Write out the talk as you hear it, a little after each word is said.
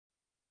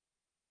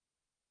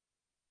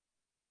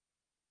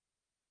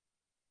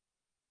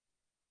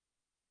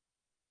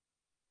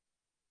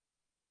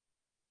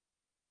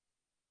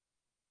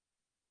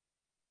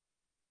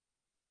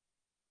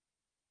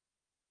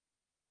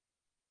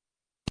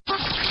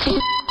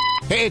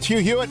Hey, it's Hugh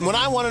Hewitt, and when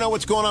I want to know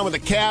what's going on with the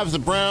Cavs, the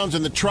Browns,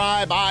 and the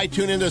Tribe, I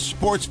tune into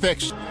Sports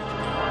Fix.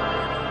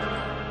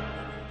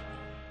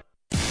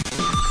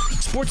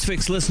 Sports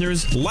Fix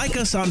listeners, like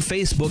us on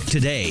Facebook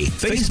today.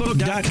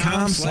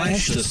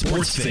 Facebook.com/The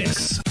Sports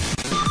Fix.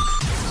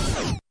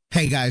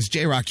 Hey guys,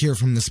 J-Rocc here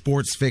from the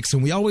Sports Fix,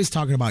 and we always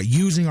talking about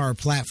using our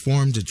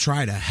platform to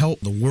try to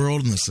help the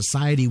world and the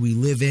society we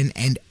live in,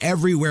 and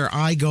everywhere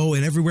I go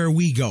and everywhere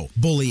we go,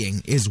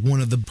 bullying is one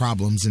of the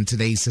problems in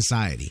today's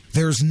society.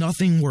 There's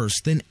nothing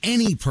worse than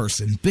any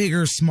person, big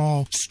or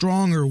small,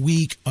 strong or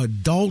weak,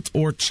 adult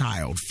or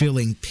child,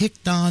 feeling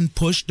picked on,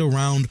 pushed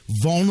around,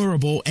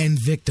 vulnerable, and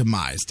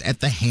victimized at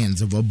the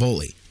hands of a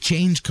bully.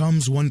 Change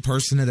comes one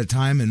person at a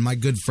time, and my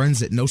good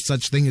friends at No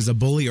Such Thing as a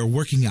Bully are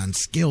working on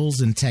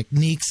skills and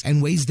techniques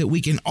and ways that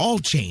we can all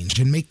change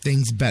and make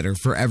things better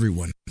for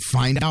everyone.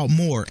 Find out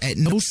more at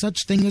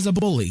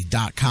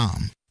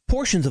nosuchthingasabully.com.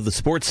 Portions of the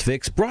Sports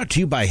Fix brought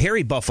to you by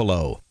Harry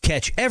Buffalo.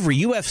 Catch every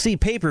UFC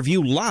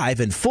pay-per-view live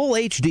in full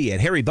HD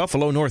at Harry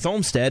Buffalo North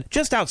Olmsted,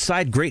 just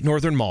outside Great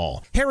Northern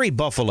Mall. Harry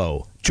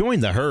Buffalo. Join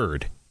the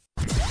herd.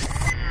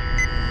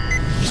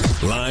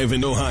 Live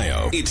in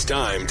Ohio, it's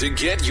time to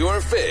get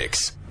your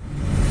fix.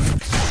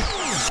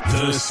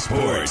 The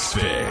Sports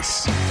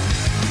Fix.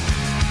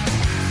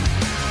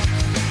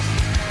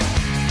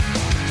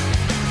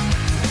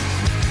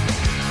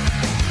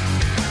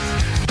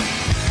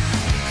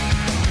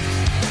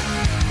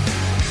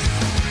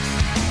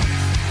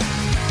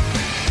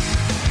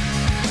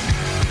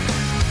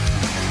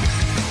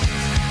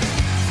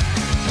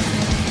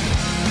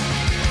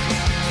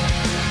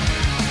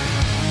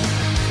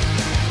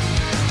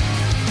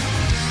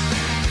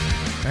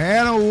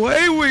 And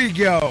away we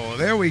go.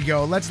 There we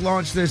go. Let's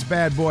launch this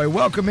bad boy.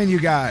 Welcome in, you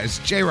guys.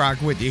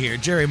 J-Rocc with you here.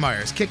 Jerry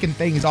Myers kicking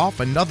things off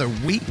another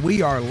week.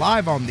 We are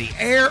live on the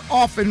air,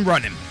 off and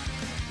running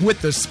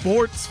with the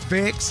Sports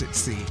Fix.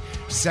 It's the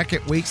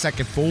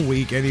second full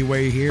week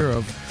anyway here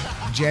of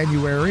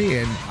January.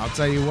 And I'll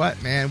tell you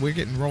what, man, we're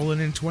getting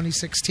rolling in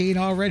 2016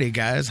 already,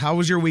 guys. How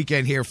was your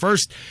weekend here?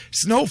 First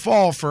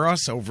snowfall for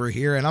us over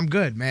here, and I'm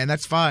good, man.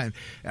 That's fine.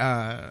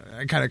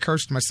 I kind of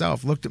cursed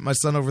myself. Looked at my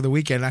son over the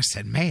weekend, and I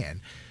said,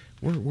 man,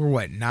 we're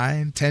what,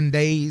 9-10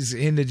 days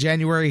into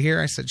January here?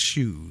 I said,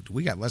 shoot,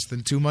 we got less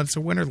than 2 months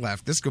of winter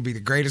left. This could be the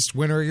greatest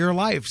winter of your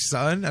life,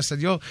 son. I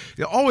said, you'll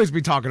always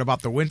be talking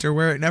about the winter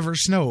where it never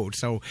snowed.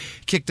 So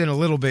kicked in a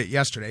little bit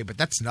yesterday, but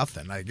that's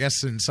nothing. I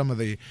guess in some of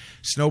the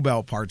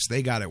snowbelt parts,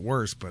 they got it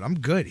worse, but I'm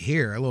good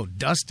here. A little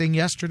dusting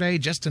yesterday,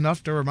 just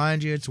enough to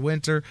remind you it's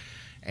winter.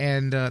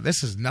 And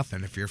this is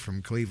nothing if you're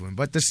from Cleveland,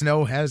 but the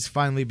snow has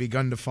finally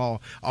begun to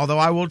fall. Although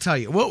I will tell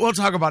you, we'll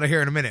talk about it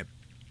here in a minute.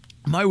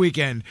 My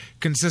weekend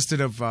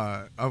consisted of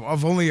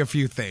only a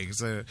few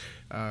things. It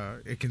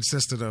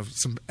consisted of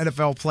some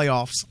NFL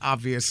playoffs,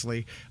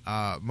 obviously.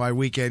 My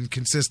weekend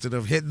consisted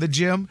of hitting the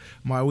gym.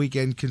 My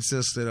weekend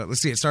consisted of,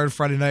 it started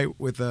Friday night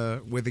with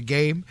a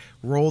game,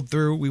 rolled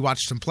through. We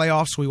watched some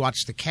playoffs. We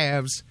watched the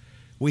Cavs.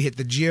 We hit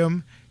the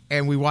gym.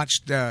 And we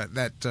watched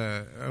what's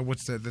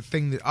the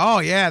thing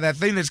that, that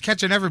thing that's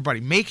catching everybody,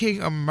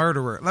 Making a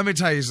Murderer. Let me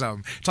tell you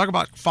something. Talk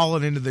about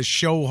falling into the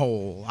show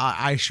hole.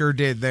 I sure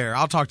did there.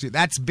 I'll talk to you.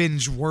 That's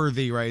binge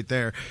worthy right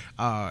there.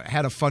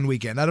 Had a fun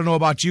weekend. I don't know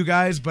about you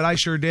guys, but I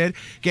sure did.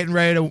 Getting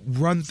ready to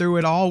run through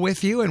it all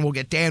with you, and we'll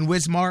get Dan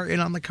Wismar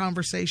in on the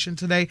conversation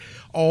today.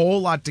 A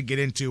whole lot to get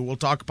into. We'll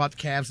talk about the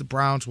Cavs, the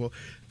Browns,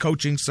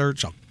 coaching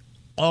search,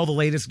 all the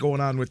latest going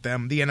on with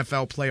them, the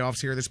NFL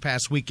playoffs here this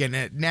past weekend,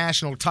 a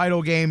national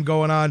title game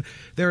going on.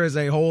 There is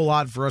a whole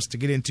lot for us to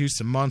get into,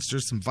 some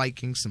Monsters, some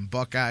Vikings, some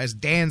Buckeyes.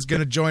 Dan's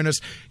going to join us,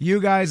 you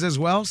guys as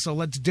well, so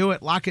let's do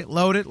it, lock it,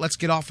 load it. Let's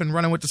get off and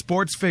running with the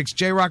Sports Fix.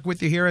 J-Rocc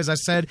with you here, as I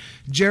said.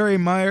 Jerry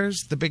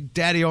Myers, the big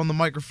daddy on the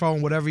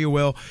microphone, whatever you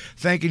will.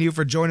 Thanking you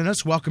for joining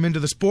us. Welcome into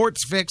the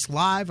Sports Fix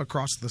live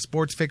across the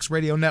Sports Fix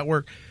radio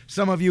network.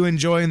 Some of you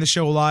enjoying the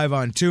show live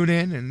on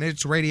TuneIn and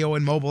its radio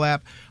and mobile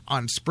app,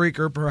 on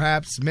Spreaker,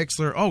 perhaps,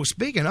 Mixler. Oh,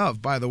 speaking of,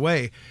 by the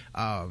way,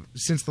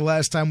 since the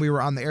last time we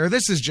were on the air,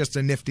 this is just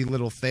a nifty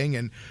little thing,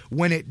 and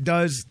when it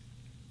does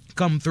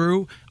come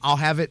through, I'll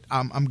have it.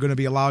 I'm going to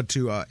be allowed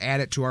to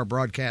add it to our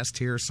broadcast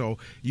here, so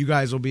you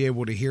guys will be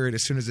able to hear it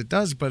as soon as it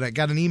does. But I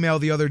got an email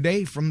the other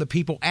day from the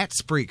people at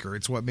Spreaker.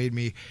 It's what made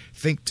me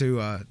think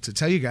to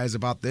tell you guys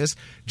about this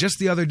just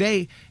the other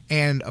day.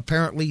 And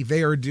apparently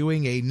they are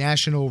doing a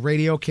national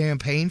radio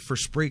campaign for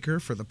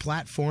Spreaker, for the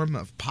platform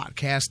of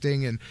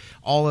podcasting and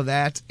all of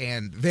that.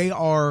 And they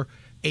are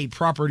a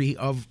property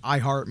of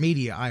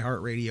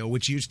iHeartRadio,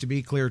 which used to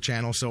be Clear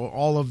Channel. So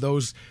all of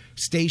those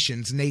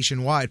stations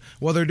nationwide.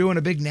 Well, they're doing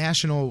a big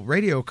national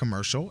radio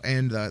commercial,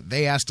 and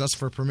they asked us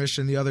for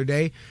permission the other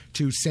day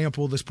to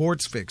sample the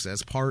Sports Fix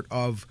as part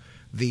of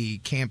the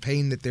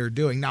campaign that they're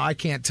doing. Now, I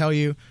can't tell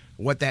you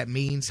what that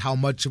means, how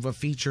much of a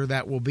feature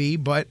that will be,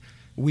 but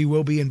we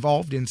will be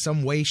involved in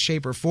some way,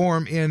 shape, or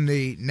form in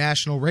the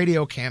national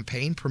radio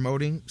campaign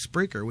promoting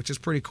Spreaker, which is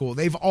pretty cool.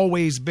 They've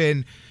always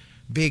been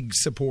big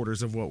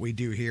supporters of what we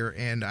do here,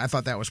 and I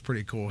thought that was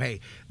pretty cool. Hey,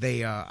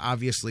 they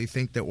obviously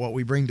think that what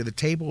we bring to the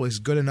table is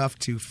good enough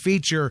to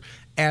feature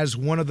as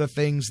one of the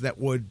things that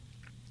would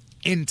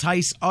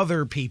entice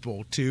other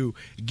people to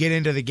get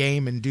into the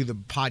game and do the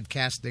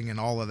podcasting and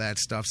all of that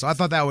stuff. So I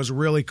thought that was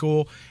really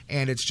cool,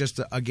 and it's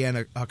just,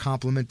 again, a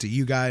compliment to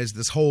you guys.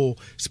 This whole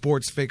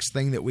Sports Fix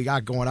thing that we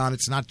got going on,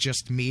 it's not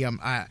just me.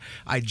 I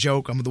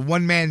joke, I'm the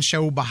one-man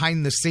show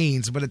behind the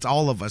scenes, but it's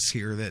all of us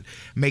here that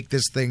make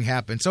this thing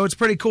happen. So it's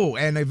pretty cool,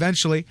 and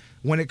eventually,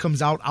 when it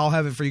comes out, I'll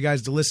have it for you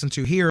guys to listen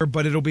to here,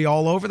 but it'll be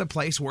all over the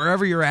place,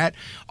 wherever you're at,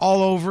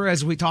 all over.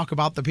 As we talk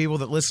about the people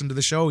that listen to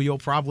the show, you'll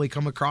probably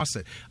come across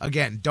it.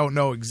 Again, don't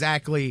know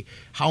exactly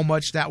how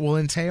much that will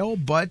entail,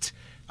 but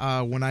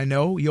when I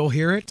know, you'll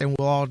hear it, and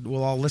we'll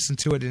all listen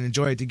to it and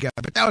enjoy it together.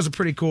 But that was a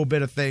pretty cool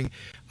bit of thing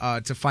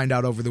to find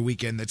out over the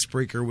weekend that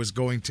Spreaker was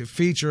going to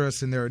feature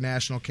us in their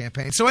national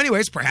campaign. So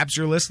anyways, perhaps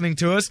you're listening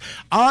to us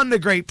on the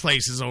great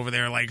places over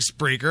there like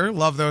Spreaker.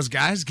 Love those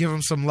guys. Give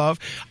them some love.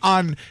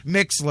 On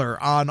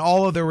Mixler, on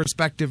all of their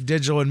respective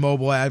digital and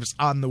mobile apps,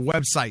 on the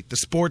website,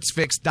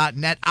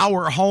 thesportsfix.net,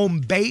 our home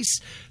base,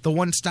 the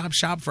one-stop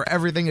shop for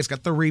everything. It's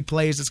got the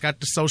replays. It's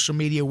got the social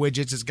media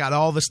widgets. It's got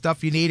all the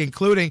stuff you need,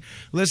 including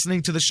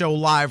listening to the show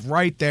live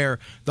right there,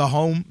 the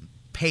home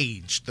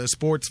page,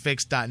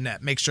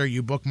 thesportsfix.net. Make sure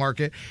you bookmark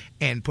it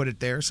and put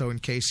it there, so in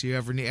case you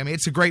ever need, I mean,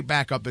 it's a great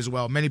backup as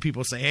well. Many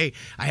people say, hey,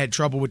 I had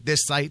trouble with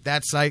this site,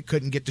 that site,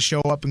 couldn't get the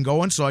show up and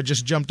going, so I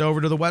just jumped over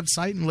to the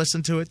website and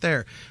listened to it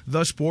there.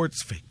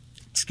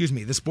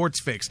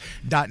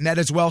 thesportsfix.net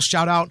as well.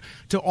 Shout out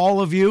to all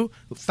of you,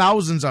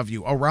 thousands of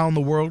you around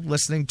the world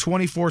listening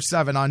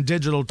 24/7 on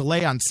digital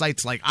delay on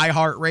sites like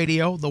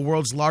iHeartRadio, the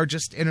world's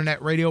largest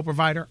internet radio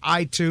provider,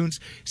 iTunes,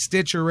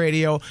 Stitcher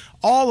Radio,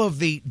 all of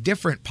the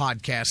different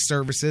podcast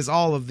services,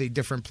 all of the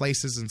different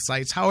places and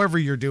sites, however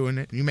you're doing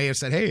it. You may have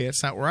said, hey,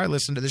 it's not where I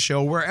listen to the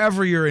show.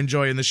 Wherever you're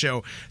enjoying the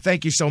show,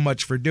 thank you so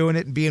much for doing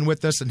it and being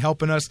with us and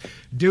helping us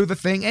do the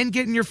thing and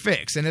getting your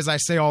fix. And as I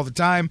say all the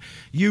time,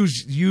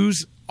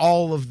 use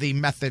all of the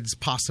methods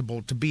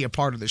possible to be a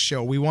part of the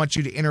show. We want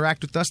you to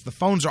interact with us. The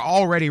phones are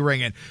already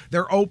ringing.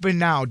 They're open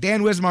now.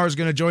 Dan Wismar is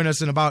going to join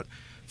us in about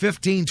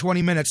 15,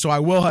 20 minutes, so I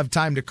will have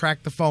time to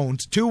crack the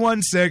phones.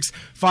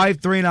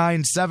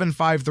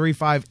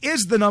 216-539-7535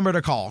 is the number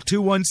to call.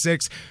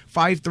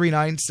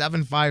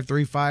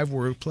 216-539-7535.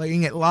 We're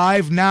playing it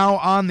live now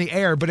on the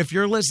air, but if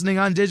you're listening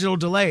on digital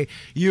delay,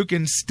 you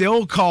can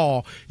still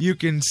call. You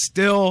can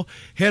still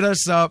hit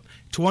us up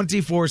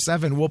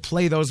 24/7. We'll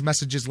play those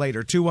messages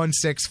later.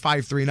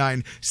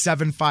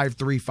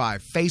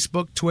 216-539-7535.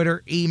 Facebook,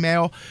 Twitter,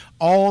 email,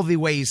 all the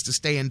ways to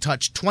stay in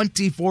touch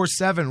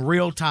 24/7,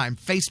 real time.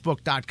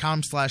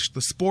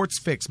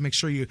 Facebook.com/thesportsfix. Make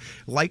sure you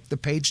like the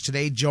page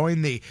today.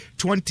 Join the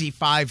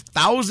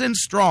 25,000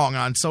 strong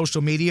on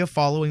social media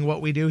following what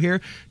we do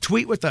here.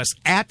 Tweet with us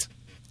at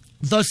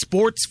The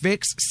Sports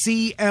Fix,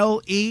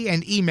 CLE,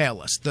 and email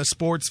us,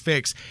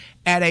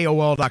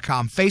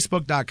 thesportsfix@AOL.com,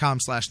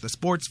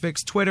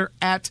 Facebook.com/TheSportsFix, Twitter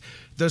at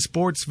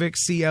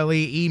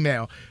TheSportsFixCLE,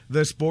 email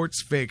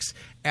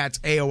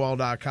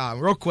TheSportsFix@AOL.com.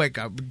 Real quick,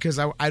 because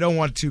I don't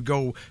want to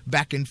go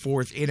back and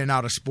forth in and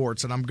out of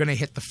sports, and I'm going to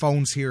hit the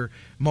phones here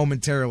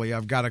momentarily.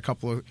 I've got a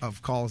couple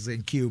of calls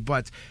in queue,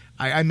 but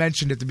I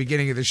mentioned at the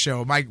beginning of the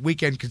show, my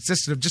weekend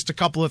consisted of just a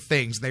couple of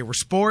things. They were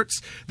sports,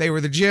 they were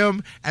the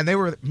gym, and they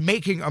were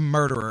making a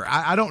murderer.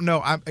 I don't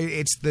know.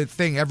 It's the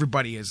thing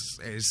everybody is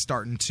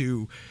starting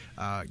to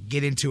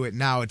get into it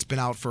now. It's been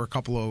out for a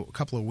couple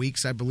of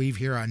weeks, I believe,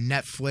 here on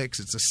Netflix.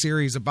 It's a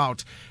series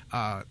about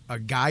a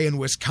guy in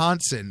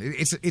Wisconsin.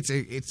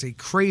 It's a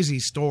crazy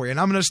story, and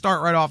I'm going to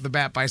start right off the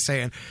bat by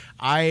saying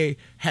I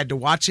had to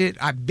watch it.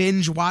 I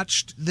binge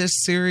watched this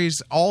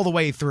series all the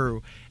way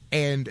through.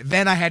 And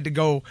then I had to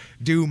go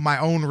do my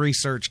own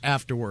research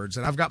afterwards.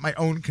 And I've got my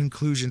own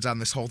conclusions on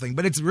this whole thing.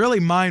 But it's really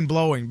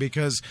mind-blowing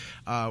because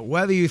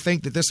whether you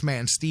think that this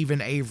man,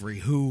 Stephen Avery,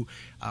 who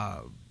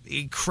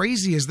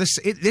crazy as this,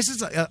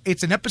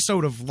 it's an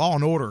episode of Law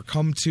and Order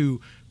come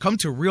to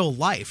real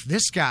life.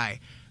 This guy,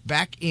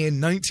 back in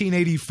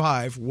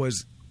 1985,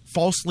 was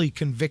falsely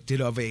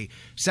convicted of a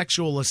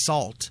sexual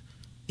assault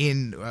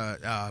in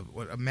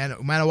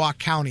Manawak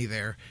County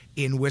there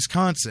in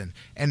Wisconsin.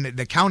 And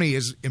the county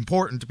is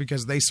important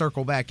because they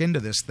circle back into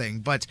this thing.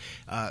 But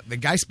the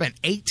guy spent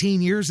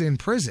 18 years in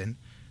prison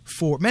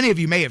for, many of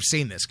you may have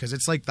seen this because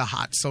it's like the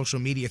hot social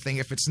media thing.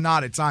 If it's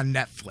not, it's on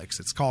Netflix.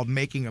 It's called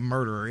Making a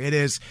Murderer. It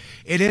is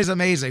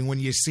amazing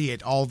when you see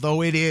it,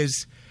 although it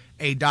is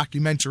a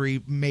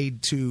documentary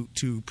made to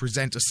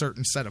present a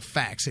certain set of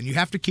facts, and you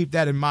have to keep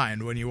that in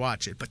mind when you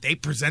watch it, but they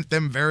present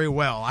them very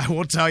well, I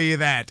will tell you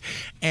that.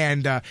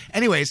 And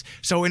anyways,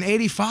 so in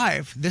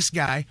 85, this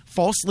guy,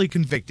 falsely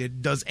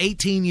convicted, does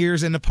 18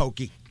 years in the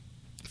pokey.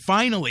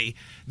 Finally,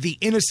 the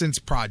Innocence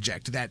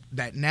Project,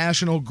 that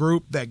national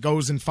group that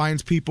goes and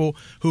finds people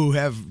who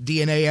have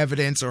DNA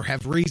evidence or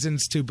have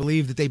reasons to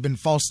believe that they've been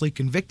falsely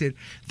convicted,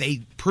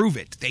 they prove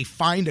it. They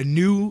find a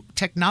new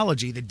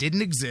technology that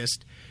didn't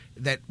exist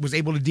that was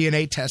able to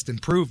DNA test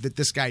and prove that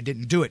this guy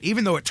didn't do it,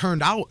 even though it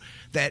turned out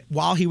that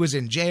while he was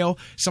in jail,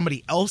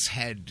 somebody else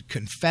had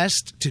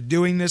confessed to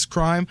doing this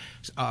crime.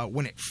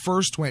 When it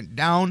first went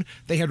down,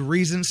 they had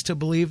reasons to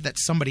believe that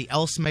somebody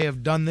else may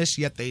have done this,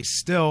 yet they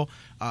still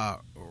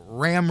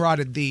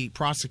ramrodded the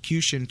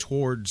prosecution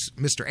towards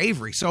Mr.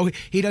 Avery. So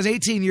he does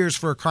 18 years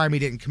for a crime he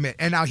didn't commit.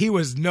 And now he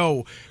was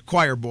no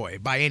choir boy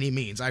by any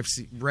means. I've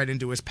read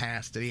into his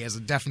past that he has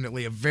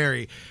definitely a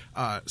very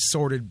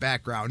sordid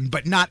background,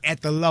 but not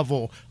at the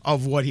level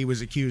of what he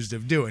was accused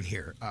of doing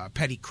here.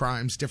 Petty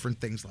crimes,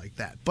 different things like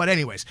that. But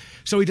anyways,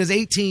 so he does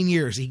 18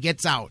 years. He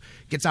gets out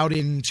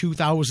in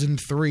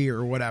 2003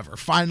 or whatever.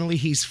 Finally,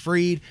 he's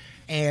freed,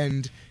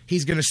 and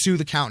he's going to sue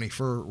the county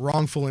for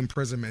wrongful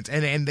imprisonment.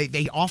 And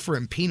they offer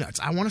him peanuts.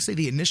 I want to say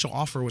the initial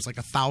offer was like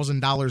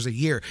 $1,000 a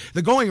year.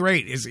 The going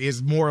rate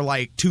is more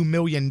like $2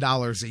 million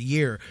a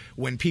year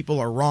when people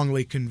are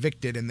wrongly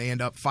convicted and they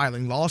end up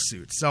filing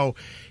lawsuits. So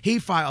he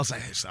files a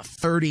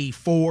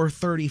 34,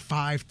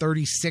 35,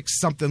 36,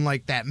 something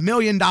like that, $1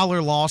 million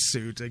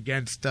lawsuit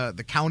against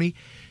the county.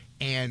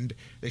 And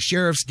the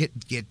sheriffs get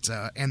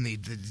and the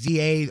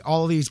DA,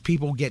 all these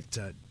people get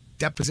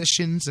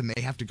depositions, and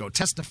they have to go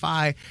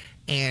testify.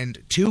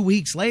 And 2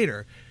 weeks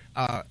later,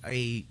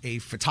 a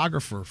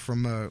photographer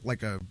from a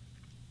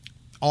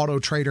Auto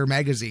Trader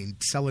magazine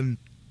selling,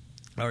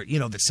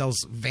 that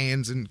sells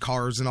vans and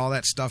cars and all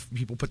that stuff.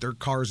 People put their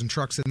cars and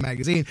trucks in the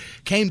magazine,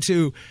 came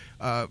to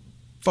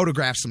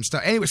photograph some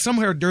stuff. Anyway,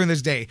 somewhere during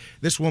this day,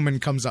 this woman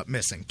comes up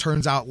missing.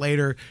 Turns out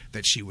later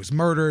that she was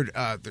murdered.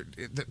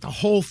 The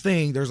whole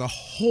thing, there's a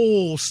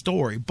whole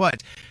story,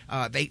 but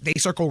they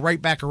circle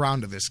right back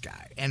around to this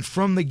guy. And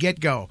from the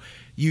get-go,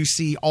 you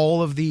see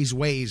all of these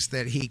ways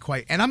that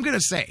and I'm going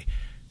to say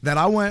that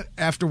I went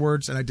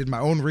afterwards and I did my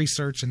own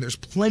research, and there's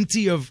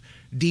plenty of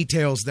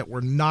details that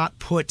were not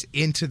put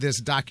into this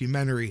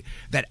documentary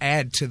that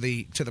add to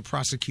the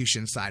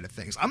prosecution side of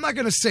things. I'm not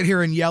going to sit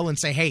here and yell and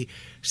say, hey,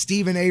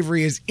 Stephen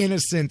Avery is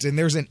innocent and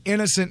there's an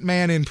innocent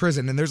man in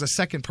prison and there's a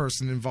second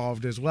person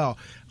involved as well.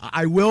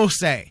 I will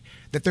say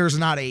that there's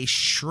not a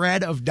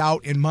shred of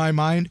doubt in my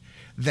mind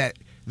that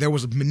there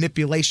was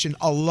manipulation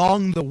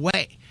along the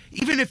way.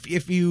 Even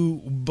if you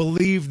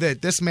believe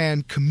that this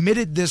man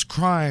committed this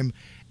crime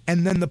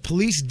and then the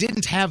police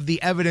didn't have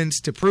the evidence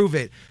to prove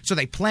it, so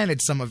they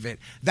planted some of it,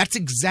 that's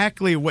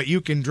exactly what you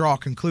can draw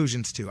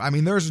conclusions to. I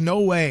mean, there's no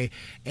way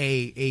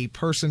a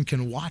person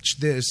can watch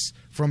this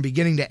from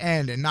beginning to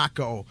end and not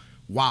go,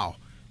 wow,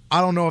 I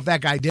don't know if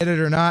that guy did it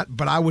or not,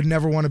 but I would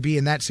never want to be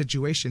in that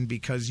situation,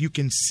 because you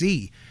can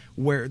see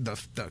where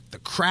the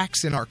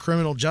cracks in our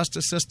criminal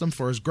justice system,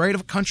 for as great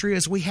of a country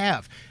as we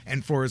have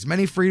and for as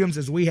many freedoms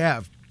as we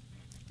have,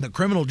 the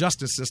criminal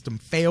justice system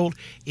failed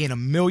in a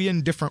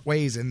million different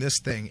ways in this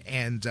thing.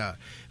 And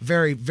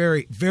very,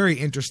 very, very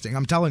interesting.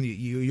 I'm telling you,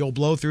 you'll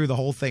blow through the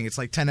whole thing. It's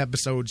like 10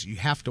 episodes. You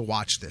have to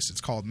watch this.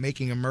 It's called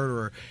Making a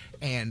Murderer.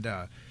 And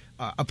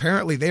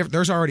apparently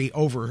there's already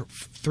over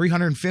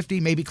 350,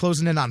 maybe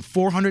closing in on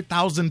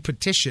 400,000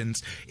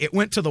 petitions. It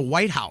went to the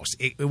White House.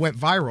 It went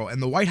viral,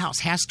 and the White House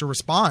has to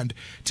respond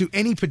to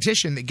any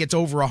petition that gets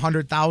over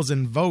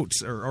 100,000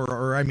 votes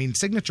or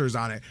signatures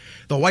on it.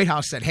 The White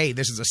House said, hey,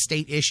 this is a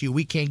state issue.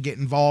 We can't get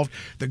involved.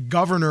 The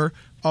governor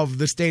of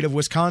the state of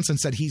Wisconsin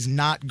said he's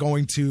not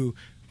going to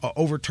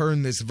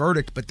overturn this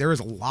verdict, but there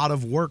is a lot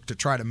of work to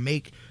try to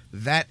make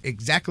that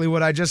exactly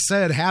what I just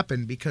said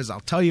happen, because I'll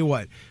tell you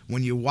what,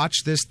 when you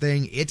watch this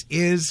thing, it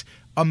is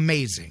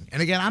amazing.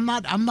 And again, I'm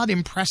not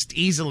impressed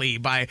easily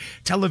by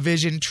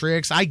television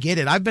tricks. I get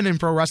it. I've been in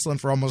pro wrestling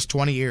for almost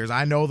 20 years.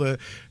 I know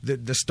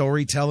the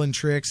storytelling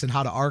tricks and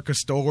how to arc a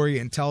story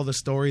and tell the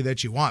story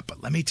that you want.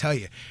 But let me tell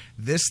you,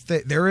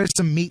 there is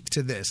some meat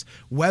to this.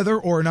 Whether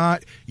or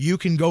not you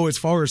can go as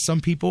far as some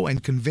people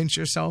and convince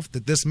yourself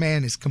that this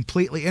man is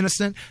completely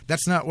innocent,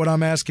 that's not what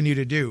I'm asking you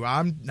to do.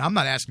 I'm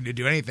not asking you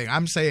to do anything.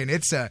 I'm saying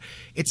it's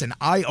an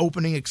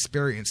eye-opening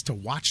experience to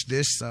watch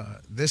this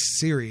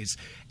series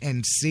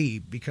and see,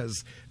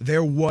 because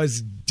there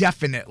was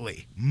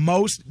definitely,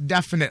 most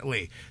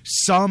definitely,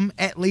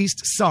 at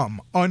least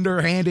some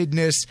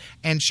underhandedness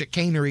and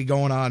chicanery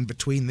going on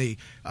between the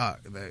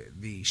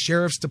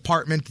sheriff's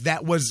department.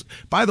 That was,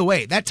 by the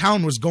way, that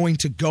town was going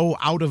to go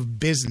out of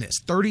business.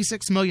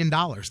 $36 million.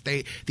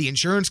 The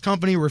insurance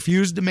company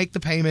refused to make the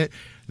payment.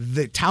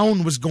 The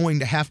town was going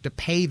to have to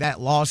pay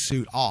that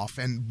lawsuit off.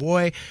 And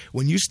boy,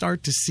 when you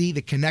start to see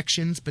the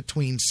connections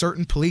between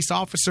certain police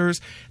officers,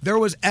 there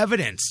was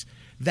evidence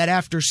that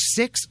after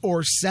 6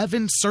 or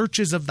 7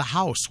 searches of the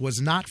house was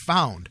not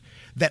found,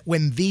 that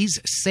when these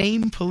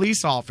same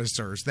police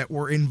officers that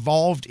were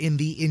involved in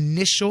the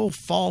initial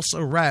false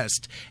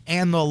arrest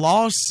and the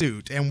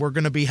lawsuit and were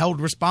going to be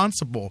held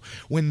responsible,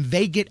 when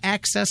they get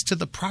access to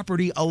the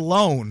property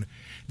alone,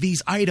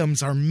 these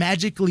items are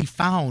magically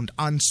found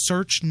on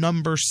search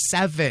number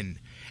 7.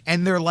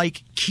 And they're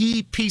like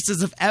key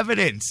pieces of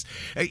evidence.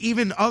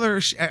 Even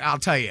I'll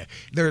tell you,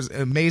 there's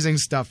amazing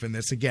stuff in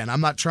this. Again,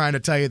 I'm not trying to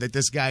tell you that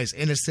this guy's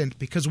innocent,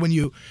 because when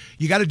you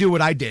got to do what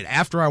I did.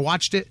 After I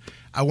watched it,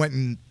 I went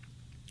and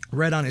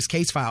read on his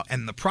case file,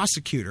 and the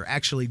prosecutor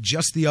actually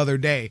just the other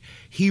day,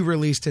 he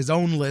released his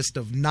own list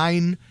of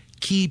 9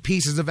 key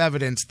pieces of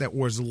evidence that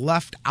was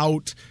left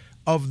out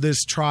of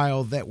this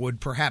trial that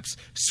would perhaps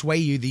sway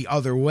you the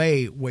other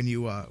way when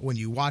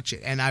you watch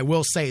it. And I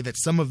will say that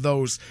some of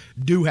those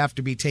do have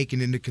to be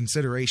taken into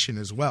consideration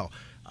as well.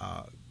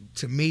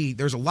 To me,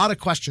 there's a lot of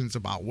questions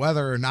about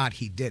whether or not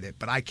he did it,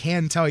 but I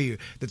can tell you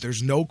that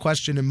there's no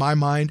question in my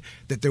mind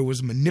that there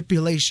was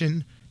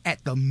manipulation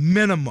at the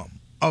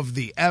minimum of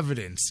the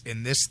evidence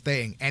in this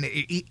thing. And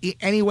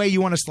any way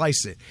you want to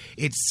slice it,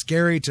 it's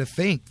scary to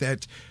think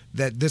that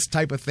this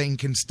type of thing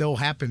can still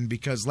happen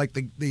because, like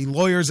the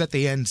lawyers at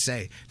the end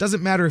say, it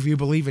doesn't matter if you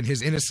believe in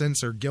his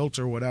innocence or guilt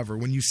or whatever.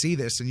 When you see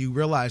this and you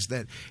realize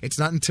that it's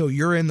not until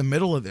you're in the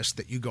middle of this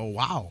that you go,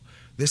 wow,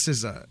 there's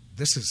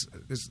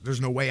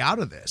no way out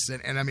of this.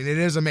 And I mean, it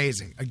is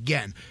amazing.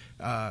 Again,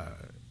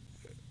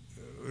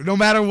 no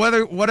matter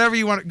whatever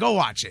you want to go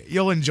watch it,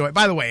 you'll enjoy it.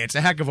 By the way, it's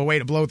a heck of a way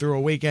to blow through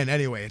a weekend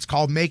anyway. It's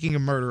called Making a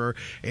Murderer.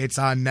 It's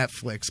on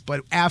Netflix.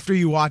 But after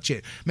you watch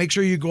it, make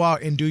sure you go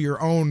out and do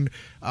your own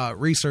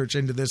research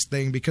into this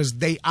thing, because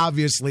they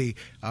obviously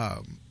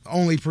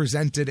only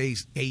presented a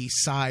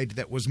side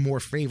that was more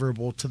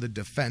favorable to the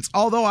defense.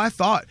 Although I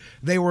thought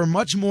they were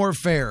much more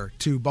fair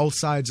to both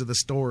sides of the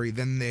story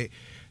than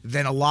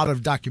a lot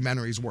of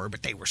documentaries were,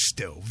 but they were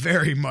still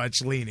very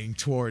much leaning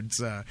towards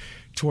the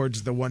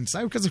one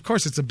side, because of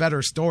course it's a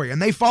better story,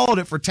 and they followed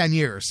it for 10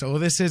 years. So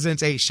this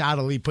isn't a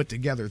shoddily put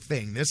together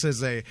thing. This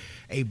is a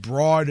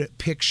broad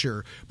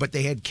picture, but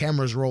they had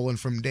cameras rolling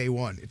from day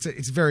one.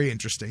 It's very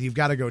interesting. You've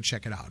got to go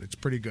check it out. It's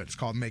pretty good. It's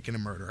called Making a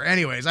Murderer.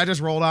 Anyways, I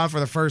just rolled on for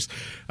the first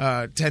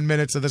 10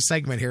 minutes of the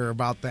segment here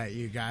about that,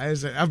 you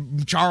guys.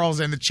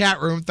 Charles in the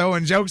chat room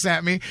throwing jokes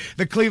at me.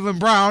 The Cleveland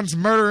Browns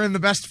murdering the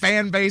best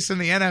fan base in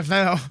the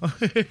NFL.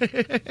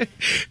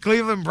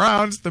 Cleveland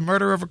Browns, the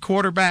murder of a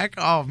quarterback.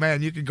 Oh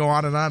man, you could go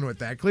on and on with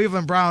that.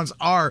 Cleveland Browns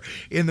are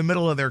in the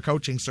middle of their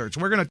coaching search.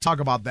 We're going to talk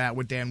about that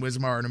with Dan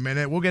Wismar in a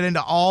minute. We'll get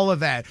into all of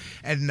that,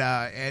 and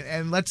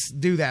let's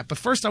do that. But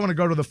first, I want to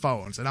go to the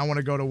phones, and I want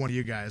to go to one of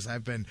you guys.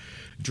 I've been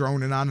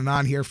droning on and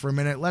on here for a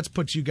minute. Let's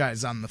put you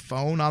guys on the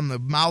phone, on the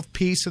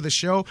mouthpiece of the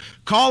show.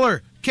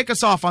 Caller, kick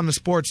us off on the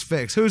Sports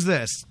Fix. Who's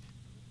this?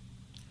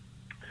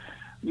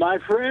 My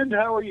friend,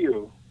 how are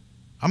you?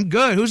 I'm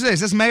good. Who's this? Is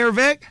this Mayor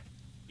Vic?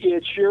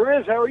 It sure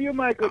is. How are you,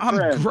 my good friend?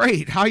 I'm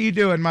great. How you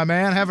doing, my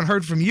man? Haven't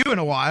heard from you in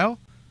a while.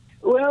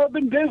 Well, I've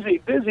been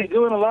busy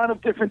doing a lot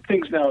of different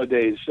things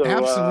nowadays. So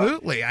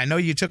absolutely. I know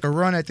you took a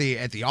run at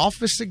the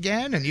office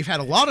again, and you've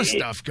had a lot of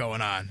stuff going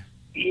on.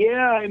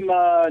 Yeah, I'm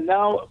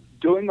now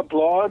doing a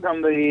blog.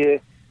 I'm the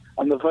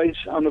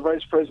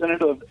vice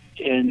president of,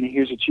 and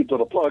here's a cheap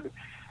little plug,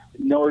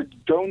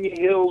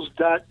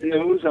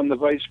 NordoniaHills.news. I'm the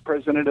vice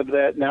president of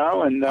that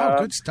now, and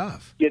good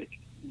stuff.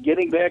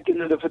 Getting back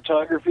into the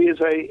photography as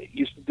I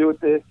used to do with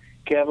the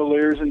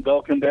Cavaliers and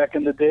Belkin back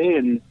in the day,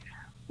 and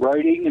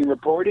writing and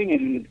reporting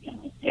and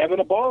having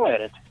a ball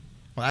at it.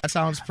 Well, that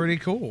sounds pretty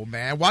cool,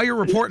 man. While you're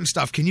reporting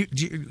stuff, do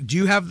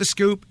you have the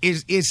scoop?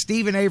 Is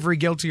Stephen Avery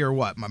guilty or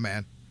what, my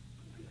man?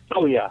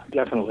 Oh yeah,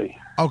 definitely.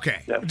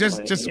 Okay,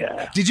 definitely, just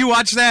yeah. Did you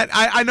watch that?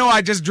 I know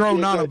I just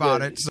droned on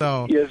about it.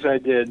 So yes, I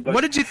did. But,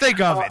 what did you think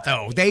of it,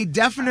 though? They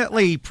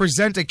definitely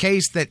present a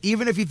case that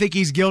even if you think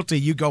he's guilty,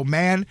 you go,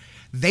 man,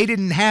 they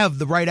didn't have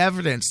the right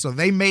evidence, so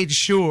they made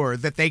sure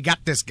that they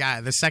got this guy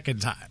the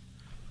second time.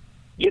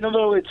 You know,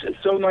 though, it's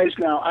so nice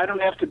now. I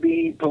don't have to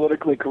be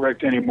politically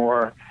correct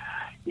anymore.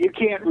 You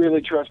can't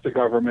really trust the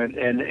government,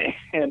 and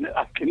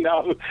I can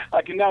now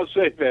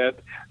say that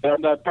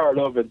I'm not part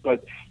of it.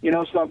 But you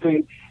know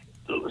something,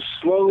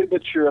 slowly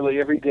but surely,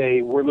 every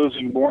day we're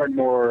losing more and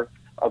more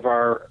of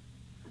our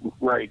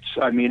rights.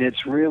 I mean,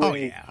 it's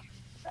really,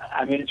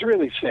 it's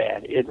really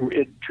sad.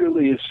 It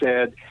truly is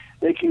sad.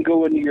 They can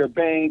go into your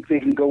bank.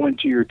 They can go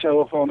into your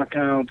telephone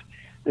account.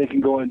 They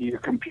can go into your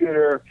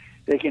computer.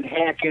 They can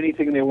hack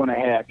anything they want to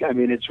hack. I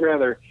mean, it's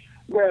rather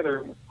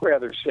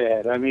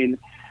sad. I mean,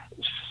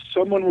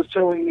 someone was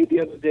telling me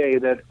the other day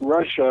that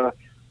Russia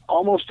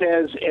almost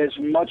has as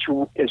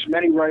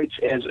many rights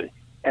as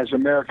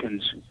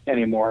Americans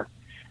anymore.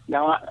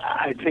 Now,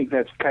 I think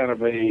that's kind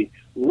of a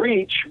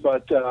reach,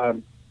 but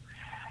you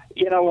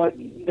know what?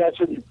 That's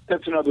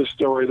another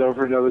story, though,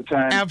 for another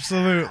time.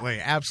 Absolutely.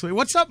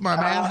 What's up, my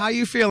man? How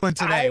you feeling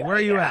today? Where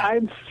are you at?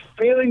 I'm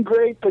feeling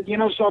great, but you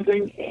know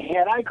something?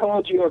 Had I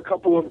called you a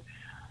couple of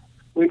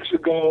weeks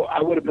ago,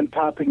 I would have been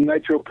popping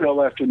nitro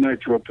pill after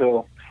nitro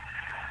pill.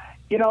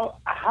 You know,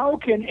 how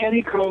can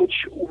any coach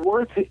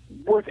worth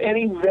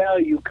any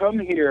value come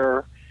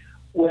here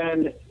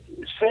when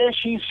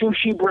Sashi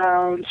Sushi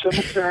Brown, some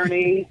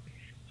attorney,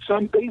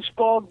 some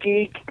baseball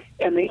geek,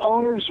 and the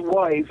owner's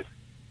wife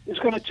is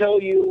going to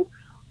tell you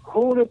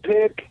who to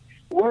pick,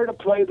 where to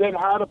play them,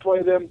 how to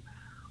play them?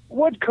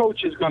 What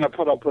coach is going to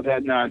put up with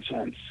that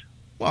nonsense?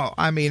 Well,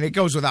 I mean, it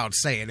goes without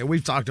saying, and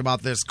we've talked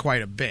about this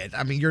quite a bit.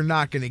 I mean, you're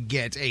not going to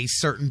get a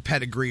certain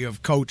pedigree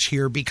of coach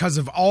here because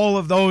of all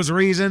of those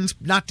reasons.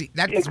 That's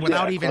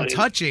without even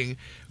touching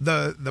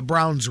the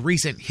Browns'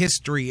 recent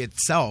history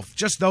itself.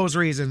 Just those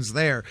reasons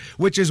there,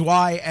 which is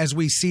why, as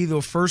we see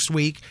the first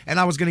week, and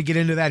I was going to get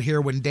into that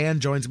here when Dan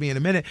joins me in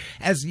a minute,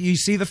 as you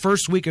see the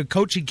first week of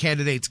coaching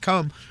candidates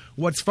come,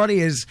 what's funny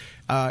is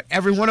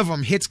every one of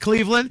them hits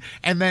Cleveland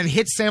and then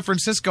hits San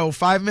Francisco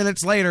 5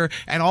 minutes later,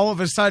 and all of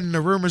a sudden the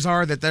rumors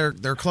are that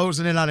they're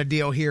closing in on a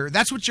deal here.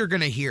 That's what you're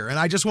going to hear, and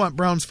I just want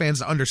Browns fans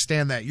to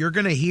understand that. You're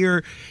going to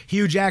hear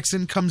Hugh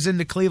Jackson comes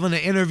into Cleveland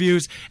and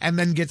interviews and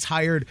then gets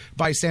hired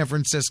by San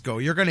Francisco.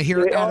 You're going to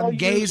hear Adam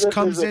Gase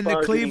comes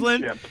into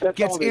Cleveland,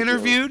 gets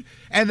interviewed,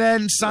 and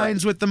then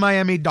signs with the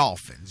Miami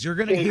Dolphins. You're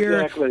going to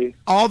hear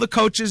all the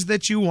coaches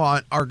that you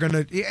want are going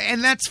to,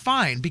 and that's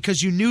fine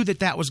because you knew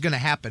that was going to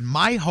happen.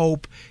 My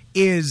hope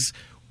is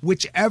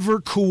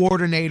whichever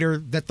coordinator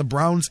that the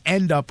Browns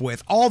end up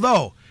with.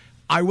 Although,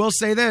 I will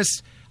say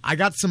this, I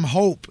got some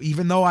hope,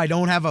 even though I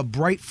don't have a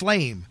bright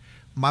flame.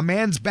 My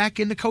man's back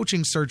in the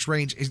coaching search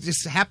range. It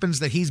just happens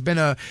that he's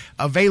been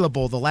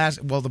available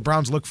the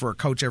Browns look for a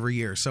coach every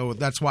year, so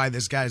that's why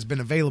this guy's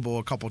been available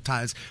a couple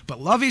times. But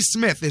Lovie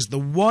Smith is the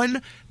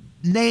one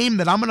name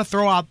that I'm going to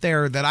throw out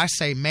there that I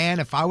say, man,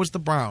 if I was the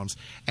Browns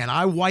and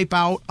I wipe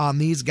out on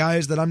these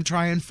guys that I'm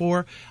trying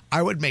for,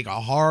 I would make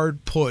a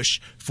hard push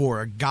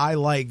for a guy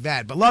like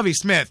that. But Lovie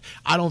Smith,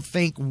 I don't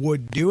think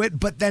would do it.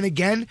 But then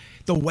again,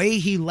 the way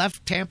he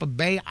left Tampa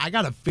Bay, I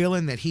got a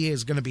feeling that he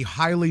is going to be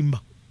highly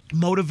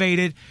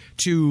motivated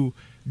to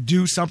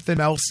do something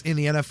else in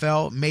the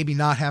NFL, maybe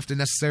not have to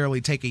necessarily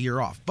take a year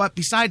off. But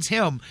besides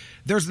him,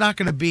 there's not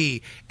going to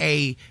be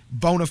a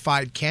bona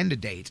fide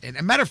candidate. And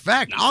a matter of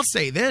fact, I'll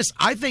say this,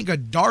 I think a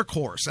dark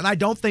horse, and I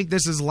don't think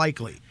this is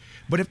likely,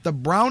 but if the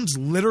Browns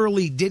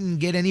literally didn't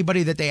get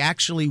anybody that they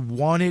actually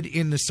wanted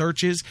in the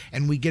searches,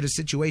 and we get a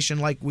situation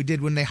like we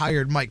did when they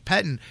hired Mike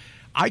Pettin,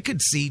 I could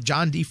see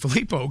John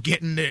DeFilippo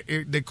getting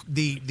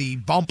the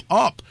bump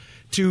up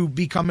to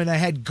becoming a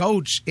head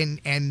coach,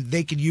 and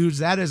they could use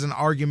that as an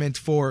argument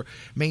for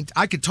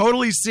I could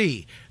totally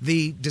see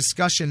the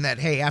discussion that,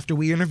 hey, after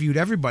we interviewed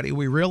everybody,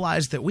 we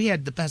realized that we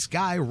had the best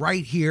guy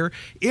right here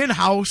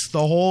in-house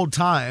the whole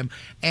time.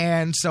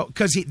 And so,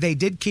 because they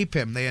did keep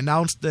him, they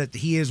announced that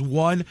he is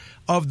one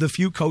of the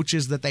few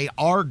coaches that they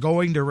are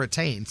going to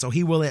retain. So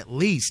he will at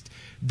least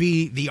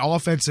be the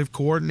offensive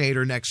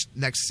coordinator next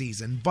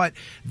season. But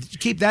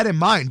keep that in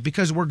mind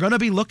because we're going to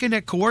be looking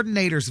at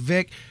coordinators,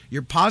 Vic.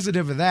 You're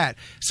positive of that.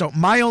 So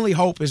my only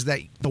hope is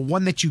that the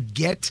one that you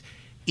get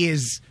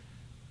is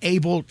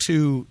able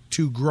to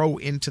grow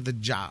into the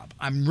job.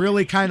 I'm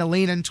really kind of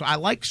leaning to, I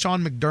like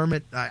Sean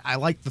McDermott. I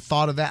like the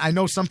thought of that. I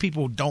know some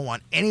people don't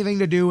want anything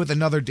to do with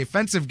another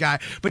defensive guy,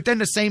 but then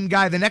the same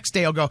guy the next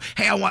day will go,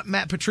 hey, I want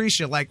Matt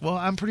Patricia. Like, well,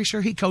 I'm pretty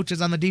sure he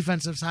coaches on the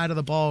defensive side of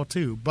the ball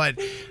too. But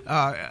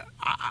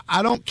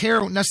I don't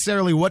care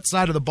necessarily what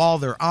side of the ball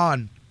they're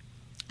on.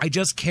 I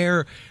just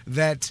care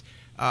that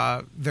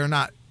they're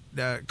not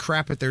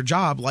crap at their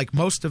job like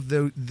most of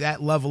that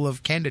level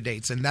of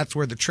candidates, and that's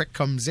where the trick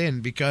comes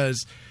in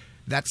because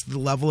that's the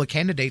level of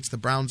candidates the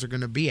Browns are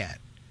going to be at.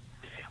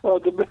 Well,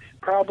 the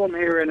problem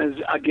here is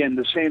again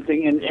the same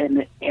thing,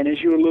 and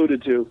as you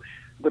alluded to,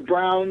 the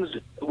Browns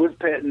with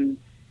Pettin,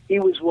 he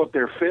was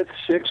their fifth,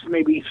 sixth,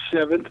 maybe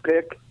seventh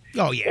pick.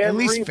 Oh yeah, at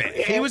least fifth.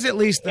 He was at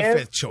least the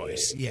fifth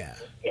choice. Yeah.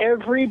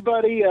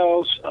 Everybody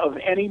else of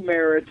any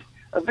merit,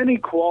 of any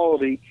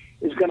quality,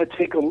 is going to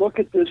take a look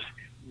at this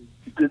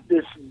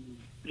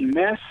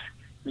mess,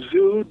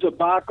 zoo,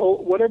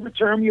 debacle, whatever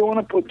term you want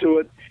to put to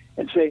it,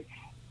 and say,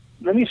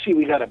 let me see,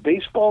 we got a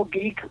baseball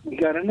geek, we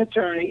got an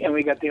attorney, and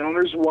we got the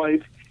owner's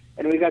wife,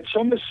 and we got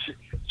some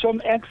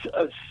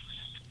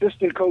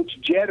ex-assistant coach,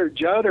 Jed or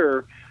Judd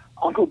or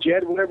Uncle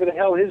Jed, whatever the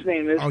hell his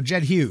name is. Oh,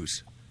 Jed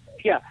Hughes.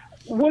 Yeah.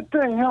 What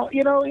the hell?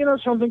 You know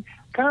something,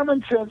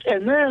 common sense,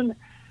 and then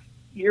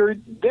you're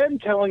then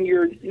telling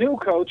your new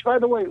coach, by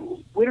the way,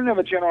 we don't have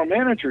a general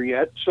manager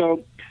yet,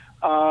 so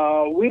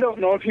we don't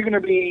know if you're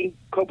going to be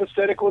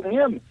copacetic with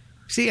him.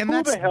 See, and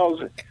who the hell's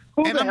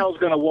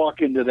going to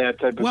walk into that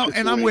type of situation? Well,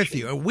 and I'm with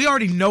you. We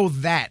already know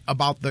that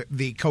about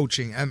the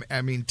coaching.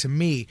 I mean, to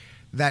me,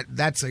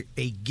 that's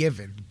a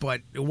given.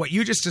 But what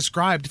you just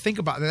described, think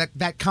about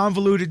that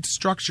convoluted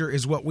structure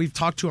is what we've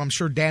talked to. I'm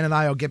sure Dan and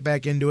I will get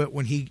back into it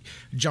when he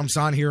jumps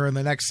on here in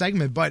the next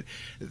segment. But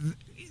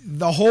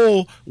the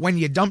whole, when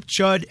you dumped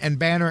Chud and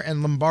Banner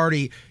and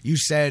Lombardi, you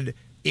said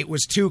it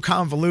was too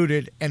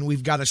convoluted and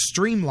we've got to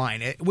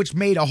streamline it, which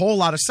made a whole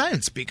lot of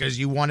sense because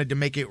you wanted to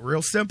make it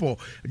real simple.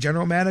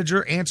 General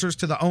manager answers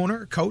to the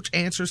owner, coach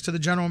answers to the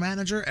general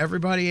manager,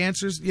 everybody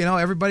answers,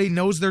 everybody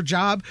knows their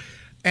job.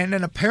 And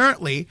then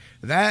apparently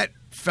that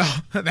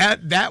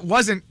that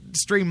wasn't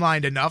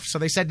streamlined enough, so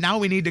they said now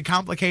we need to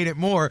complicate it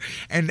more.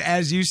 And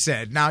as you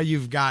said, now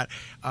you've got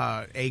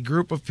a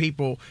group of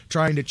people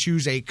trying to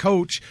choose a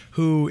coach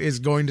who is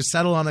going to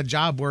settle on a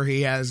job where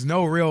he has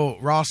no real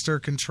roster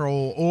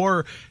control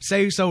or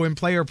say so in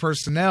player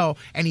personnel,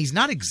 and he's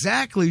not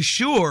exactly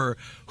sure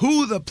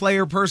who the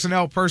player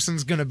personnel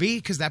person's going to be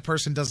because that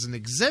person doesn't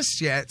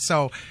exist yet.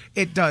 So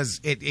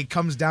it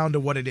comes down to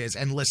what it is.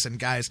 And listen,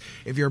 guys,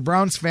 if you're a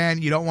Browns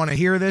fan, you don't want to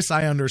hear this,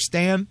 I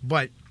understand,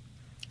 but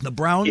the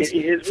Browns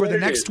for the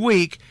next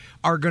week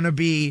are going to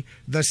be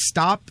the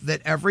stop that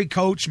every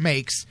coach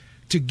makes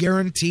to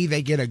guarantee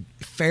they get a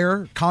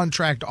fair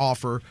contract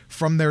offer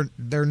from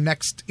their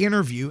next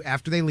interview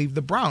after they leave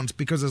the Browns.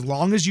 Because as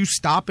long as you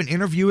stop an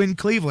interview in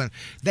Cleveland,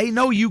 they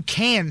know you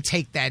can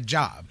take that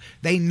job.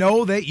 They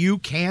know that you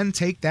can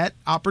take that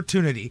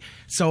opportunity.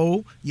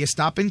 So you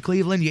stop in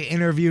Cleveland, you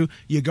interview,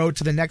 you go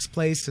to the next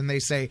place, and they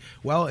say,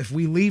 well, if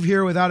we leave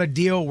here without a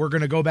deal, we're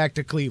going to go back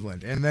to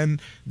Cleveland. And then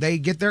they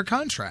get their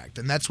contract.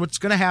 And that's what's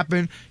going to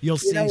happen. You'll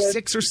see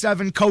 6 or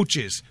 7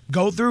 coaches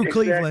go through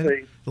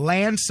Cleveland,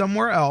 land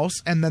somewhere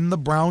else, and then the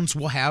Browns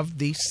will have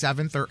the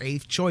 7th or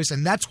 8th choice.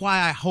 And that's why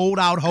I hold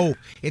out hope.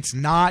 It's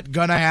not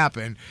going to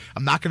happen.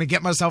 I'm not going to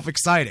get myself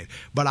excited,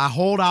 but I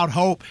hold out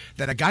hope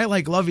that a guy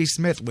like Lovie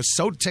Smith was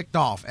so ticked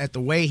off at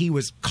the way he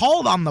was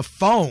called on the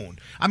phone.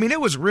 I mean, it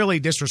was really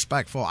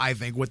disrespectful, I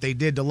think, what they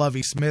did to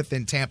Lovie Smith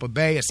in Tampa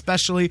Bay,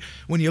 especially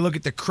when you look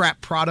at the crap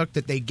product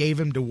that they gave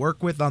him to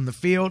work with on the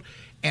field.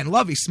 And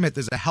Lovie Smith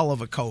is a hell of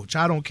a coach.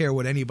 I don't care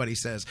what anybody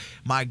says.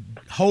 My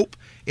hope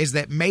is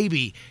that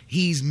maybe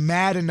he's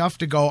mad enough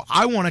to go,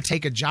 I want to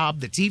take a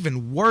job that's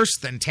even worse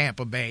than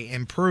Tampa Bay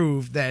and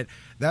prove that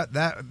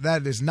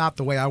is not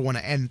the way I want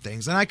to end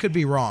things. And I could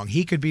be wrong.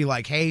 He could be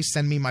like, hey,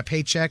 send me my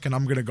paycheck and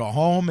I'm going to go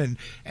home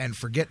and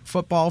forget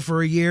football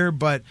for a year.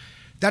 But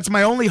that's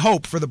my only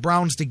hope for the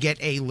Browns to get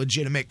a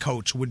legitimate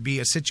coach would be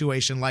a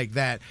situation like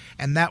that.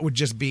 And that would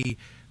just be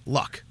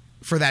luck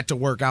for that to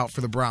work out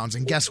for the Browns.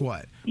 And guess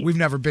what? We've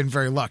never been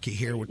very lucky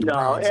here with the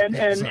Browns.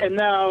 And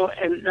now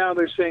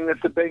they're saying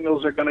that the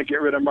Bengals are going to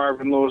get rid of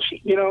Marvin Lewis.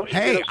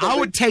 I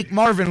would take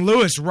Marvin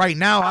Lewis right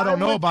now. I don't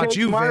know about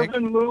you, Vic.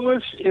 Marvin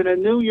Lewis in a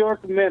New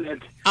York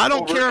minute. I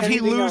don't care if he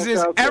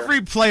loses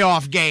every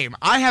playoff game.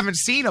 I haven't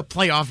seen a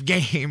playoff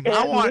game.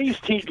 At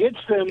least he gets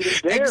them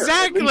there.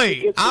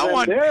 Exactly.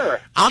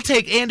 I'll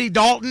take Andy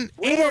Dalton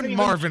and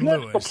Marvin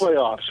Lewis. The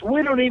playoffs.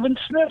 We don't even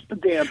sniff the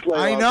damn playoffs.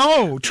 I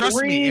know.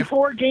 Trust me.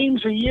 3-4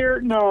 games a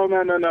year. No.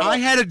 I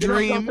had a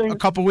dream a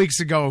couple weeks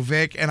ago,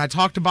 Vic, and I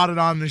talked about it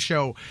on the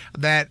show,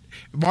 that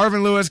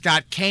Marvin Lewis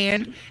got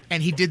canned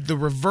and he did the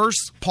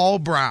reverse Paul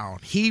Brown.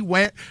 He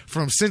went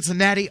from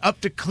Cincinnati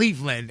up to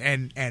Cleveland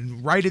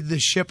and righted the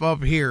ship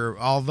up here.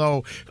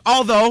 Although,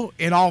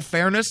 in all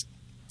fairness,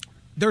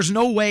 there's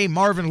no way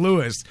Marvin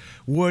Lewis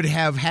would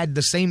have had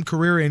the same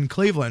career in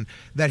Cleveland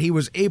that he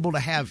was able to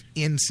have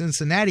in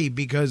Cincinnati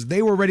because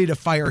they were ready to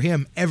fire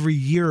him every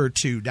year or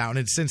two down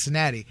in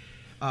Cincinnati.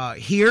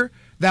 Here,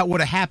 that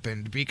would have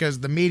happened because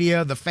the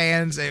media, the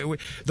fans,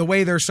 the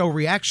way they're so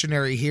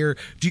reactionary here.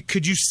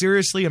 Could you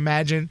seriously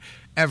imagine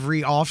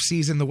every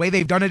offseason the way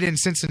they've done it in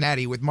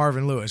Cincinnati with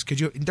Marvin Lewis?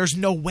 There's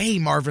no way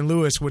Marvin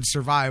Lewis would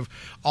survive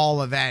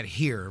all of that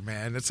here,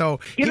 man. So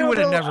he would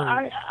have never.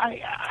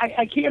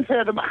 I can't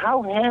fathom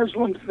how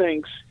Haslam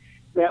thinks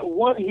that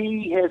what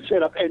he has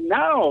set up, and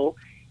now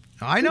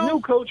I know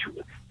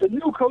the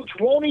new coach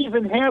won't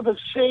even have a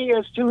say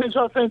as to his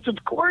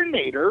offensive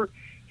coordinator.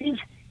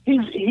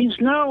 He's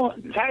now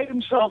tied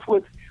himself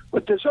with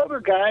this other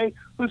guy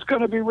who's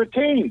going to be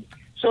retained.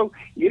 So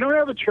you don't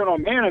have a general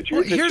manager.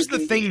 Well, here's the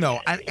thing, though,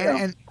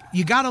 and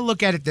you got to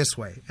look at it this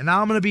way. And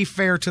now I'm going to be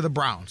fair to the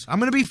Browns. I'm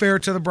going to be fair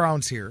to the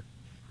Browns here,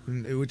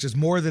 which is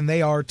more than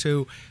they are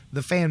to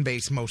the fan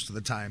base most of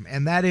the time.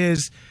 And that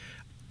is,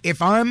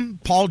 if I'm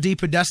Paul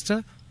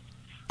DePodesta,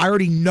 I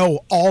already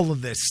know all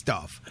of this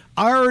stuff.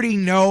 I already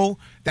know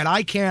that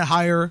I can't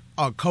hire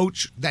a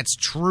coach that's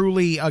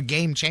truly a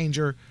game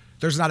changer.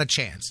 There's not a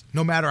chance.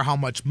 No matter how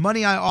much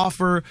money I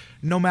offer,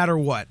 no matter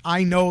what,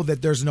 I know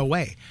that there's no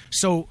way.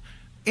 So,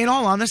 in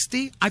all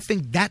honesty, I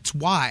think that's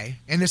why,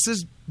 and this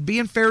is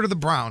being fair to the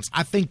Browns,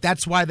 I think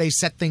that's why they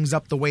set things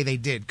up the way they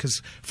did.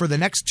 Because for the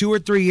next 2 or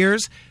 3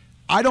 years,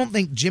 I don't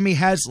think Jimmy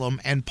Haslam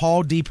and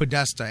Paul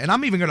DePodesta, and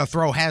I'm even going to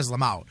throw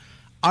Haslam out,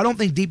 I don't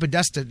think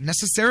DePodesta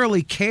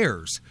necessarily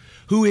cares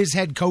who his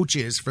head coach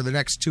is for the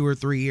next 2 or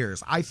 3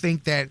 years. I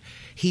think that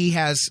he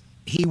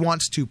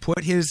wants to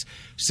put his,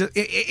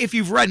 if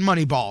you've read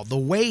Moneyball, the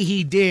way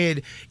he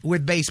did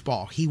with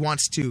baseball, he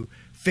wants to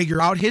figure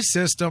out his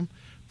system,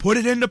 put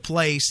it into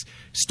place,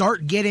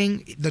 start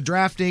getting the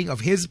drafting of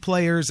his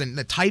players and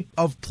the type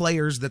of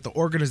players that the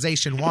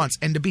organization wants.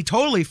 And to be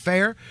totally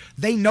fair,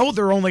 they know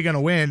they're only going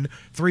to win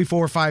 3,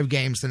 4, 5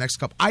 games the next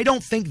couple. I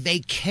don't think they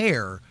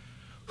care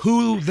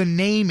who the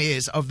name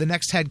is of the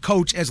next head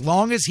coach, as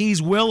long as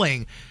he's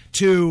willing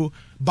to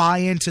buy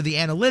into the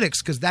analytics,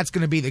 because that's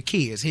going to be the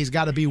key, is he's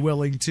got to be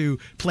willing to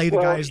play the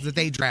guys that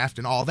they draft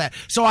and all that.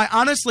 So I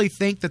honestly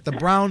think that the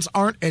Browns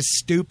aren't as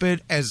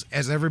stupid as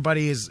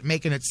everybody is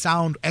making it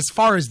sound as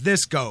far as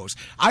this goes.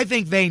 I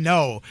think they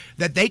know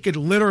that they could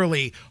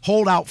literally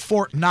hold out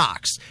Fort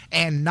Knox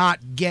and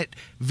not get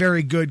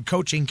very good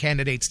coaching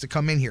candidates to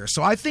come in here.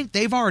 So I think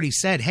they've already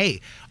said, hey,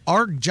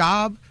 our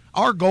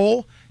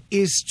goal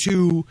is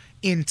to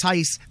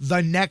entice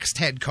the next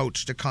head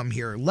coach to come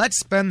here. Let's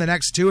spend the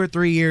next 2 or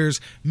 3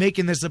 years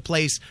making this a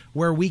place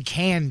where we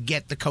can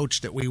get the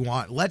coach that we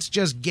want. Let's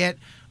just get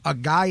a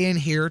guy in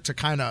here to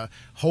kind of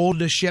hold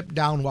the ship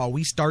down while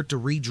we start to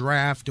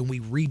redraft and we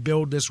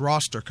rebuild this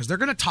roster, because they're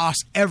going to toss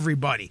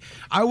everybody.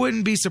 I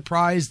wouldn't be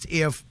surprised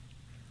if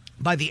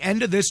by the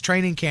end of this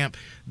training camp,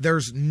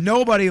 there's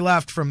nobody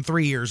left from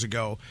 3 years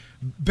ago,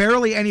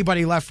 barely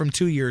anybody left from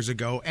 2 years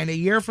ago, and a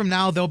year from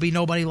now, there'll be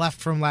nobody left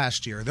from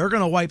last year. They're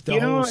going to wipe the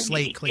whole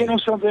slate clean. You know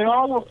something?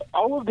 All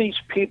of these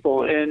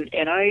people, and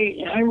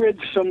I read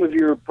some of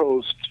your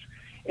posts,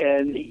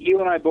 and you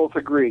and I both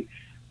agree.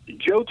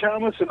 Joe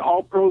Thomas, an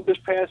All-Pro this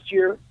past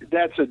year,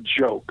 that's a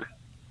joke.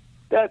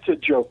 That's a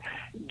joke.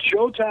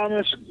 Joe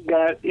Thomas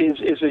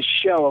is a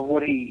shell of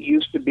what he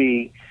used to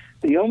be.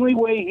 The only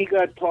way he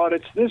got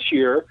plaudits this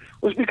year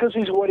was because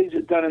he's what he's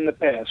done in the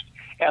past.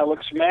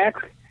 Alex Mack,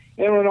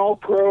 an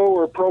All-Pro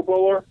or Pro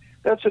Bowler,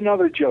 that's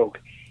another joke.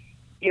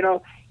 You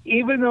know,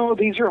 even though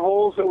these are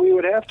holes that we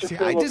would have to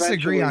fill I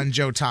disagree on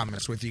Joe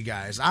Thomas with you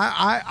guys.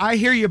 I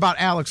hear you about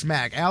Alex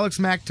Mack. Alex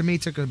Mack, to me,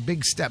 took a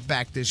big step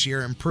back this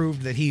year and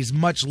proved that he's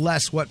much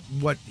less what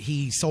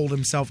he sold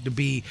himself to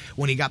be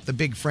when he got the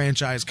big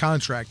franchise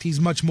contract. He's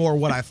much more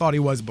what I thought he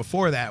was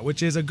before that,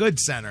 which is a good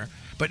center,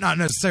 but not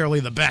necessarily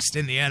the best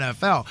in the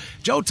NFL.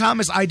 Joe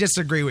Thomas, I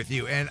disagree with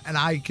you, and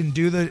I can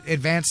do the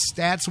advanced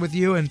stats with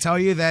you and tell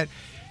you that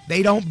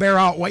they don't bear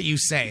out what you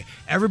say.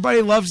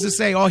 Everybody loves to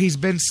say, oh, he's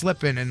been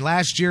slipping, and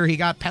last year he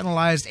got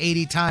penalized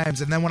 80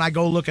 times, and then when I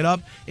go look it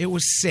up, it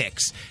was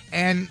 6.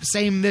 And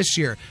same this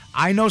year.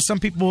 I know some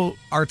people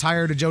are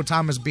tired of Joe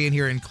Thomas being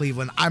here in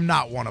Cleveland. I'm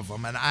not one of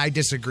them, and I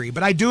disagree.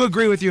 But I do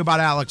agree with you about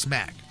Alex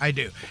Mack. I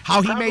do.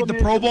 How he made the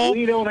Pro Bowl,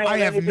 I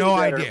have no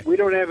idea. We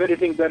don't have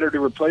anything better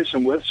to replace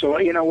him with, so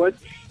you know what?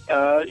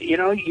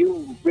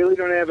 You really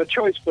don't have a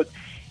choice. But,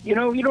 you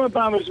know what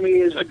bothers me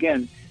is,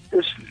 again,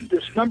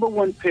 this number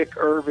one pick,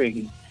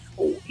 Irving.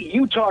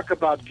 You talk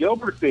about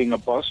Gilbert being a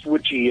bust,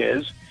 which he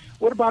is.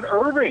 What about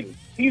Irving?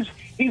 He's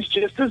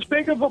just as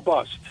big of a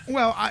bust.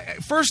 Well,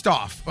 first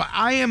off,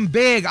 I am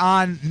big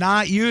on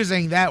not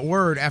using that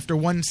word after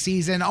one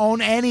season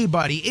on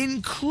anybody,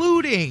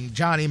 including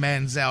Johnny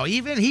Manziel.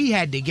 Even he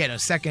had to get a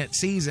second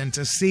season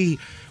to see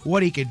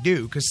what he could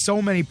do, because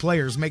so many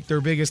players make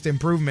their biggest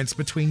improvements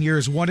between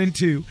years 1 and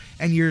 2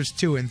 and years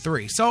 2 and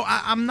 3. So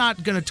I'm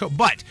not going to.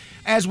 But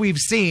as we've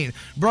seen,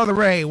 Brother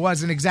Ray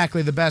wasn't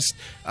exactly the best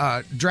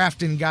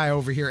drafting guy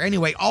over here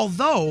anyway,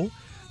 although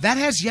that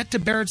has yet to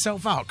bear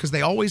itself out, because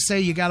they always say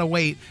you got to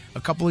wait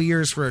a couple of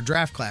years for a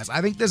draft class.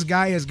 I think this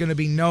guy is going to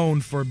be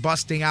known for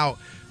busting out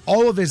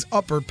all of his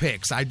upper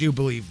picks. I do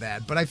believe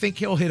that, but I think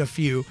he'll hit a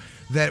few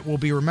that will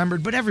be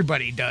remembered, but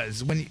everybody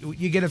does. When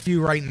you get a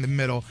few right in the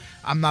middle,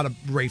 I'm not a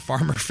Ray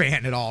Farmer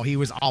fan at all. He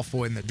was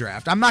awful in the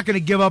draft. I'm not going to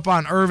give up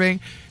on Irving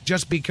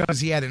just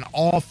because he had an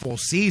awful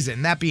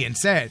season. That being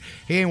said,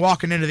 he ain't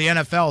walking into the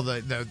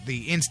NFL the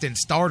instant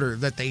starter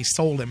that they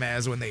sold him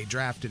as when they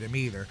drafted him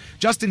either.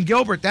 Justin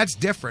Gilbert, that's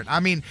different. I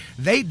mean,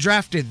 they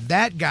drafted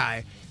that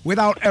guy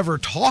without ever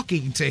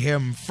talking to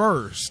him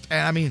first.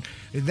 And I mean,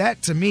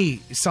 that to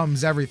me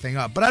sums everything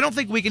up. But I don't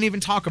think we can even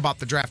talk about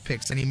the draft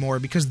picks anymore,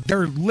 because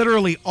they're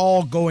literally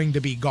all going to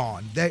be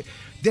gone.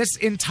 This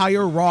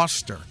entire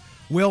roster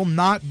will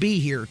not be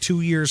here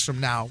 2 years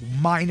from now,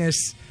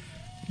 minus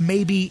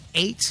maybe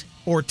 8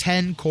 or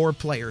 10 core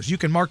players. You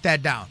can mark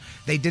that down.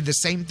 They did the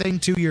same thing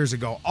 2 years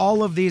ago.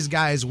 All of these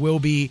guys will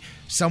be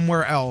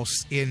somewhere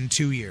else in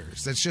 2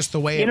 years. That's just the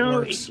way it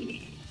works.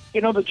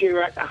 But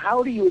J-Rocc,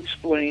 how do you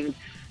explain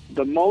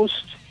the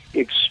most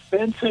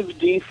expensive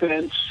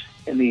defense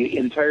in the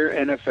entire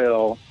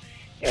NFL,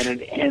 and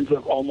it ends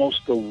up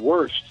almost the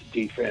worst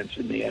defense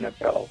in the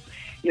NFL?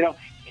 You know,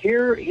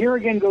 here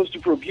again goes to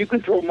prove you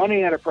can throw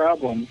money at a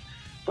problem,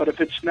 but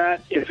if it's not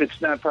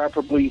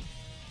properly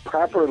put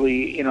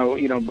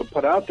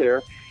out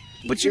there,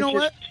 but you know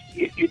what?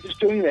 You're just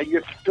doing that.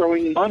 You're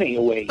throwing money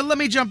away. But let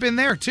me jump in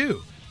there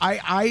too.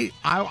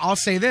 I'll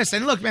say this,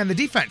 and look, man, the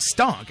defense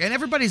stunk, and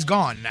everybody's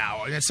gone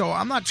now, so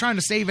I'm not trying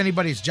to save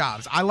anybody's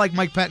jobs. I like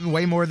Mike Pettin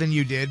way more than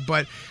you did,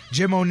 but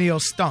Jim O'Neill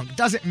stunk.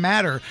 Doesn't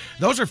matter.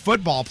 Those are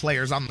football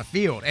players on the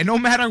field, and no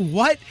matter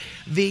what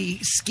the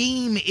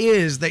scheme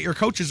is that your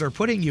coaches are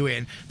putting you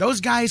in,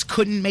 those guys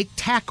couldn't make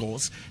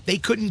tackles. They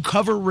couldn't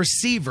cover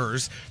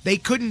receivers. They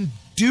couldn't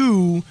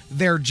do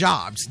their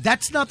jobs.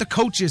 That's not the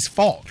coach's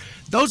fault.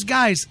 Those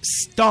guys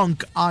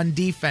stunk on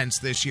defense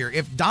this year.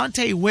 If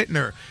Dante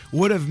Whitner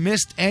would have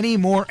missed any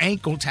more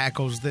ankle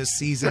tackles this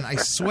season, I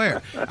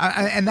swear.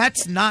 And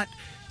that's not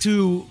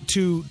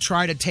to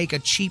try to take a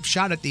cheap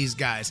shot at these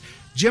guys.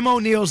 Jim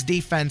O'Neill's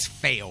defense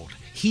failed.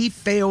 He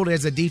failed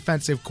as a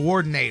defensive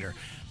coordinator.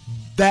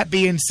 That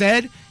being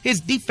said,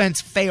 his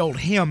defense failed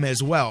him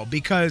as well,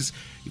 because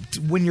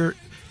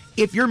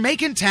if you're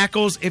making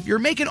tackles, if you're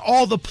making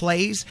all the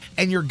plays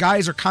and your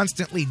guys are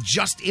constantly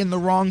just in the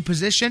wrong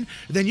position,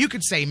 then you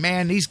could say,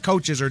 man, these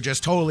coaches are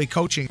just totally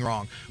coaching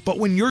wrong. But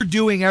when you're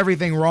doing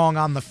everything wrong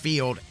on the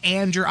field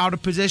and you're out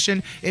of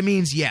position, it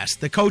means, yes,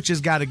 the coach has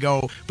got to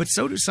go, but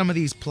so do some of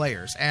these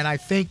players. And I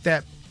think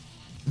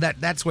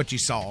that's what you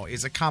saw,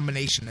 is a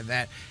combination of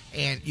that.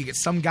 And you get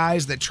some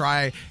guys that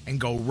try and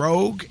go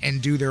rogue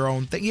and do their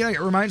own thing. It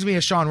reminds me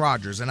of Sean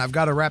Rogers, and I've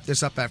got to wrap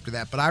this up after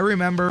that. But I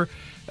remember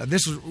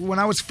this was when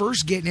I was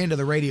first getting into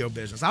the radio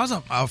business. I was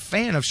a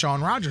fan of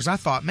Sean Rogers. I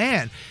thought,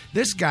 man,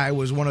 this guy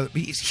was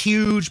he's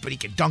huge, but he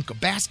could dunk a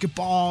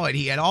basketball, and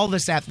he had all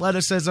this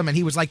athleticism, and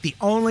he was like the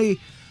only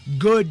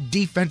good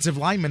defensive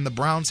lineman the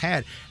Browns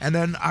had. And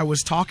then I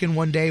was talking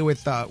one day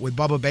with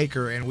Bubba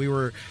Baker, and we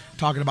were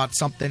talking about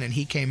something, and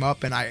he came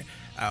up, and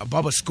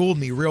Bubba schooled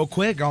me real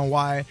quick on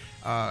why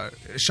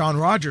Sean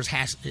Rogers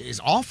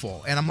is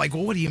awful. And I'm like,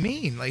 well, what do you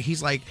mean? Like,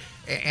 he's like,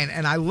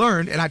 and I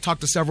learned, and I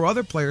talked to several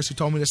other players who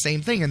told me the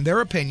same thing. In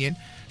their opinion,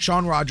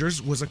 Sean Rogers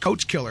was a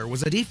coach killer,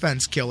 was a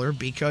defense killer,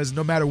 because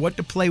no matter what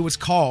the play was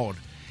called,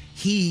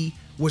 he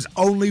was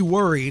only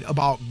worried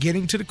about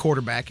getting to the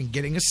quarterback and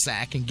getting a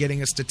sack and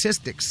getting a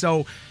statistic.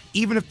 So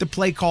even if the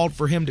play called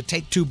for him to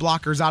take two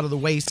blockers out of the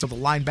way so the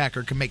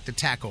linebacker could make the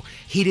tackle,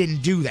 he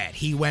didn't do that.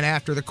 He went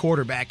after the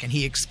quarterback and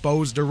he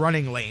exposed a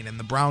running lane, and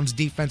the Browns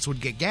defense would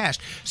get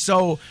gashed.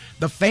 So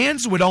the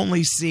fans would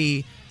only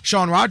see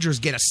Sean Rogers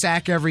get a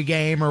sack every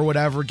game or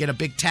whatever, get a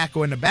big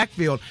tackle in the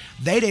backfield.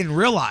 They didn't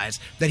realize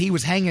that he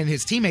was hanging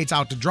his teammates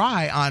out to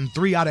dry on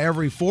 3 out of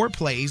every 4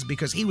 plays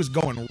because he was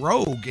going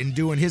rogue and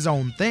doing his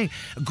own thing.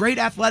 A great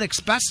athletic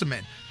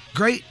specimen.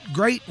 Great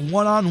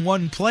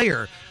one-on-one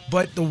player.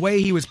 But the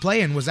way he was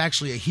playing was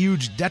actually a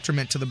huge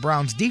detriment to the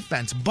Browns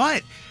defense.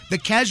 But the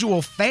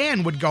casual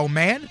fan would go,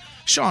 man,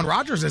 Sean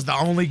Rogers is the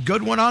only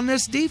good one on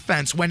this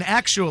defense, when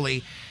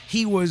actually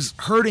he was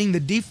hurting the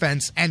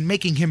defense and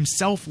making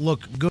himself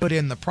look good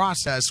in the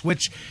process,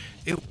 which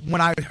when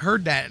I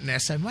heard that, and I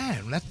said,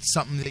 man, that's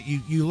something that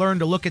you learn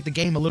to look at the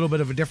game a little bit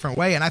of a different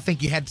way. And I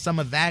think you had some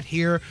of that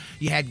here.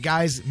 You had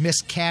guys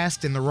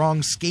miscast in the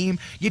wrong scheme.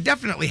 You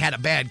definitely had a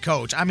bad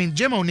coach. I mean,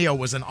 Jim O'Neill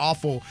was an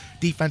awful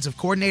defensive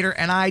coordinator,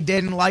 and I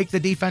didn't like the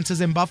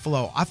defenses in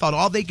Buffalo. I thought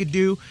all they could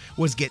do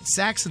was get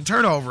sacks and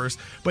turnovers,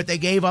 but they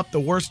gave up the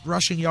worst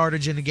rushing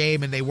yardage in the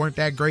game, and they weren't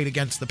that great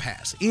against the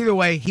pass. Either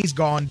way, he's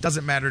gone.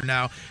 Doesn't matter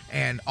now,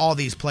 and all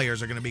these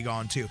players are going to be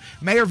gone too.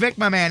 Mayor Vic,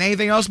 my man,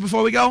 anything else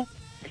before we go?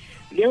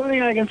 The only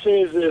thing I can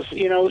say is this,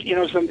 you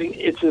know something,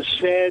 it's a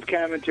sad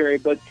commentary,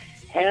 but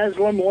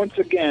Haslam, once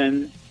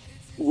again,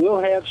 will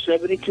have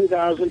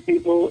 72,000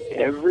 people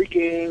every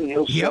game.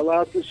 He'll sell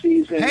out the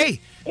season. Hey,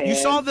 you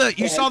saw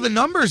the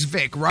numbers,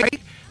 Vic,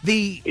 right?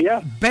 The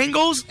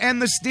Bengals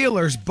and the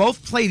Steelers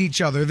both played each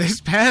other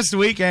this past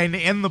weekend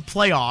in the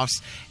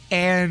playoffs,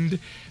 and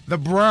the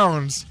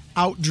Browns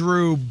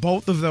outdrew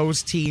both of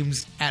those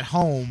teams at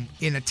home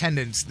in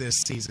attendance this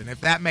season. If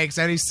that makes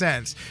any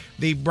sense,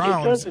 the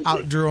Browns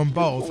outdrew them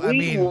both.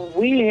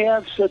 We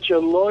have such a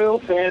loyal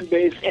fan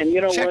base, and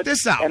you know what? Check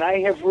this out. And I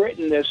have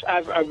written this.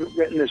 I've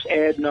written this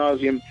ad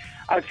nauseum.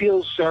 I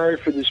feel sorry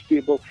for these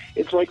people.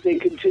 It's like they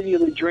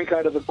continually drink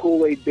out of the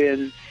Kool-Aid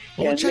bin,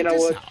 and you know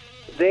what?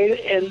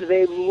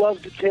 They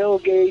love to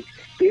tailgate.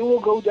 They will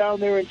go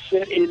down there and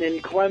sit in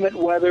inclement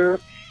weather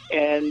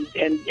and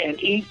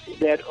eat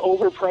that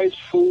overpriced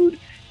food,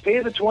 pay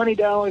the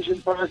 $20 in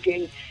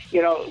parking,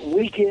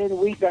 week in,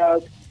 week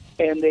out,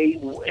 and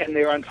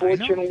they're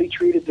unfortunately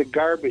treated to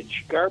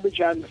garbage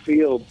on the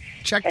field.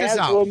 Check this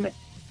out.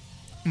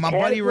 My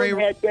buddy Ray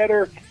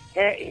Haslam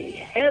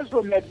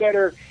had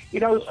better.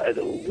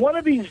 One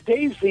of these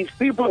days, these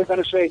people are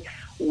going to say,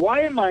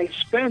 "Why am I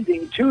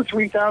spending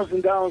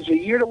 $2,000-$3,000 a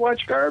year to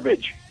watch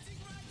garbage?"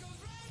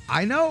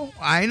 I know.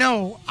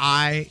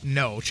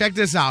 Check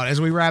this out.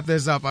 As we wrap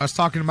this up, I was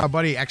talking to my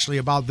buddy actually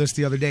about this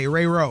the other day,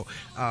 Ray Rowe.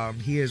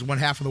 He is one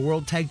half of the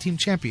World Tag Team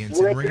Champions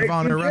in Ring of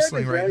Honor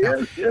Wrestling right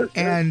now. Yes.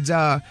 And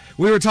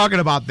we were talking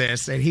about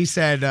this, and he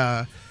said,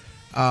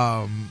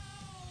 why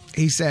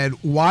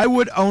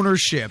would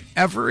ownership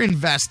ever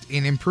invest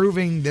in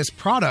improving this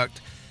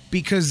product?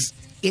 Because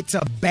it's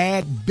a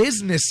bad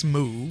business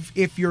move.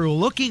 If you're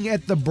looking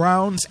at the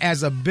Browns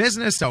as a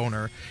business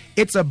owner,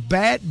 it's a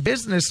bad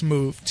business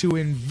move to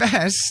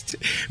invest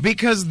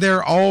because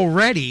they're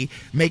already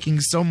making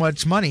so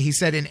much money. He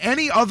said, in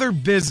any other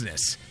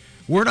business,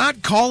 we're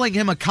not calling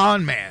him a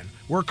con man.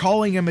 We're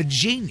calling him a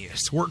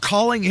genius. We're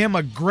calling him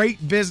a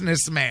great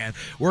businessman.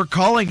 We're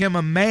calling him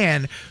a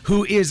man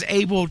who is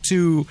able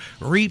to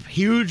reap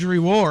huge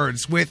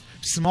rewards with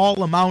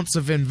small amounts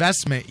of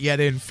investment, yet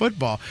in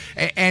football.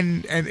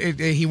 And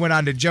he went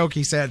on to joke.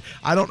 He said,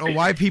 I don't know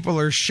why people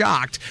are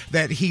shocked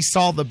that he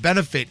saw the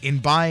benefit in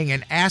buying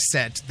an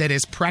asset that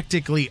is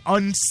practically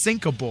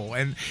unsinkable.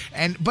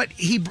 But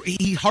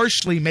he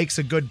harshly makes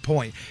a good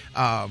point.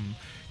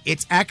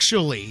 it's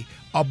actually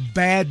a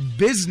bad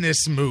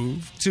business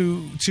move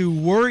to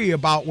worry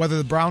about whether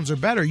the Browns are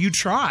better. You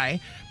try,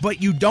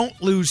 but you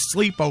don't lose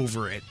sleep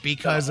over it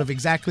because of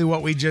exactly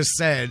what we just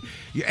said.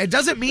 It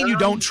doesn't mean you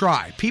don't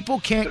try.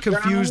 People can't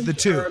confuse the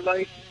two.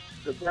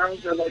 The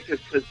Browns are like a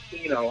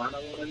casino. I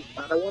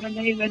don't want to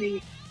name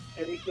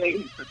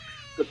anything.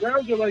 The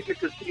Browns are like a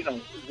casino.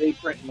 They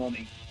print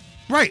money.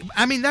 Right.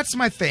 I mean, that's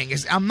my thing.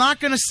 Is I'm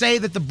not going to say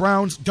that the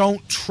Browns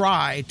don't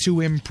try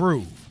to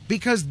improve,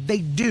 because they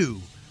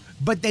do.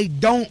 But they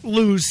don't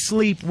lose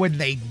sleep when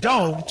they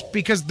don't,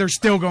 because they're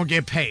still going to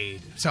get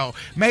paid. So,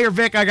 Mayor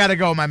Vic, I got to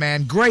go, my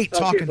man. Great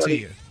talking to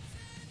you.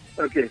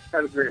 Okay,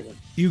 have a great one.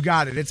 You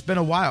got it. It's been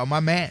a while. My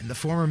man, the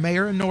former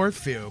mayor of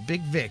Northfield,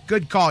 Big Vic.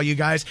 Good call, you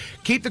guys.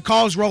 Keep the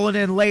calls rolling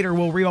in later.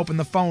 We'll reopen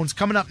the phones.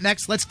 Coming up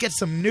next, let's get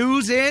some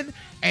news in,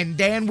 and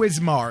Dan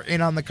Wismar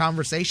in on the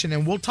conversation,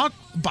 and we'll talk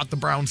about the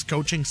Browns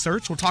coaching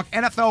search. We'll talk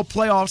NFL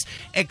playoffs,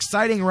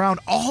 exciting round.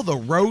 All the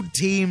road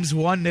teams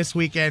won this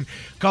weekend.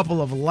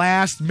 Couple of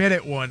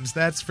last-minute ones,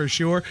 that's for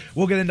sure.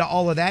 We'll get into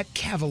all of that.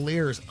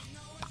 Cavaliers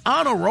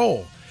on a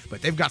roll.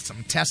 But they've got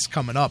some tests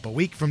coming up. A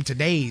week from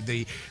today,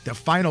 the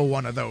final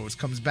one of those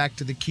comes back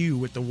to the queue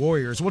with the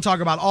Warriors. We'll talk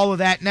about all of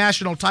that,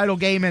 national title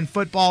game and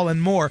football and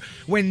more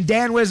when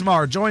Dan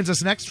Wismar joins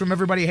us next from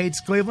Everybody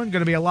Hates Cleveland. Going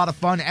to be a lot of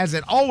fun, as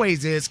it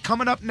always is,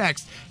 coming up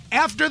next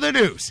after the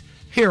news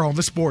here on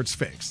the Sports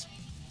Fix.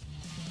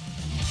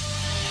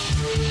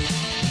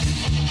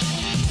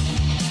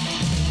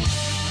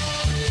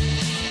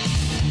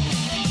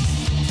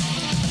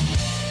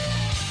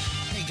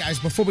 Guys,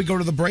 before we go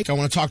to the break, I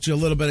want to talk to you a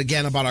little bit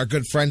again about our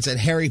good friends at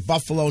Harry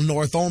Buffalo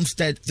North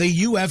Olmsted, the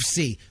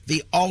UFC,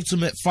 the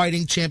Ultimate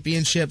Fighting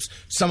Championships,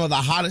 some of the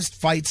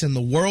hottest fights in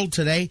the world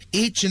today.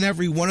 Each and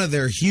every one of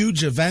their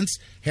huge events,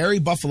 Harry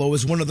Buffalo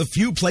is one of the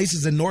few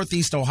places in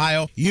Northeast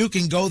Ohio you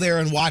can go there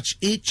and watch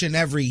each and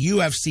every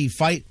UFC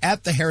fight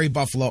at the Harry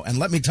Buffalo. And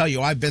let me tell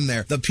you, I've been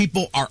there. The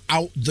people are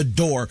out the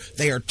door.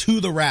 They are to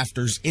the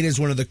rafters. It is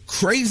one of the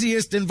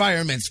craziest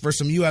environments for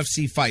some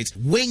UFC fights.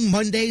 Wing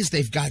Mondays,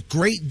 they've got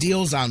great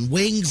deals on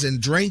wings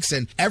and drinks,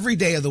 and every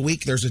day of the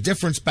week there's a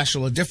different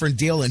special, a different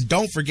deal. And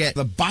don't forget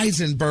the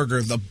Bison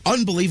Burger, the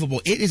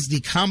unbelievable. It is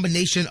the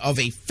combination of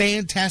a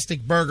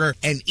fantastic burger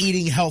and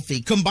eating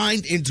healthy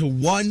combined into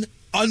one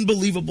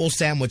unbelievable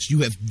sandwich.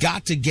 You have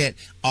got to get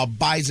a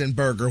Bison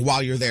Burger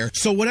while you're there.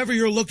 So whatever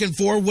you're looking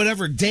for,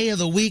 whatever day of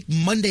the week,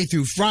 Monday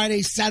through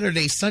Friday,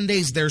 Saturday,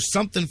 Sundays, there's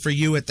something for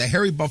you at the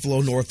Harry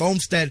Buffalo North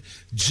Olmsted,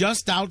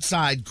 just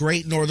outside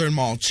Great Northern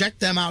Mall. Check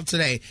them out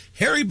today.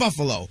 Harry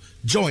Buffalo,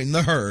 join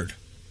the herd.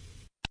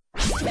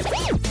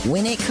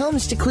 When it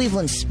comes to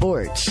Cleveland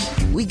sports,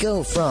 we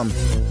go from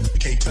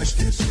can't touch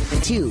this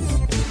to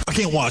I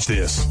can't watch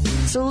this.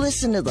 So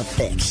listen to The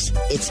Fix.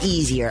 It's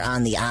easier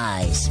on the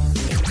eyes.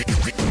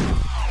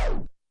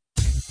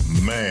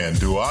 Man,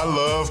 do I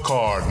love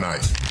card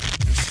night.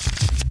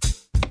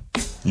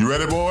 You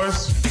ready,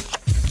 boys?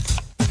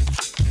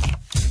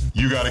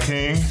 You got a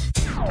king?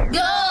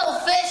 Go,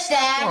 Fish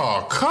Dad!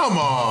 Oh, come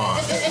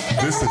on.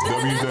 This is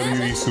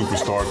WWE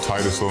superstar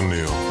Titus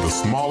O'Neil. The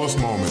smallest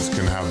moments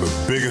can have the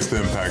biggest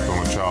impact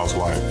on a child's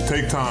life.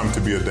 Take time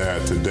to be a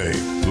dad today.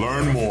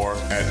 Learn more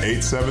at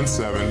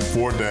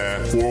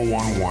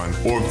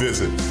 877-4DAD-411 or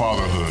visit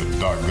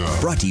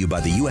fatherhood.gov. Brought to you by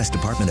the U.S.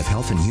 Department of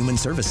Health and Human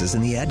Services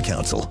and the Ad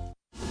Council.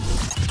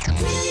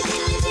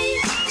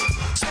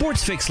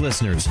 Sports Fix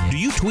listeners, do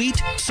you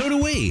tweet? So do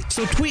we.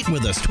 So tweet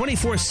with us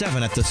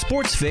 24/7 at the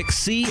Sports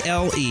Fix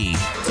CLE.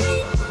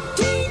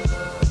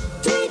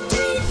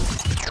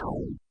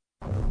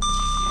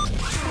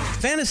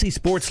 Fantasy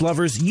sports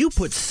lovers, you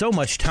put so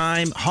much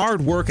time,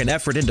 hard work, and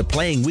effort into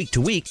playing week to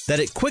week that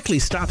it quickly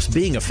stops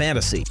being a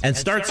fantasy and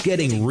starts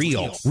getting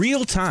real.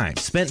 Real time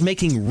spent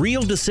making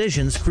real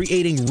decisions,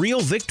 creating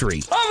real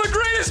victory. I'm the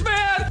greatest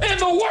man in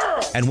the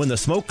world! And when the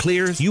smoke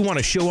clears, you want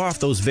to show off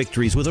those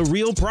victories with a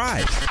real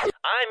prize.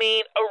 I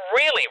mean, a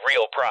really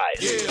real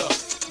prize.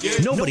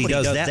 Nobody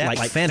does that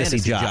like Fantasy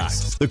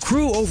Jocks. The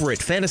crew over at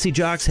Fantasy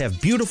Jocks have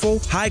beautiful,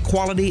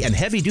 high-quality, and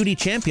heavy-duty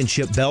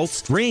championship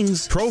belts,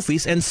 rings,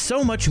 trophies, and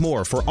so much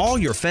more for all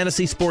your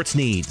fantasy sports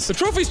needs. The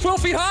trophy's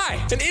 12 feet high,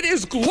 and it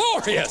is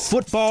glorious!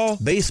 Football,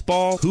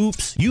 baseball,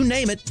 hoops, you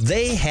name it,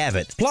 they have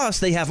it. Plus,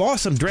 they have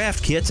awesome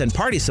draft kits and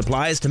party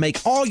supplies to make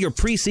all your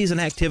preseason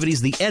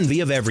activities the envy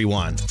of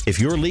everyone.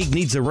 If your league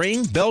needs a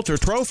ring, belt, or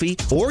trophy,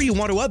 or you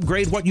want to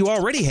upgrade what you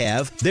already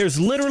have, there's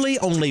literally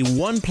only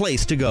one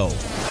place to go.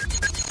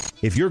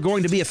 If you're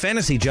going to be a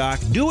fantasy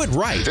jock, do it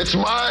right. It's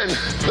mine,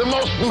 the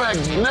most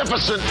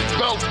magnificent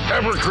belt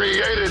ever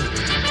created,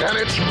 and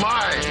it's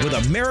mine. With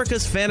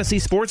America's fantasy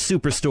sports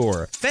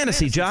superstore,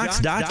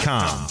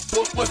 fantasyjocks.com.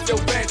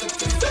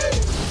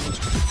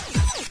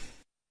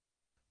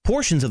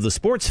 Portions of the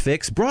Sports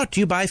Fix brought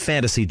to you by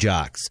Fantasy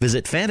Jocks.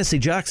 Visit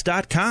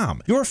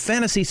fantasyjocks.com, your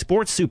fantasy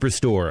sports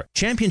superstore.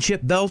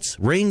 Championship belts,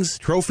 rings,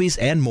 trophies,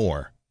 and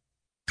more.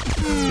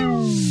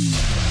 News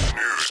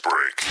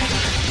break.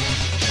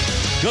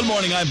 Good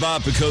morning, I'm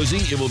Bob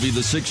Picozzi. It will be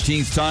the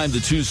 16th time the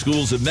two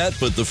schools have met,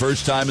 but the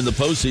first time in the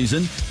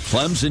postseason.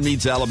 Clemson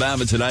meets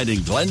Alabama tonight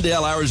in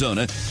Glendale,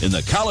 Arizona in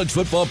the College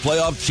Football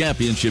Playoff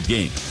Championship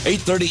game.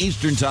 8:30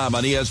 Eastern Time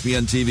on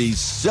ESPN TV,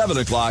 7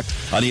 o'clock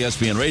on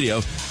ESPN Radio.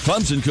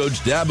 Clemson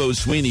coach Dabo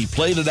Swinney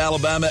played at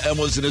Alabama and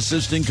was an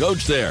assistant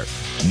coach there.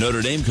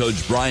 Notre Dame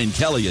coach Brian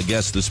Kelly, a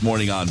guest this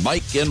morning on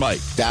Mike and Mike.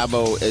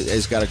 Dabo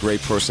has got a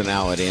great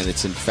personality, and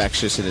it's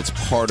infectious, and it's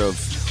part of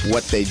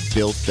what they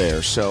built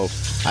there. So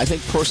I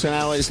think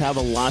personalities have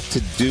a lot to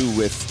do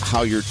with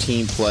how your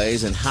team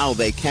plays and how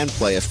they can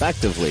play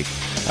effectively.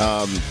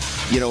 At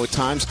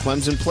times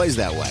Clemson plays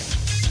that way.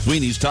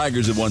 Sweeney's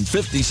Tigers have won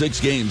 56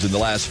 games in the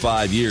last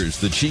 5 years.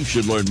 The Chiefs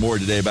should learn more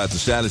today about the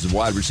status of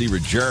wide receiver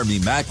Jeremy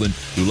Maclin,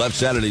 who left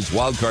Saturday's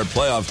wildcard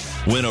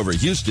playoff win over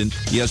Houston.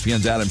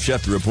 ESPN's Adam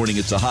Schefter reporting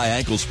it's a high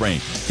ankle sprain.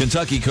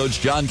 Kentucky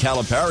coach John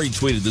Calipari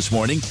tweeted this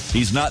morning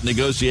he's not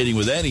negotiating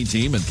with any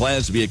team and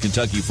plans to be at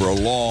Kentucky for a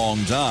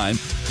long time.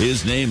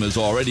 His name has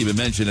already been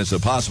mentioned as a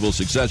possible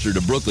successor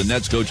to Brooklyn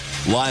Nets coach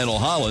Lionel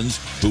Hollins,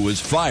 who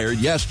was fired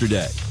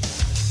yesterday.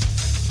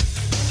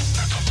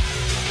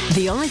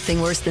 The only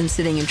thing worse than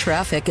sitting in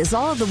traffic is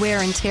all of the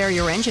wear and tear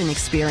your engine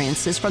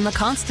experiences from the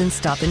constant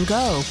stop and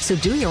go. So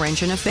do your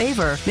engine a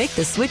favor. Make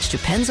the switch to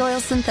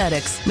Pennzoil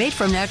Synthetics. Made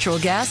from natural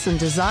gas and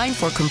designed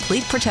for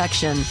complete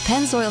protection.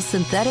 Pennzoil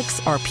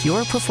Synthetics are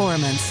pure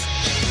performance.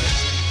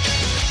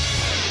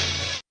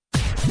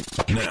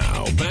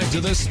 Now, back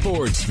to the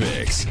Sports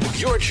Fix.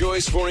 Your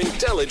choice for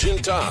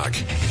intelligent talk.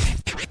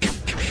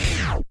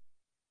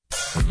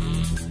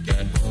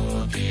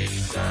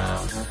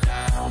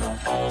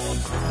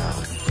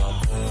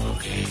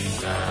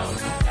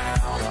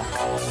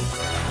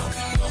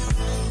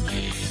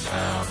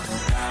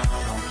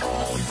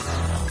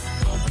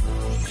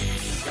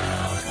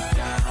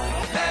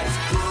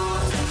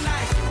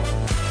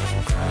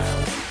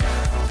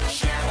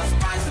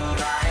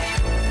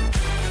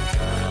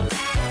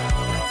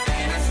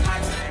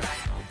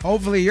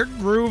 Hopefully you're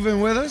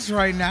grooving with us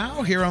right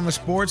now here on the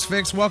Sports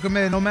Fix. Welcome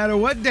in, no matter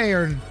what day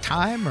or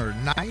time or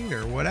night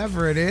or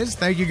whatever it is.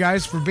 Thank you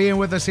guys for being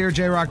with us here.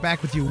 J-Rocc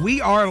back with you. We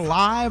are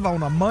live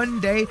on a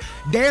Monday.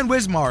 Dan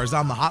Wismar is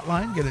on the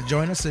hotline. Going to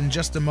join us in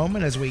just a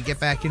moment as we get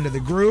back into the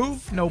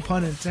groove. No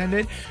pun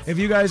intended. If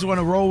you guys want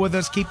to roll with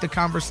us, keep the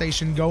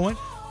conversation going.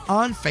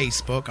 On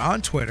Facebook,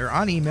 on Twitter,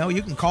 on email.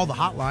 You can call the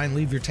hotline,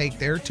 leave your take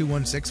there,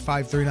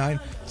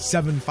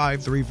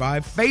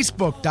 216-539-7535.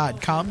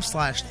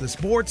 Facebook.com/The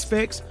Sports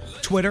Fix.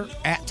 Twitter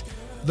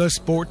 @The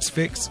Sports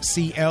Fix,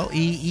 CLE.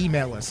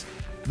 Email us,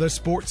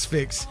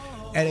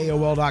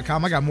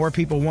 thesportsfix@AOL.com. I got more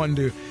people wanting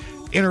to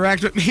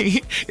interact with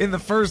me in the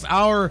first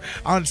hour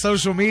on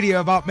social media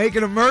about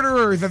making a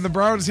murderer than the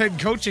Browns head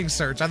coaching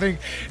search. I think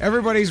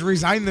everybody's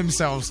resigned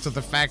themselves to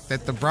the fact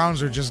that the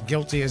Browns are just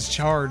guilty as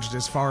charged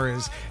as far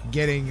as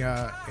getting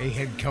a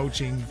head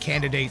coaching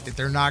candidate that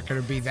they're not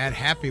going to be that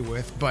happy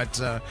with.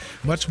 But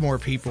much more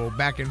people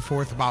back and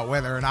forth about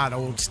whether or not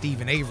old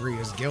Stephen Avery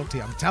is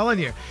guilty. I'm telling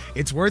you,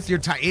 it's worth your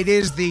time.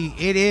 It's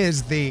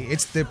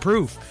the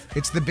proof.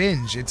 It's the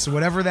binge. It's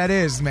whatever that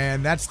is,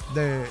 man. That's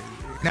the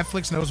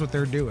Netflix knows what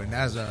they're doing.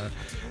 As a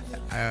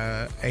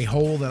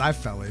hole that I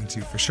fell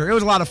into for sure. It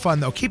was a lot of fun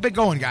though. Keep it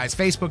going, guys.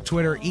 Facebook,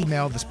 Twitter,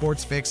 email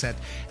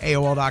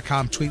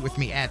thesportsfix@AOL.com. Tweet with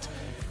me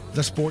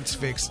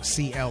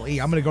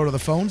 @thesportsfixCLE. I'm going to go to the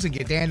phones and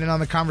get Dan in on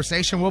the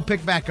conversation. We'll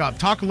pick back up,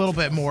 talk a little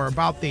bit more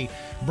about the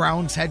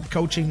Browns head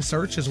coaching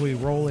search as we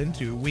roll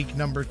into week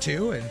number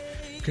 2 and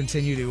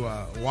continue to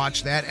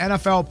watch that.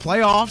 NFL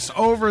playoffs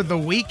over the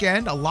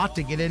weekend. A lot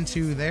to get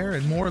into there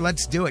and more.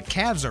 Let's do it.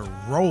 Cavs are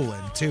rolling,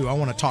 too. I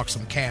want to talk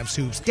some Cavs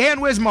hoops. Dan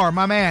Wismar,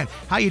 my man.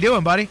 How you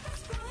doing, buddy?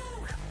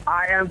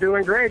 I am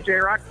doing great,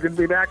 J-Rocc. Good to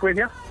be back with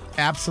you.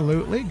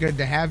 Absolutely. Good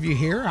to have you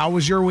here. How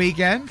was your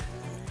weekend?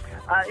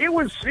 It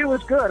was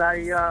good. I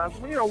a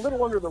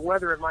little under the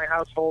weather in my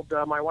household,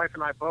 my wife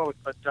and I both,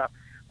 but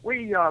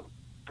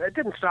it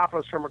didn't stop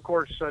us from, of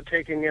course,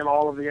 taking in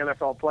all of the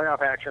NFL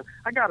playoff action.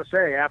 I got to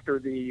say, after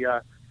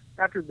the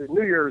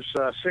New Year's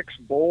 6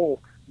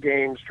 bowl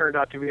games turned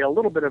out to be a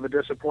little bit of a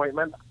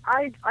disappointment,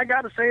 I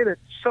got to say that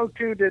so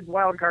too did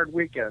Wild Card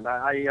Weekend.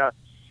 The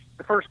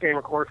first game,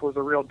 of course, was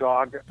a real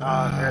dog,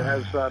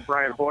 as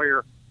Brian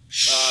Hoyer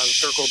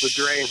circled the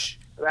drain.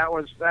 That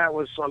was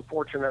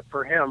unfortunate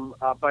for him,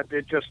 but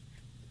it just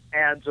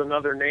adds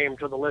another name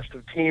to the list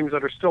of teams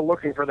that are still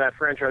looking for that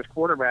franchise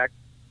quarterback.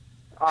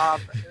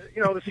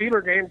 The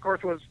Steeler game, of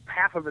course, was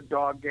half of a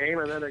dog game,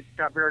 and then it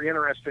got very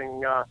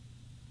interesting,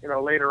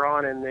 later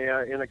on in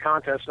the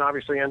contest, and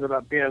obviously ended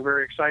up being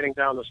very exciting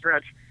down the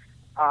stretch.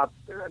 Of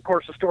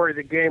course, the story of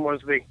the game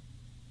was the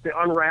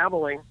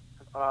unraveling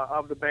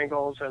of the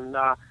Bengals and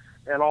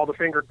all the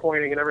finger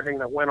pointing and everything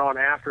that went on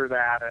after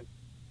that. And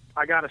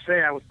I got to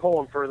say, I was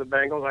pulling for the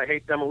Bengals. I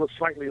hate them a little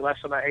slightly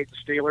less than I hate the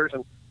Steelers,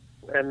 and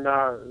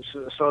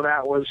so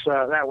that was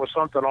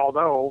something.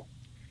 Although,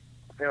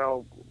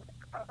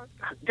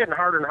 getting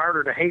harder and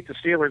harder to hate the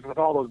Steelers with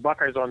all those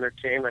Buckeyes on their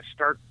team. They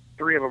start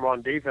 3 of them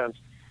on defense,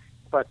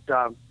 but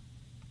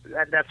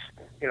that's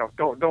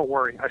don't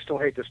worry. I still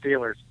hate the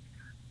Steelers.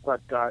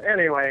 But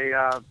anyway,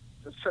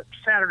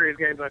 Saturday's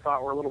games I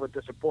thought were a little bit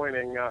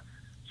disappointing.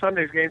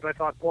 Sunday's games I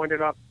thought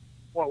pointed up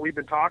what we've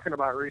been talking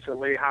about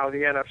recently, how the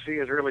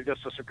NFC is really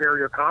just a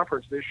superior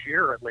conference this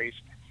year at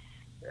least.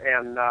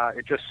 And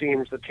it just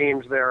seems the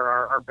teams there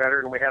are better,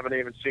 and we haven't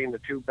even seen the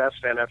two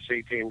best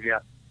NFC teams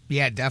yet.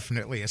 Yeah,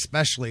 definitely,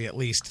 especially at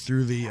least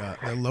through the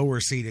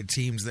lower-seeded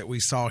teams that we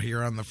saw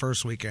here on the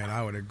first weekend.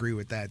 I would agree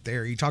with that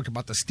there. You talked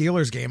about the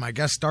Steelers game. I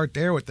guess start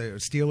there with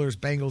the Steelers,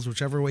 Bengals,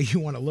 whichever way you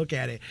want to look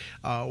at it.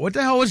 What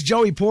the hell was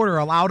Joey Porter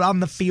allowed on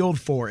the field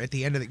for at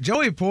the end of the –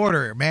 Joey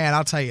Porter, man,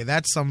 I'll tell you,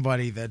 that's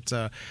somebody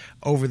that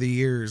over the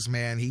years,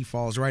 man, he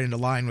falls right into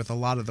line with a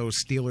lot of those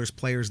Steelers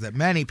players that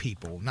many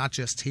people, not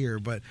just here,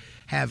 but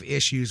have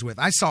issues with.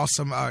 I saw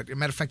some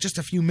matter of fact, just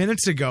a few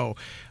minutes ago,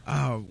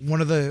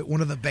 one of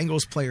the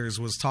Bengals players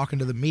was talking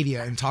to the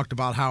media and talked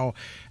about how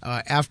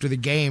after the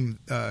game,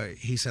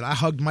 he said, I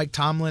hugged Mike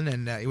Tomlin,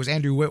 and it was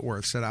Andrew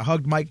Whitworth, said, I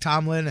hugged Mike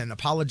Tomlin and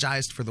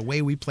apologized for the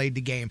way we played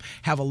the game.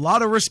 Have a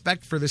lot of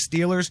respect for the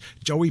Steelers.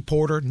 Joey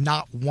Porter,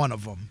 not one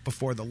of them.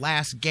 Before the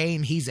last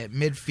game, he's at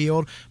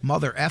midfield,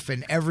 mother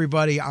effing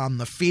everybody on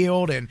the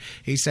field, and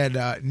he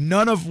said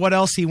none of what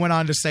else he went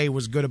on to say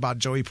was good about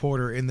Joey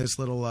Porter in this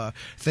little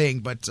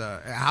thing. But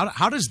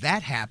how does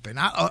that happen?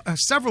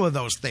 Several of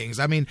those things.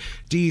 I mean,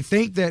 do you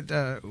think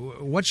that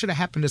what should have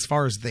happened as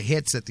far as the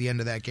hits at the end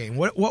of that game?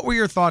 What were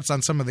your thoughts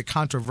on some of the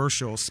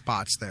controversial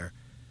spots there?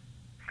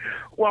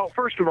 Well,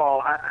 first of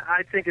all,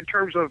 I think in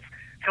terms of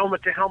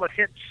helmet-to-helmet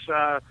hits,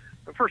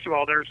 first of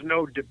all, there's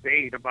no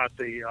debate about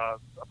the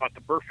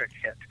Burfict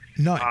hit.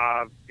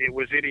 None. It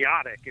was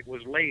idiotic. It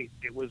was late.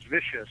 It was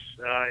vicious.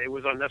 It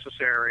was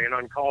unnecessary and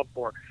uncalled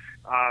for.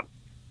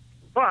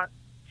 But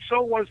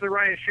so was the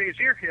Ryan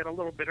Shazier hit a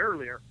little bit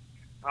earlier.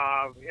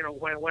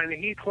 When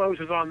he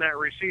closes on that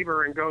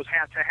receiver and goes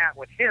hat-to-hat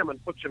with him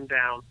and puts him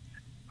down,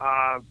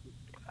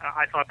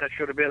 I thought that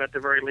should have been at the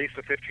very least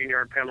a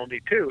 15-yard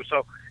penalty, too.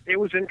 So it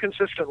was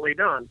inconsistently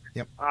done.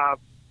 Yep. I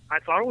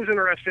thought it was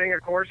interesting,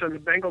 of course, and the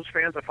Bengals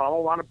fans, I follow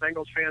a lot of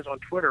Bengals fans on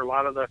Twitter. A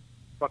lot of the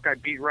Buckeye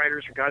beat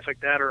writers and guys like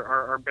that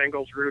are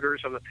Bengals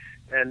rooters.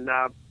 And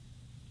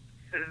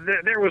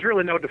there was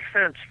really no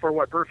defense for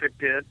what Burfict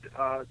did.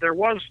 There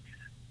was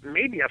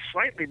maybe a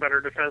slightly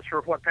better defense for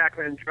what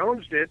Pac-Man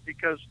Jones did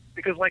because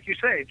like you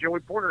say,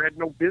 Joey Porter had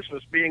no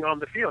business being on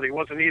the field. He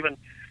wasn't even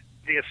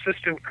the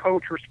assistant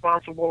coach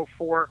responsible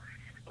for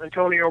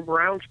Antonio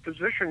Brown's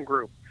position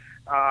group.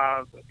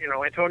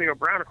 Antonio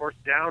Brown, of course,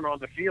 down on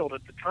the field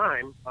at the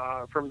time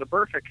from the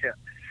Burfict hit.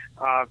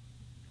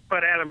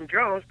 But Adam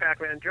Jones,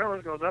 Pac-Man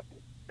Jones, goes up,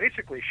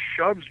 basically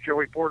shoves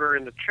Joey Porter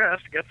in the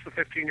chest, gets the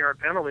 15-yard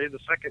penalty, the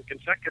second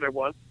consecutive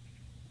one.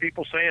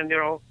 People saying,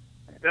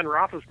 Ben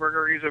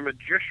Roethlisberger, he's a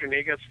magician.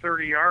 He gets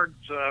 30 yards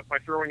by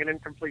throwing an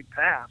incomplete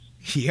pass,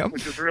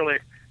 which is really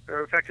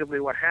effectively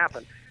what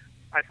happened.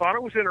 I thought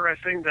it was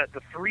interesting that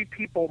the three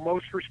people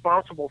most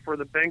responsible for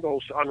the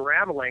Bengals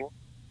unraveling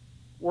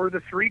were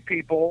the three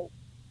people,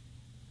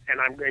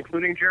 and I'm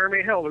including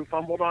Jeremy Hill, who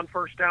fumbled on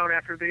first down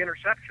after the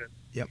interception.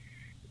 Yep.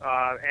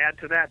 Add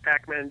to that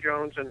Pac-Man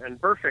Jones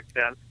and Burfict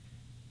then,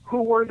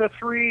 who were the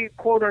three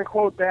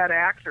quote-unquote bad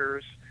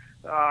actors,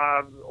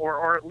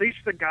 or at least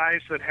the guys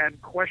that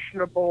had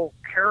questionable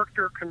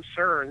character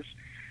concerns.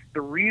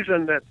 The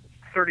reason that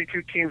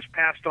 32 teams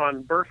passed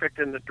on Burfict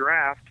in the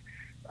draft,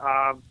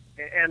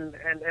 and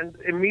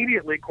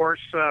immediately, of course,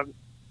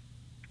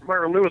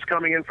 Marvin Lewis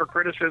coming in for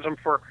criticism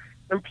for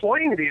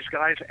employing these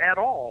guys at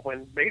all,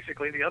 when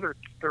basically the other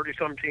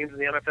 30-some teams in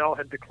the NFL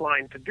had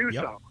declined to do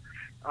so.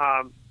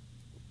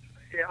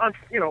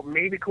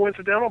 Maybe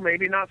coincidental,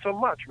 maybe not so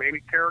much. Maybe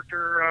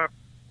character,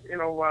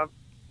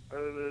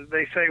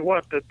 they say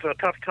that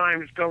tough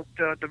times don't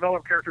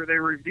develop character, they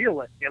reveal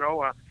it.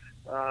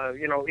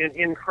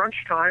 In crunch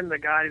time, the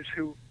guys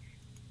who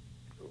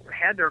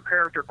had their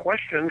character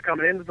questioned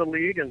coming into the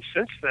league and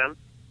since then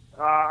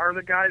are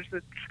the guys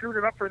that screwed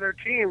it up for their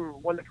team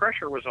when the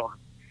pressure was on.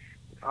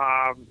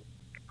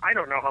 I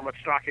don't know how much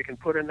stock you can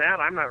put in that.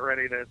 I'm not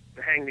ready to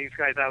hang these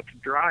guys out to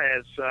dry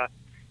as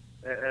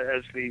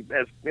the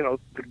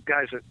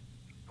guys that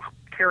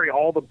carry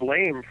all the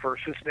blame for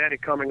Cincinnati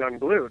coming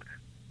unglued.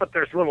 But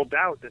there's little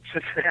doubt that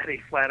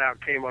Cincinnati flat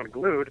out came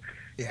unglued,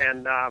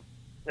 and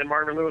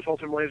Marvin Lewis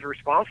ultimately is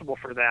responsible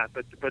for that.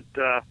 But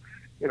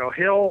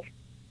Hill,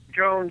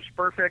 Jones,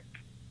 Burfict,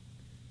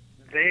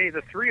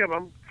 the three of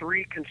them,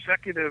 three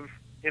consecutive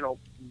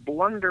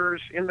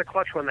blunders in the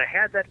clutch when they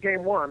had that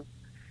game won.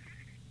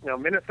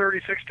 Minute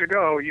 36 to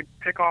go, you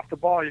pick off the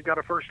ball, you've got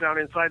a first down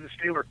inside the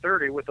Steeler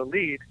 30 with a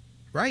lead.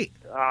 Right.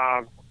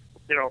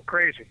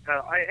 Crazy.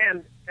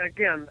 And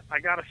again, I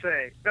got to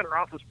say, Ben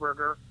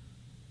Roethlisberger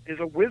is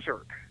a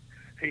wizard.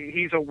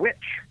 He's a witch.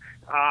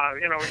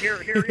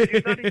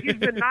 He's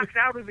been knocked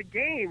out of the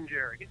game,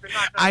 Jerry. He's been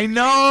knocked out I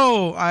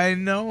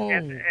know.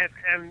 And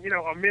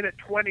a minute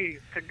 20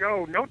 to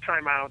go, no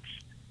timeouts.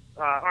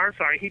 I'm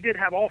sorry, he did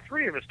have all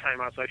three of his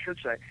timeouts, I should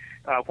say.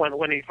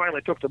 When he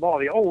finally took the ball,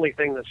 the only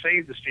thing that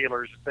saved the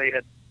Steelers, they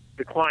had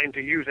declined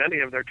to use any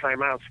of their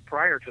timeouts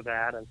prior to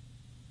that, and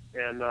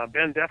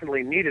Ben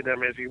definitely needed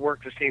them as he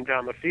worked his team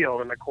down the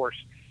field. And of course,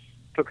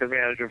 took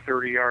advantage of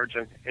 30 yards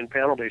in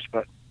penalties.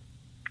 But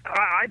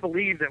I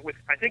believe that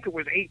I think it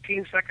was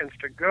 18 seconds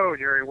to go,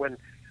 Jerry, when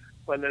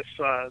this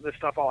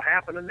stuff all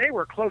happened, and they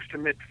were close to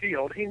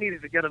midfield. He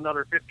needed to get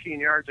another 15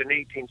 yards in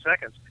 18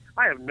 seconds.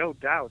 I have no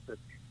doubt that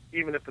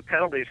even if the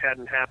penalties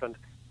hadn't happened,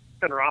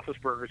 Ben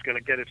Roethlisberger is going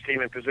to get his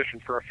team in position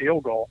for a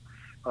field goal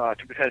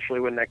to potentially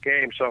win that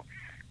game. So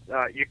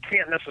you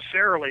can't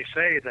necessarily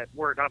say that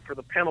were it not for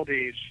the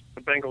penalties,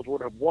 the Bengals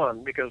would have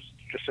won, because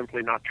it's just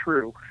simply not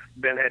true.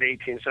 Ben had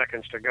 18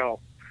 seconds to go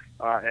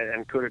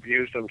and could have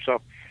used them.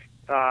 So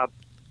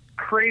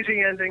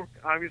crazy ending.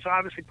 I was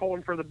obviously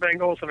pulling for the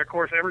Bengals, and of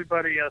course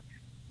everybody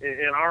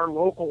in our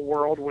local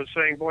world was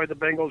saying, boy, the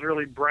Bengals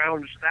really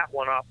browned that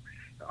one up.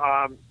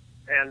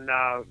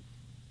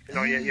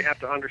 You have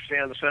to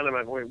understand the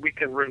sentiment. We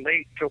can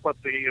relate to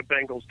what the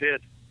Bengals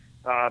did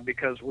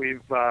because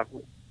we've,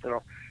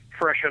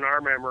 fresh in our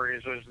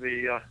memories is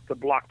the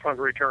block punt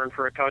return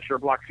for a touch or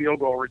block field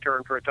goal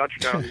return for a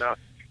touchdown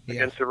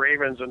against the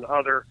Ravens and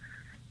other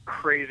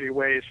crazy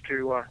ways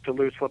to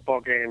lose football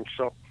games.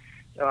 So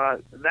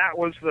that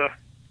was the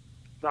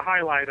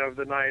highlight of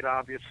the night,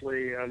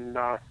 obviously, and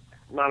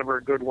not a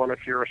very good one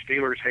if you're a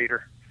Steelers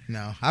hater.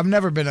 No, I've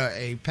never been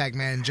a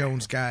Pac-Man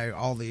Jones guy,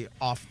 all the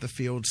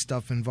off-the-field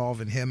stuff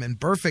involving him. And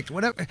Perfect,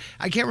 whatever,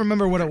 I can't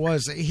remember what it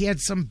was. He had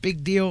some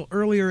big deal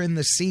earlier in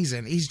the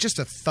season. He's just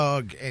a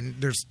thug,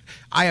 and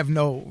I have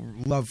no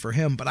love for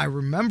him. But I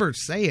remember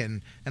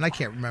saying, and I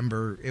can't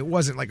remember, it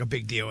wasn't like a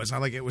big deal. It's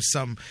not like it was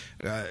some,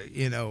 a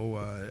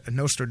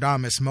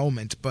Nostradamus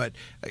moment. But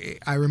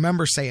I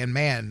remember saying,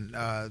 man,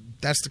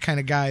 that's the kind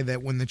of guy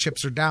that when the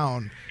chips are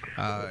down,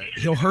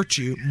 he'll hurt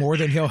you more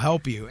than he'll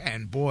help you.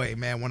 And boy,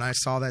 man, when I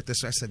saw that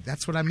I said,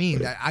 that's what I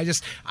mean.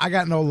 I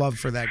got no love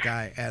for that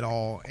guy at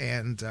all.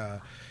 And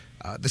the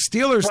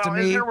Steelers, to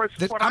me,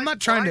 I'm not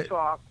trying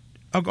to.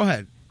 Oh, go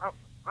ahead.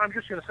 I'm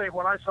just going to say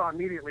what I saw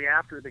immediately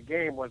after the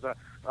game was a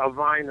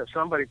vine that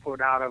somebody put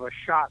out of a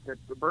shot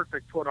that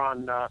Burfict put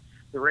on the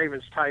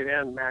Ravens tight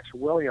end Max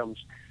Williams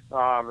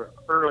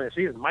early in the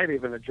season. Might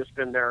even have just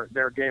been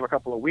their game a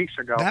couple of weeks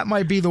ago. That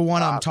might be the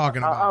one I'm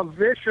talking about. A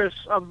vicious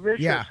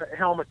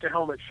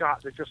helmet-to-helmet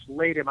shot that just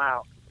laid him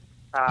out.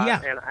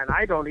 And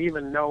I don't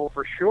even know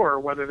for sure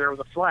whether there was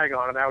a flag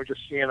on it. I was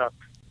just seeing a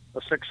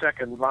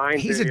 6-second Vine.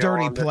 He's a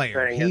dirty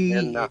player.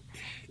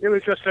 It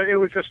was just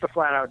a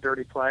flat out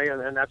dirty play,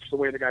 and that's the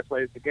way the guy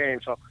plays the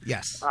game. So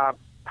yes.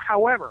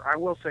 However, I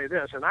will say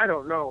this, and I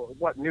don't know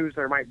what news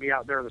there might be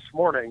out there this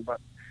morning, but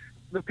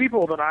the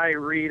people that I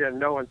read and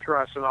know and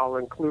trust, and I'll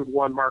include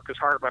one, Marcus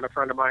Hartman, a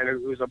friend of mine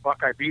who's a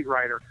Buckeye beat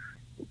writer,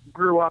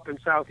 grew up in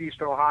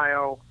southwest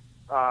Ohio,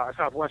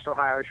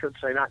 I should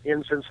say, not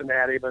in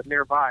Cincinnati, but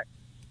nearby.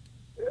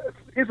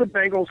 Is a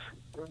Bengals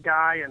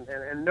guy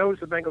and knows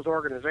the Bengals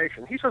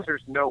organization. He says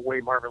there's no way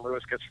Marvin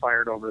Lewis gets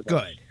fired over this.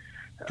 Good.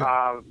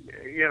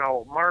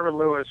 Marvin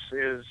Lewis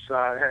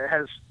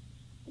has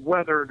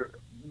weathered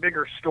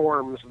bigger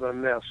storms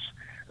than this,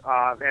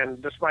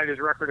 and despite his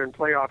record in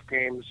playoff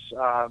games,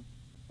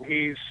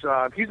 he's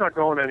not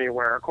going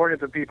anywhere. According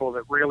to people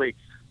that really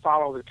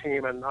follow the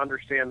team and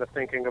understand the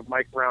thinking of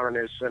Mike Brown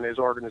and his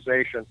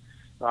organization,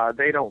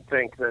 they don't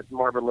think that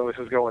Marvin Lewis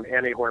is going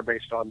anywhere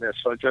based on this.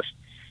 So just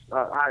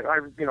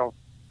a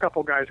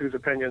couple guys whose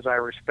opinions I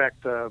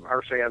respect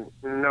are saying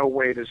no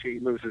way does he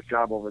lose his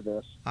job over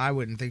this. I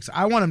wouldn't think so.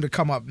 I want him to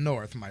come up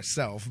north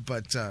myself,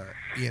 but a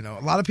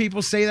lot of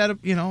people say that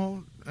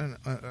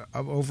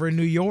over in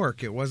New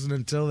York. It wasn't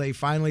until they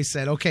finally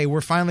said, okay,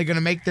 we're finally going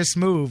to make this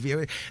move.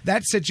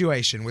 That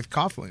situation with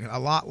Coughlin, a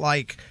lot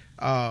like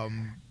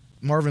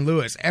Marvin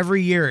Lewis.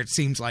 Every year it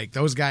seems like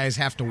those guys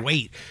have to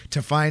wait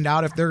to find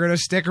out if they're going to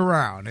stick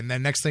around, and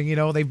then next thing you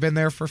know, they've been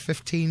there for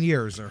 15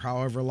 years or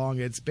however long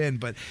it's been.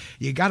 But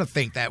you got to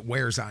think that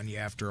wears on you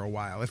after a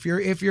while. If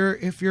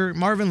you're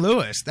Marvin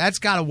Lewis, that's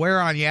got to wear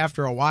on you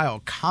after a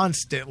while.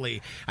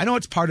 Constantly, I know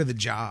it's part of the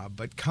job,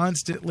 but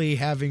constantly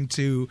having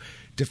to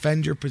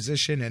defend your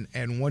position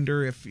and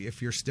wonder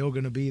if you're still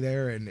going to be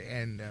there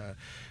and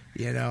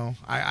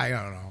I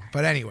don't know.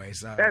 But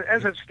anyways.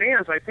 As it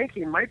stands, I think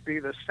he might be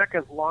the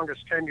second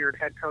longest tenured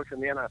head coach in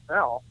the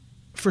NFL.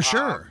 For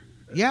sure.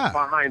 Yeah.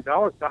 Behind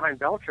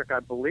Belichick, I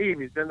believe.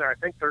 He's been there, I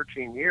think,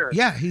 13 years.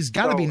 Yeah, he's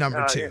got to be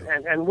number two.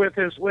 And with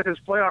his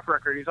playoff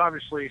record, he's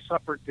obviously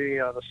suffered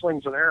the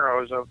slings and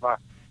arrows of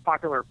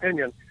popular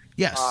opinion.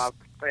 Yes.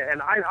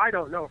 And I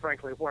don't know,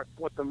 frankly,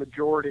 what the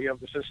majority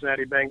of the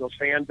Cincinnati Bengals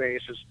fan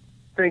base is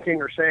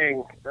thinking or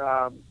saying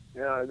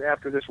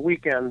after this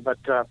weekend, but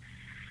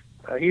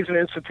he's an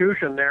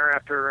institution there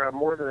after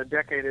more than a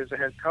decade as a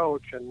head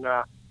coach, and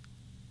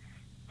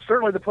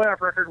certainly the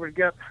playoff record would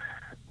get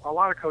a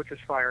lot of coaches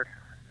fired,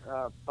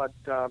 but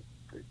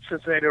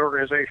Cincinnati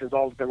organization's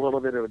always been a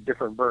little bit of a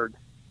different bird.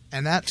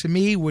 And that, to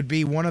me, would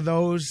be one of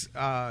those,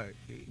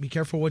 be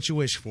careful what you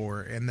wish for.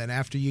 And then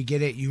after you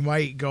get it, you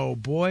might go,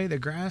 boy, the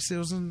grass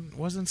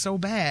wasn't so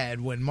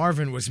bad when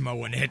Marvin was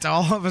mowing it.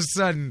 All of a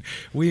sudden,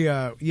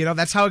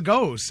 that's how it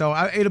goes. So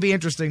it'll be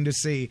interesting to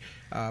see.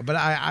 But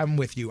I'm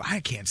with you. I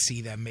can't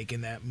see them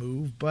making that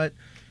move. But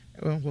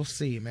Well, we'll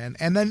see, man.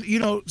 And then,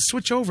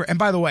 switch over. And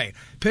by the way,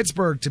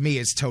 Pittsburgh to me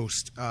is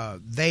toast.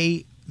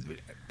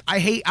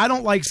 I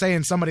don't like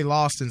saying somebody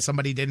lost and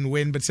somebody didn't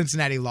win, but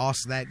Cincinnati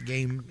lost that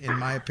game, in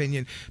my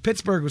opinion.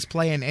 Pittsburgh was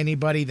playing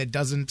anybody that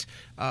doesn't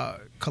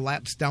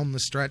collapse down the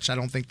stretch. I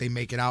don't think they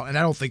make it out, and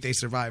I don't think they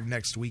survive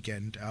next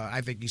weekend.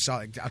 I think you saw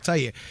it. I'll tell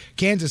you,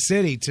 Kansas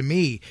City, to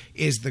me,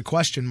 is the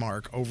question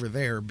mark over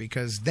there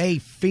because they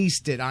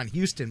feasted on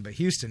Houston, but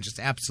Houston just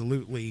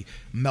absolutely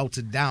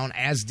melted down,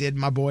 as did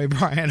my boy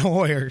Brian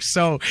Hoyer.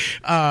 So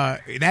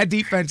that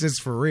defense is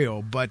for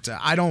real, but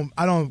I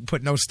don't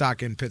put no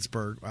stock in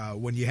Pittsburgh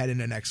when you head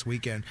into next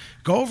weekend.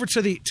 Go over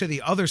to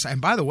the other side.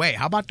 And by the way,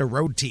 how about the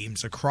road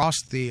teams across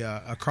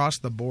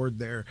the board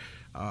there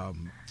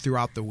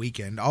throughout the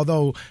weekend?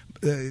 Although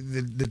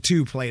the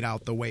two played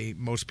out the way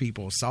most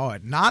people saw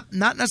it, not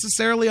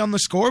necessarily on the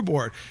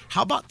scoreboard.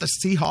 How about the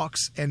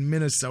Seahawks and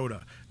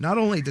Minnesota? Not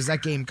only does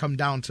that game come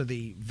down to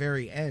the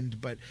very end,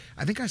 but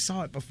I think I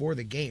saw it before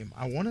the game.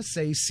 I want to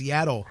say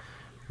Seattle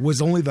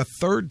was only the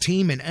third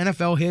team in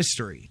NFL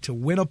history to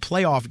win a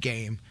playoff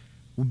game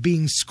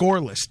being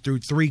scoreless through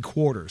 3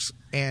 quarters,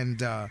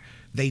 and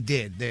they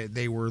did.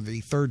 They were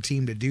the third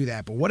team to do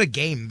that. But what a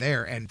game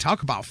there, and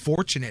talk about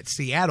fortunate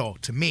Seattle,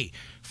 to me,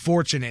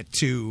 fortunate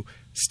to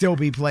still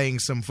be playing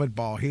some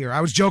football here.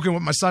 I was joking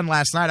with my son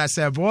last night. I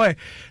said, boy,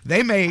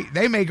 they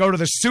may go to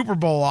the Super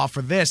Bowl off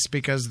of this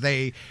because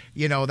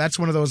that's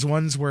one of those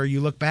ones where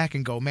you look back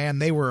and go, man,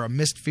 they were a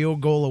missed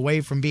field goal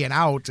away from being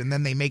out, and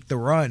then they make the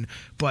run.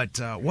 But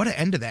what an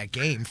end to that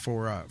game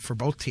for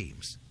both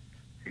teams.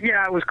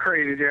 Yeah, it was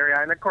crazy, Jerry.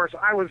 And, of course,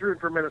 I was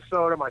rooting for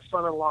Minnesota. My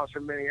son-in-law's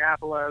from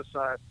Minneapolis.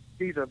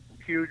 He's a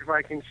huge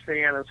Vikings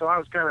fan, and so I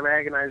was kind of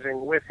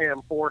agonizing with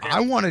him for him. I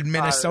wanted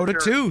Minnesota,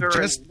 too.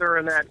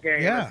 During that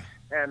game. Yeah.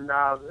 And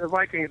the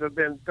Vikings have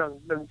been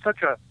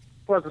such a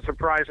pleasant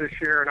surprise this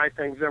year, and I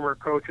think Zimmer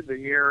Coach of the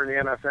Year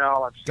in the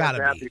NFL. I've said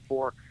that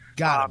before.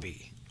 Gotta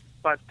be.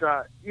 But,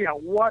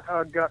 what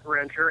a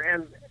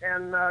gut-wrencher.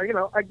 And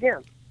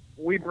again,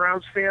 we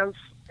Browns fans,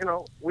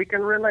 we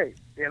can relate,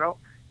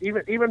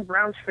 Even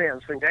Browns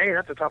fans think, hey,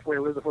 that's a tough way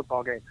to lose a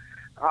football game.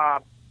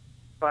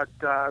 But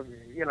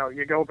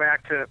you go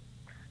back to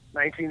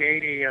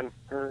 1980 and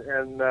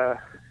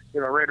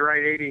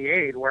right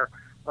 88, where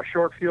a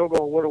short field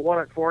goal would have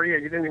won it for you.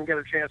 You didn't even get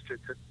a chance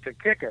to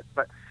kick it.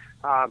 But,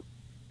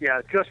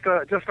 just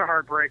a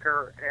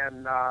heartbreaker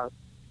and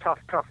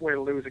tough way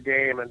to lose a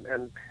game.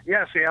 And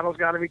Seattle's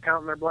got to be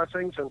counting their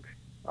blessings, and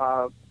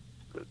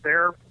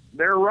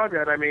they're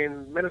rugged. I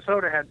mean,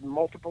 Minnesota had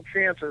multiple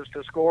chances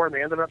to score, and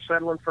they ended up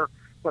settling for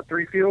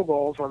 3 field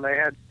goals when they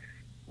had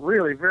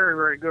really very,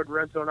 very good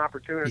red zone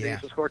opportunities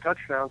to score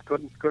touchdowns.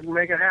 Couldn't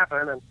make it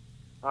happen, and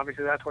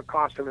obviously that's what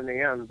cost them in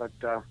the end. But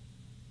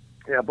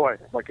boy,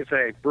 like you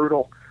say,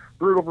 brutal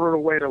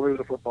way to lose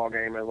a football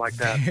game, and like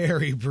that.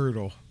 Very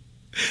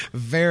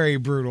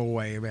brutal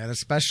way, man.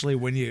 Especially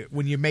when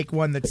you make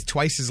one that's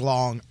twice as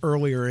long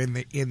earlier in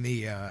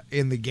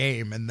the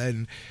game, and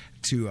then.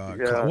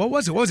 What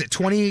was it? What was it?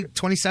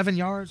 27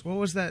 yards? What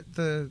was that?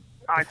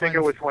 I think it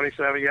was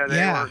 27.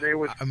 Yeah, it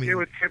was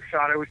chip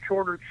shot. It was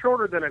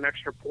shorter than an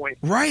extra point.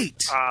 Right.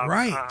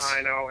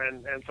 I know,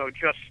 and so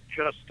just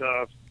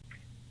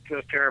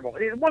terrible.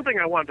 One thing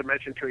I wanted to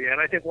mention to you,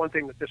 and I think one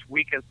thing that this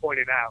weekend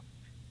pointed out.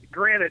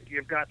 Granted,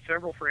 you've got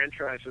several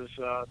franchises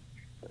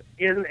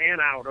in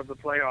and out of the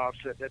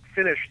playoffs that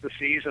finished the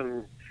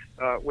season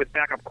with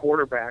backup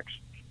quarterbacks.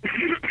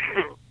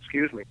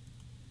 Excuse me.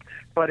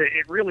 But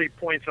it really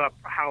points up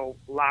how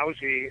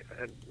lousy,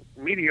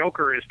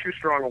 mediocre is too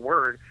strong a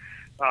word,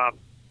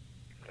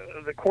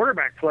 the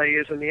quarterback play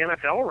is in the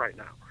NFL right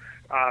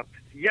now.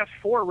 Yes,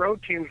 4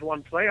 road teams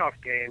won playoff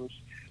games,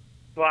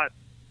 but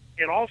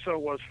it also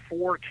was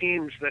 4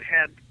 teams that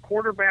had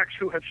quarterbacks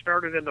who had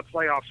started in the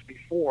playoffs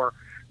before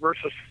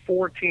versus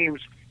 4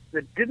 teams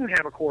that didn't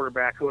have a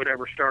quarterback who had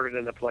ever started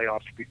in the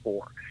playoffs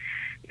before.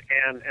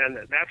 And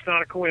that's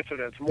not a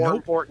coincidence. More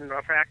important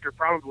a factor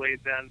probably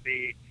than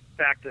the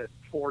fact that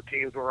 4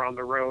 teams were on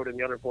the road and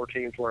the other 4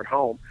 teams were at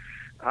home.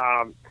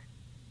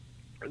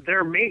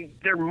 There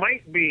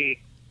might be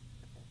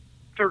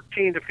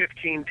 13 to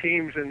 15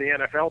 teams in the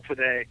NFL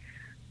today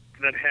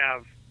that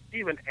have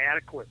even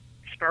adequate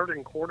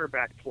starting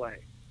quarterback play,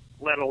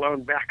 let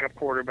alone backup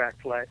quarterback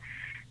play.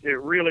 It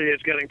really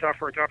is getting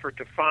tougher and tougher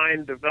to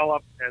find,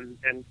 develop,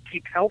 and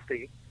keep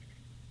healthy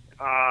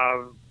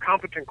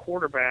competent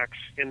quarterbacks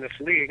in this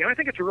league. And I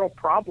think it's a real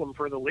problem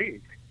for the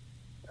league.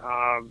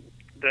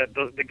 That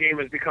the game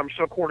has become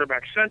so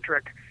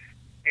quarterback-centric,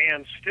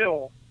 and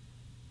still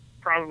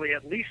probably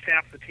at least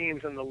half the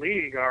teams in the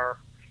league are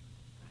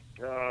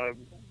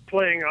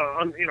playing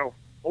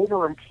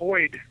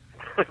overemployed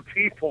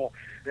people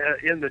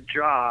in the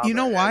job. You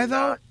know why,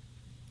 though?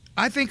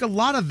 I think a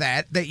lot of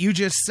that you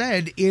just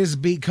said is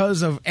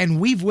because of, and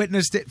we've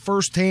witnessed it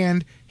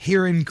firsthand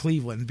here in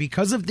Cleveland,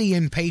 because of the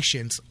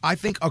impatience. I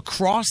think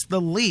across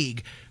the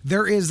league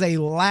there is a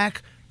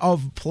lack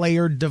of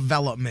player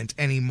development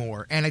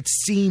anymore, and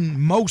it's seen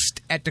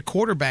most at the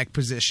quarterback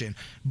position.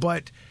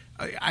 But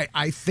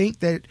I think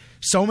that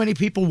so many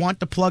people want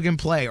to plug and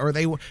play, or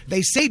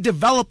they say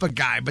develop a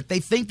guy, but they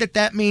think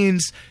that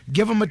means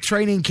give him a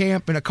training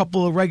camp and a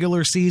couple of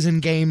regular season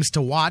games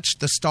to watch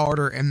the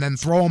starter and then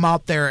throw him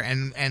out there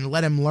and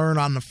let him learn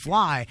on the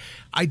fly.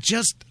 I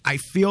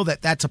feel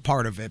that that's a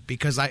part of it,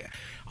 because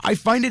I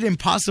find it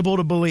impossible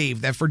to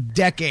believe that for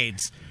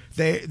decades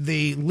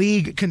the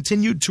league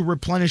continued to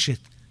replenish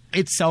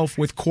itself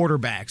with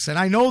quarterbacks. And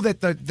I know that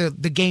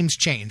the game's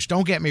changed,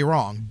 don't get me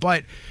wrong,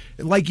 but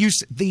like you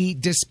said, the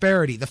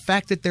disparity, the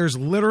fact that there's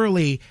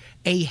literally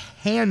a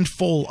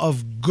handful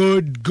of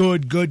good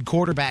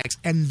quarterbacks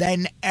and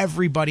then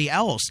everybody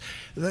else,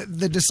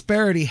 the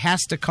disparity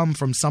has to come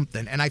from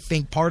something. And I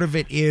think part of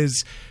it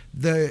is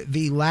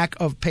the lack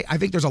of pay. I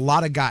think there's a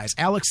lot of guys.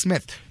 Alex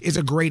Smith is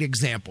a great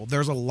example.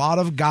 There's a lot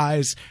of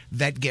guys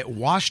that get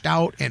washed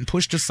out and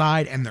pushed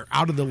aside, and they're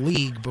out of the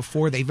league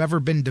before they've ever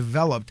been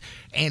developed.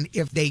 And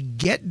if they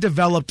get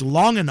developed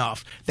long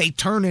enough, they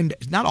turn into,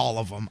 not all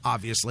of them,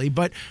 obviously,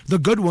 but the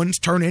good ones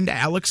turn into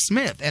Alex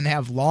Smith and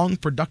have long,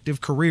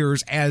 productive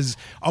careers as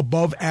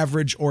above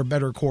average or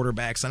better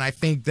quarterbacks. And I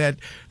think that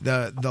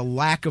the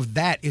lack of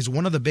that is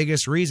one of the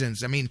biggest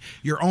reasons. I mean,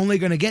 you're only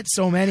going to get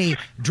so many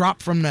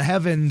drop from the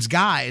heavens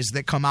guys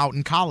that come out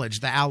in college,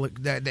 the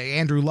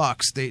Andrew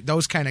Lucks,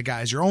 those kind of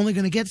guys. You're only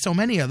going to get so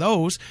many of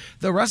those.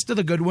 The rest of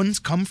the good ones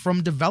come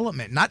from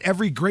development. Not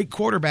every great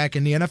quarterback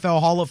in the NFL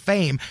Hall of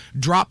Fame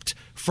dropped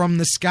from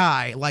the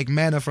sky like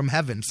manna from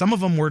heaven. Some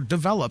of them were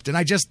developed, and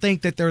I just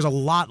think that there's a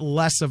lot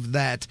less of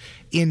that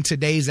in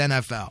today's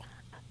NFL.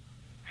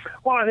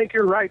 Well, I think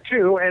you're right,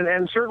 too,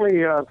 and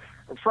certainly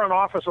front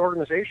office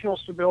organizational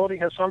stability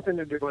has something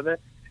to do with it.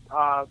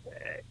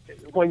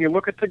 When you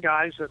look at the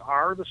guys that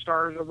are the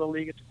stars of the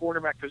league at the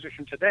quarterback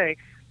position today,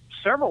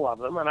 several of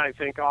them, and I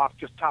think off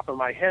just top of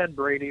my head,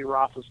 Brady,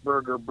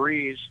 Roethlisberger,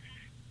 Breeze,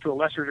 to a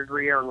lesser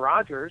degree Aaron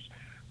Rodgers,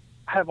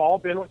 have all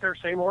been with their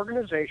same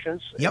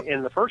organizations,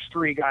 in the first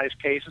three guys'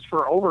 cases,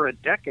 for over a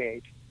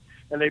decade.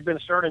 And they've been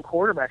starting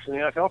quarterbacks in the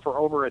NFL for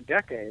over a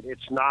decade.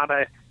 It's not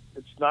a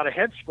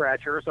head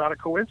scratcher. It's not a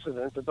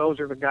coincidence that those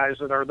are the guys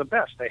that are the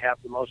best. They have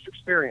the most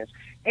experience.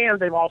 And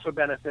they've also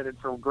benefited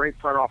from great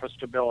front office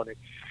stability.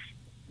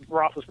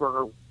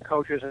 Roethlisberger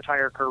coached his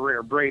entire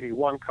career. Brady,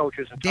 one coach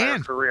his entire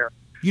career.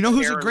 You know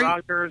who's Aaron a great...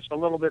 Rodgers, a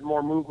little bit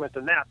more movement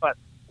than that. But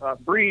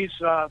Breeze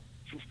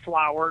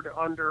flowered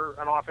under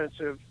an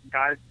offensive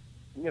guy.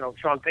 You know,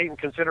 Sean Payton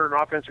considered an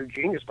offensive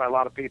genius by a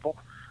lot of people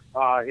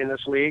in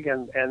this league,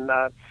 and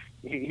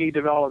he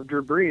developed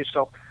Drew Brees.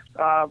 So,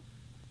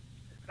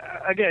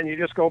 again, you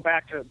just go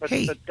back to, but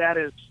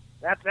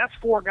that's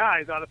four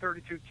guys out of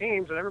 32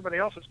 teams, and everybody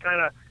else is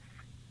kind of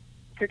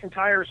kicking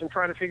tires and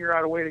trying to figure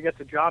out a way to get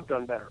the job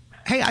done better.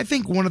 Hey, I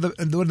think one of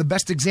the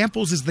best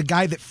examples is the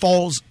guy that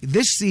falls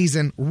this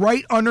season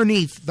right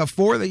underneath the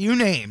four that you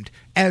named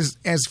as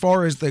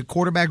far as the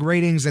quarterback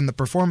ratings and the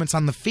performance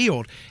on the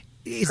field.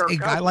 Is a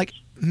guy like,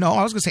 no,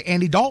 I was going to say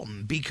Andy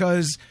Dalton,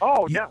 because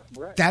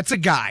that's a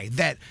guy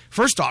that,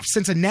 first off,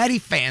 Cincinnati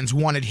fans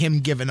wanted him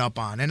given up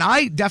on, and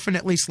I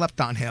definitely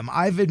slept on him.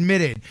 I've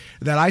admitted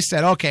that I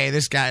said, okay,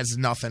 this guy's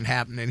nothing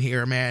happening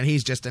here, man.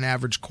 He's just an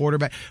average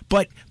quarterback.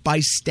 But by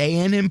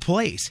staying in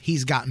place,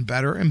 he's gotten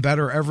better and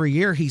better every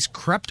year. He's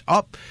crept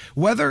up.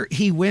 Whether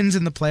he wins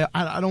in the playoff,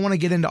 I don't want to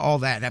get into all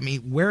that. I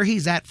mean, where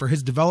he's at for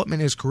his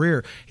development in his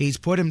career, he's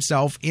put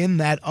himself in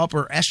that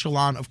upper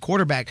echelon of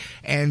quarterback,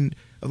 and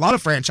a lot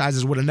of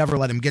franchises would have never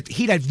let him get.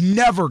 He'd have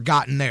never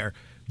gotten there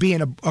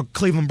being a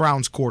Cleveland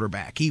Browns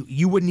quarterback.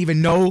 You wouldn't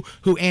even know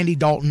who Andy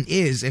Dalton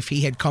is if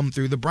he had come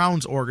through the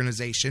Browns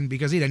organization,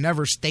 because he'd have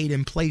never stayed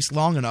in place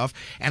long enough.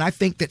 And I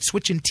think that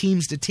switching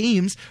teams to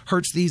teams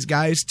hurts these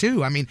guys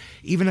too. I mean,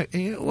 even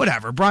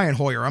whatever, Brian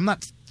Hoyer, I'm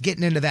not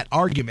getting into that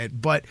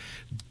argument, but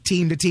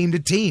team to team to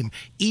team,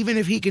 even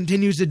if he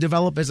continues to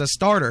develop as a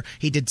starter,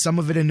 he did some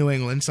of it in New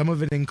England, some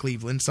of it in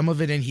Cleveland, some of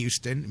it in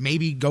Houston,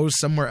 maybe goes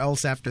somewhere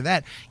else after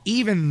that.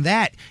 Even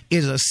that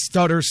is a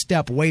stutter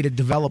step way to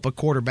develop a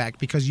quarterback,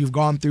 because you've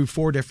gone through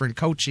four different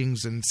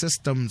coachings and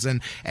systems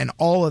and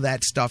all of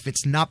that stuff.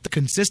 It's not the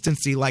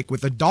consistency like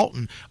with a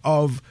Dalton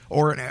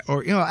or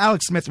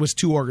Alex Smith was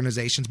two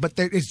organizations, but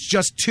it's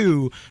just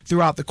two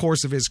throughout the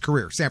course of his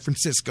career, San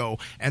Francisco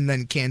and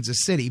then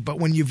Kansas City. But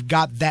when you've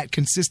got that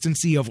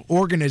consistency of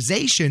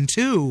organization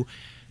too,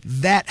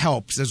 that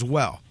helps as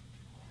well.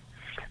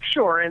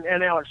 Sure,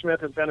 and Alex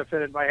Smith has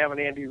benefited by having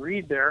Andy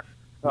Reid there.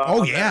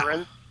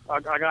 Veteran,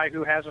 a guy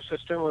who has a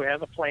system, who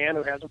has a plan,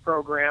 who has a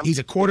program. He's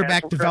a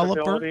quarterback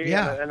developer,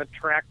 and a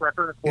track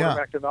record, a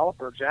quarterback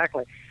developer,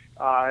 exactly.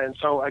 And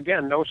so,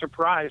 again, no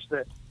surprise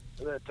that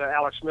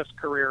Alex Smith's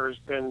career has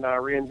been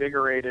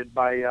reinvigorated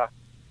by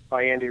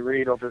Andy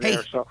Reid over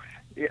there. So,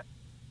 yeah.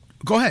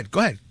 Go ahead.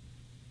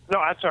 No,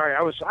 I'm sorry.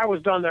 I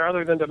was done there,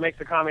 other than to make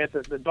the comment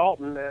that the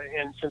Dalton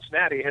in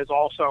Cincinnati has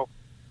also,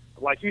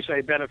 like you say,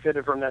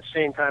 benefited from that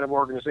same kind of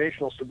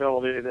organizational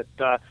stability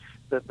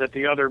that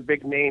the other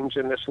big names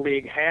in this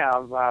league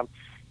have.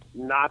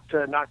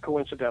 Not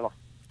coincidental.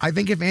 I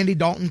think if Andy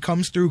Dalton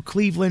comes through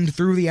Cleveland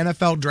through the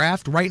NFL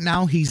draft, right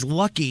now he's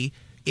lucky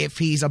if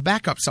he's a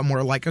backup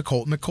somewhere like a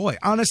Colt McCoy.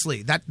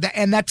 Honestly,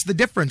 and that's the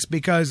difference,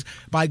 because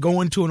by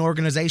going to an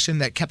organization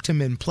that kept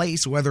him in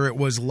place, whether it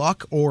was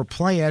luck or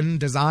plan,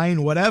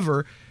 design,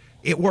 whatever,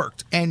 it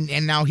worked. And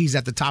now he's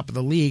at the top of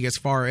the league as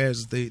far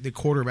as the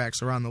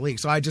quarterbacks around the league.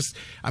 So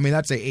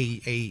that's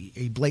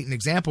a blatant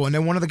example. And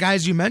then one of the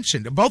guys you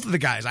mentioned, both of the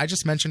guys, I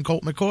just mentioned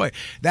Colt McCoy.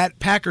 That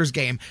Packers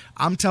game,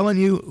 I'm telling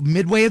you,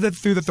 midway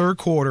through the third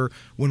quarter,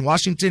 when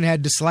Washington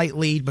had the slight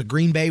lead, but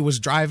Green Bay was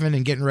driving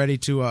and getting ready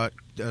to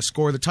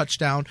score the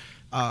touchdown,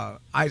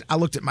 I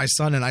looked at my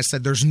son and I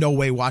said, there's no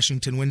way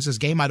Washington wins this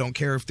game. I don't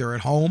care if they're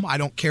at home. I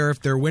don't care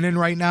if they're winning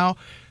right now.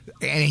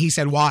 And he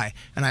said, why?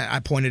 And I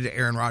pointed to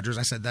Aaron Rodgers.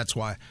 I said, that's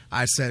why.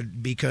 I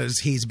said, because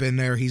he's been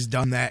there, he's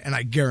done that, and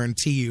I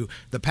guarantee you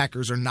the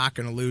Packers are not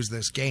going to lose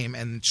this game.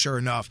 And sure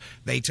enough,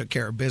 they took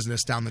care of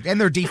business and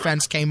their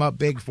defense came up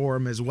big for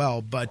them as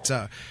well. But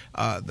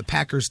the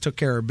Packers took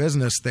care of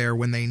business there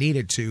when they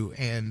needed to.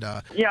 And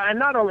and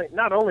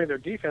not only their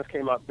defense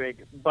came up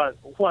big, but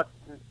what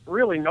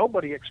really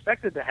nobody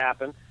expected to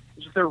happen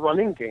is their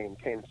running game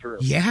came through.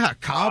 Yeah,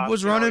 Cobb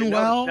was running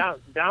well.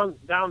 Down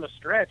the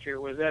stretch, it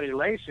was Eddie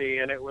Lacy,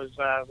 and it was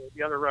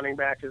the other running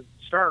back,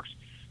 Starks,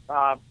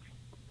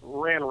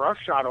 ran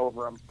roughshod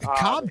over him.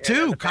 Cobb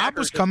too. Cobb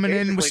was coming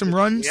in with some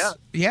runs.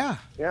 Yeah.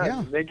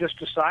 They just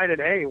decided,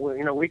 hey,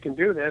 we can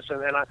do this.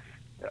 And then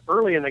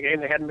early in the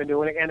game, they hadn't been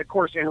doing it. And of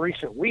course, in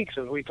recent weeks,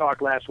 as we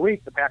talked last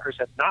week, the Packers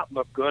had not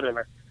looked good, and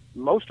are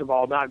most of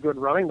all not good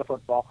running the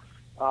football.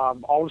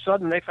 All of a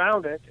sudden, they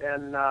found it,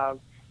 and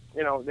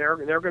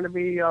they're going to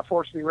be a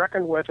force to be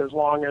reckoned with as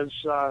long as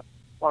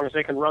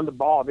they can run the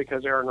ball,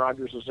 because Aaron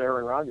Rodgers is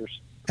Aaron Rodgers.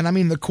 And I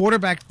mean, the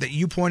quarterback that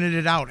you pointed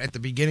it out at the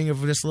beginning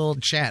of this little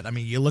chat, I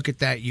mean, you look at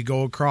that, you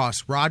go across.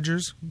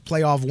 Rodgers,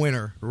 playoff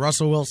winner.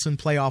 Russell Wilson,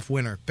 playoff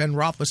winner. Ben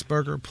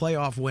Roethlisberger,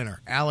 playoff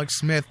winner. Alex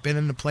Smith, been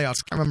in the playoffs.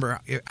 I can't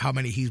remember how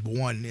many he's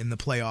won in the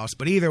playoffs,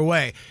 but either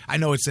way, I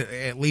know it's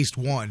at least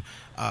one.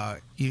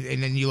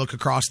 And then you look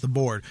across the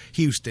board,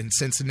 Houston,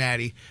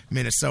 Cincinnati,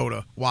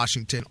 Minnesota,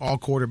 Washington, all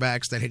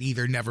quarterbacks that had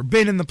either never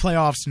been in the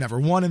playoffs, never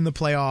won in the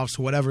playoffs,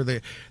 whatever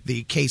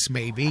the case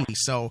may be.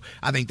 So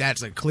I think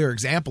that's a clear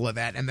example of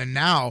that. And then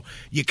now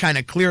you kind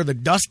of clear the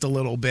dust a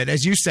little bit.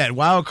 As you said,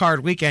 Wild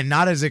Card Weekend,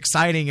 not as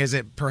exciting as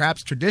it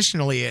perhaps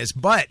traditionally is,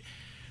 but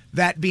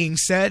that being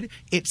said,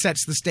 it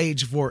sets the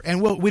stage for,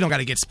 and we don't got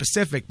to get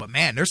specific, but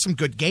man, there's some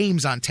good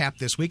games on tap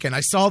this weekend. I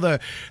saw the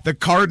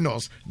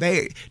Cardinals.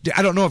 I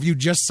don't know if you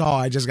just saw,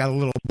 I just got a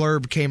little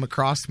blurb came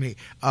across me.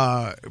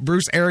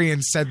 Bruce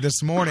Arians said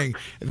this morning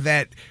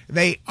that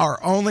they are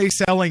only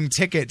selling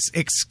tickets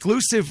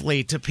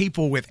exclusively to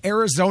people with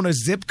Arizona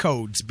zip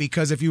codes,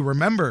 because if you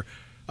remember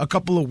a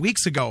couple of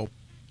weeks ago,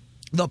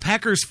 the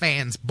Packers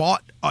fans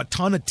bought a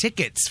ton of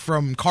tickets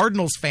from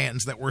Cardinals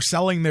fans that were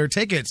selling their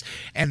tickets,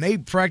 and they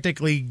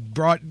practically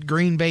brought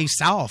Green Bay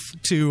south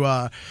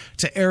to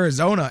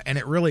Arizona, and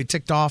it really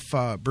ticked off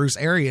Bruce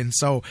Arians.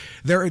 So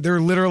they're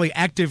literally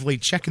actively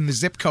checking the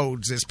zip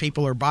codes as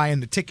people are buying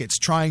the tickets,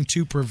 trying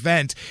to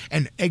prevent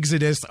an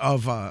exodus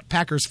of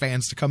Packers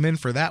fans to come in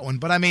for that one.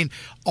 But I mean,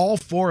 all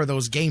four of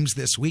those games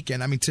this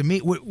weekend, I mean, to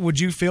me, would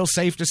you feel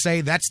safe to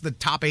say that's the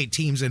top 8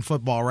 teams in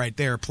football right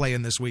there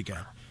playing this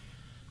weekend?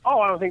 Oh,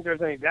 I don't think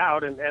there's any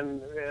doubt,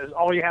 and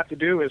all you have to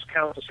do is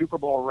count the Super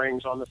Bowl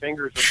rings on the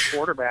fingers of the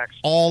quarterbacks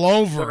all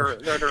over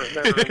that are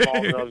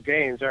involved in those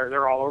games.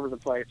 They're all over the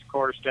place. Of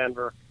course,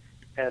 Denver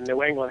and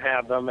New England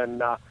have them,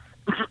 and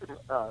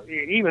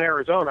even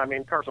Arizona. I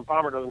mean, Carson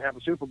Palmer doesn't have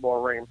a Super Bowl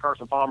ring.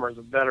 Carson Palmer is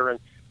a veteran,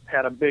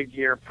 had a big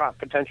year,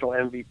 potential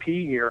MVP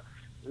year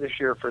this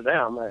year for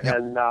them,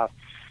 and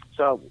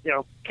so,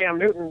 Cam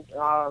Newton,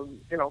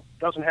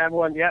 doesn't have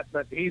one yet,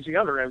 but he's the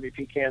other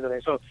MVP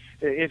candidate. So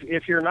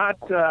if you're not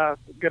going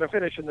to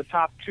finish in the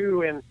top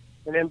 2 in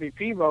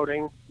MVP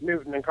voting,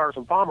 Newton and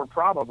Carson Palmer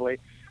probably,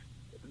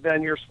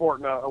 then you're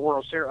sporting a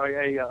World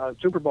Series, a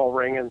Super Bowl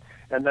ring, and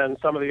then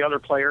some of the other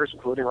players,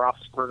 including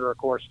Roethlisberger, of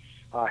course,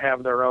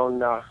 have their own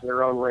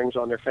rings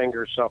on their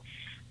fingers. So,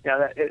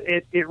 yeah,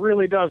 it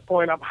really does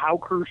point up how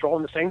crucial,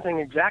 and the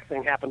exact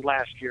thing happened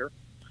last year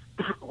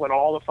when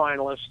all the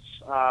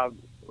finalists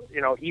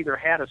either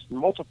had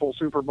multiple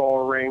Super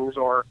Bowl rings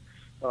or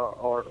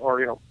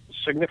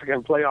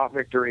significant playoff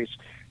victories.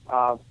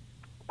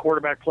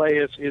 Quarterback play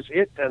is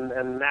it,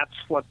 and that's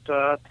what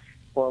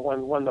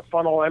when the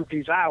funnel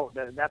empties out,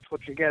 that's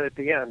what you get at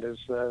the end is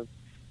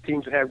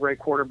teams that have great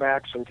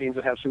quarterbacks and teams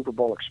that have Super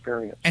Bowl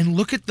experience. And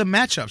look at the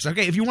matchups.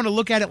 Okay, if you want to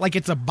look at it like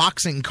it's a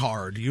boxing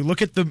card, you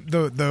look at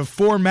the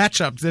 4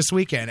 matchups this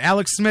weekend.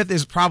 Alex Smith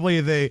is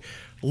probably the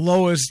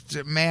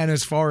lowest man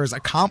as far as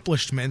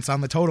accomplishments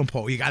on the totem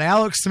pole. You got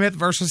Alex Smith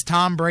versus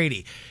Tom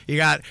Brady. You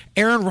got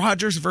Aaron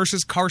Rodgers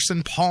versus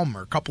Carson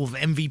Palmer, a couple of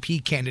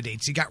MVP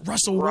candidates. You got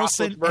Russell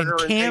Wilson and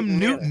Cam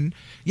Newton.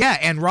 Yeah,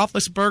 and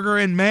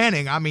Roethlisberger and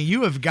Manning. I mean,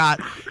 you have got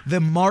the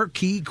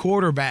marquee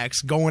quarterbacks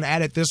going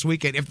at it this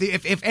weekend.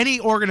 If any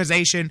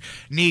organization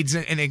needs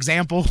an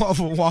example of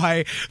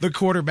why the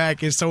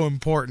quarterback is so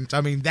important,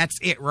 I mean, that's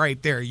it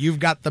right there. You've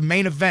got the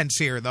main events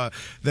here, the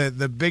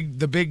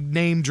big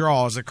name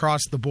draws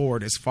across the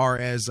board as far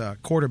as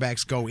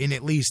quarterbacks go in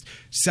at least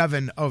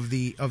 7 of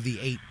the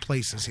 8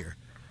 places here.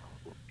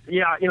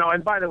 Yeah,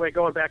 and by the way,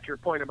 going back to your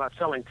point about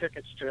selling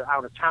tickets to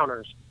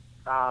out-of-towners,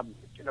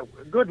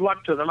 good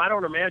luck to them. I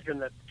don't imagine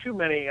that too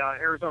many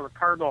Arizona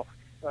Cardinal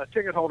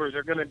ticket holders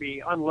are going to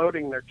be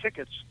unloading their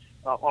tickets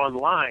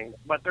online.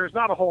 But there's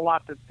not a whole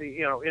lot that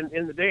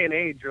in the day and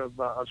age of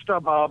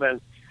StubHub and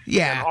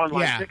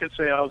online ticket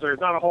sales, there's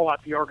not a whole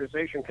lot the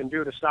organization can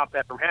do to stop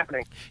that from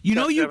happening.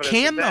 You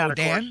can though,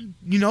 Dan.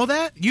 You know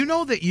that? You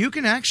know that you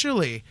can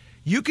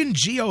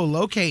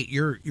geolocate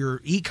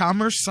your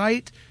e-commerce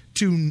site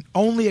to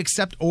only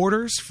accept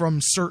orders from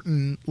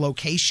certain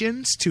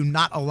locations, to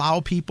not allow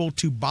people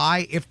to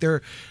buy if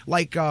they're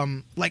like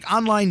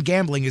online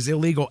gambling is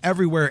illegal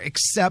everywhere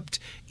except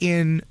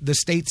in the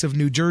states of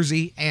New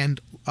Jersey and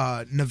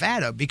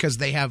Nevada, because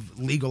they have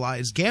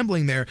legalized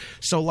gambling there.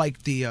 So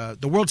like the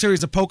World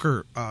Series of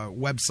Poker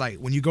website,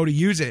 when you go to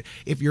use it,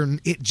 it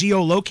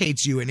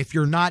geolocates you, and if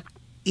you're not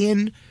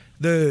in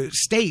the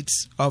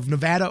states of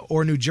Nevada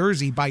or New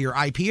Jersey by your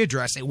IP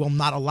address, it will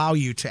not allow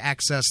you to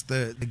access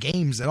the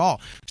games at all.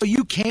 So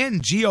you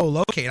can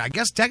geolocate. I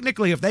guess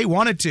technically, if they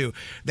wanted to,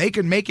 they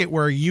could make it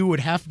where you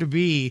would have to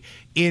be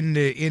in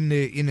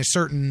a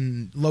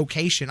certain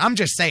location. I'm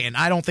just saying,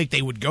 I don't think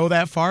they would go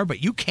that far,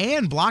 but you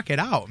can block it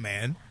out,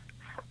 man.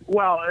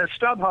 Well,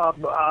 StubHub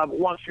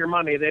wants your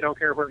money. They don't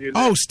care where you live.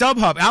 Oh,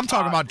 StubHub. I'm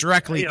talking about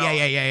directly.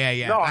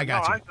 Yeah. No, I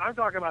got you. I'm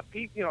talking about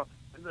people.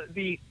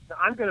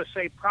 I'm going to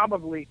say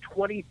probably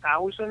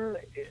 20,000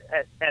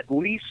 at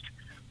least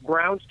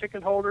Browns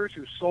ticket holders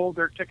who sold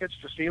their tickets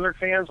to Steeler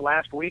fans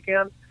last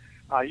weekend.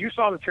 You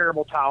saw the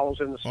terrible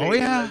towels in the stadium. Oh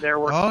yeah, there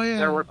were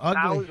ugly.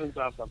 thousands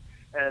of them.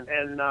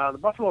 And the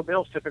Buffalo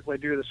Bills typically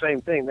do the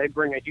same thing. They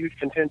bring a huge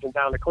contingent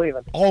down to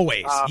Cleveland.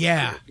 Always,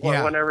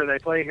 whenever they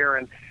play here,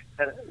 and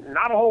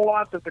not a whole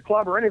lot that the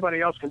club or anybody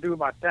else can do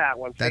about that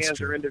when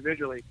fans are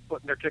individually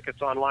putting their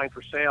tickets online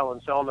for sale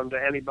and selling them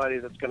to anybody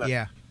that's going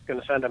to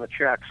send them a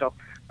check. So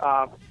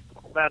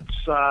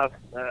that's,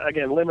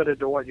 again, limited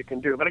to what you can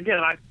do. But, again,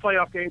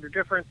 playoff games are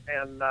different,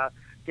 and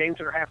games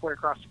that are halfway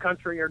across the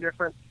country are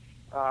different.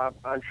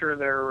 I'm sure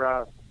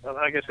they're,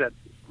 like I said,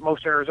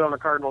 most Arizona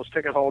Cardinals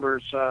ticket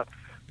holders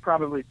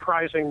probably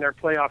prizing their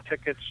playoff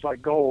tickets like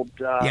gold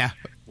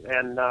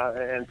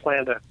and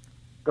plan to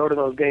go to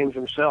those games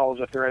themselves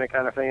if they're any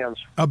kind of fans.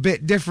 A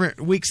bit different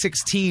Week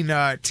 16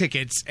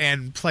 tickets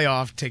and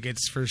playoff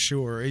tickets for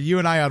sure. You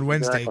and I on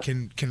Wednesday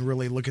can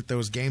really look at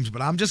those games, but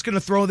I'm just going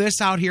to throw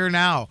this out here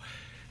now.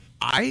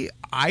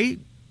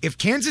 If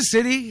Kansas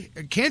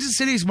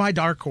City's my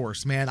dark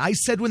horse, man. I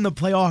said when the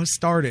playoffs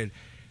started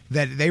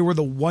that they were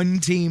the one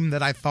team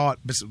that I thought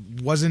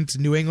wasn't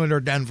New England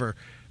or Denver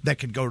that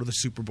could go to the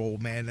Super Bowl,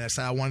 man.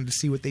 I wanted to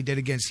see what they did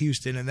against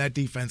Houston, and that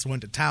defense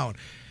went to town.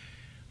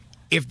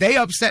 If they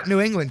upset New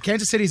England,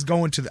 Kansas City's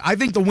going to I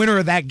think the winner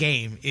of that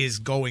game is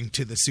going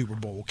to the Super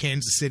Bowl,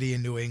 Kansas City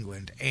and New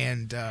England.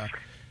 And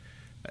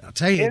I'll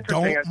tell you,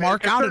 don't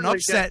mark out an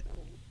upset.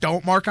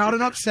 Don't mark out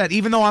an upset,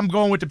 even though I'm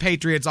going with the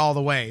Patriots all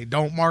the way.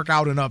 Don't mark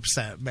out an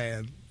upset,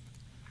 man.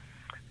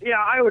 Yeah,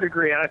 I would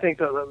agree. I think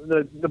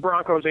the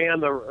Broncos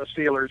and the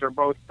Steelers are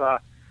both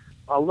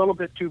a little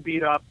bit too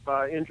beat up,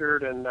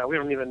 injured, and we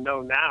don't even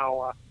know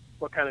now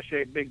what kind of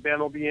shape Big Ben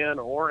will be in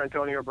or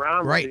Antonio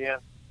Brown will be in.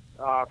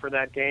 For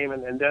that game,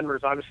 and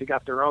Denver's obviously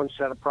got their own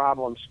set of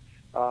problems,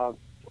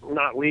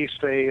 not least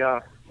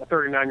a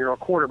 39-year-old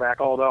quarterback,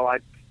 although I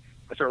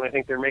certainly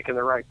think they're making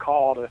the right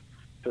call to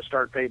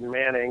start Peyton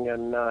Manning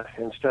and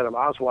instead of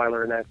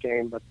Osweiler in that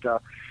game.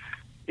 But,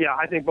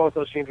 I think both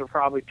those teams are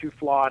probably too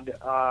flawed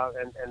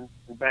and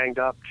banged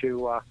up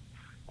to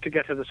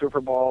get to the Super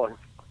Bowl.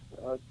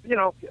 And,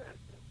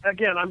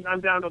 again,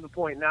 I'm down to the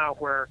point now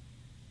where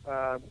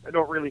I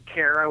don't really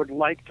care. I would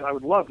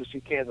love to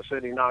see Kansas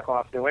City knock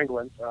off New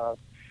England.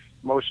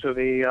 Most of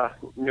the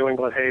New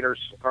England haters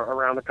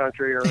around the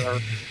country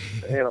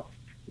are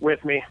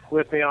with me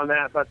on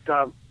that. But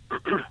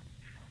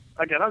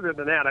again, other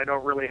than that, I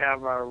don't really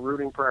have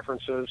rooting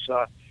preferences.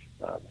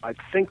 I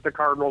think the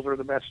Cardinals are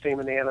the best team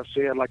in the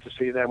NFC. I'd like to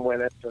see them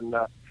win it, and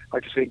I'd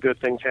like to see good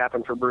things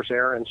happen for Bruce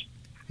Arians.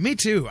 Me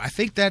too. I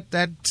think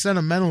that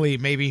sentimentally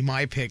may be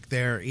my pick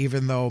there,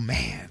 even though,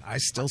 man, I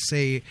still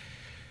say...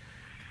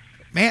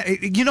 Man,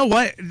 you know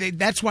what?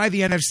 That's why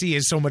the NFC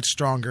is so much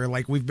stronger,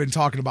 like we've been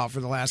talking about for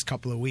the last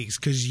couple of weeks,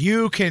 because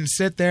you can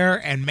sit there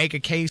and make a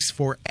case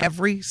for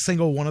every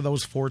single one of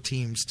those 4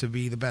 teams to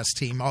be the best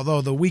team,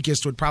 although the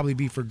weakest would probably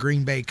be for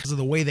Green Bay because of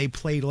the way they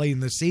played late in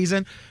the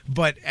season.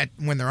 But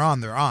when they're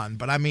on, they're on.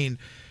 But, I mean,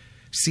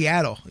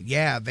 Seattle,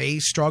 they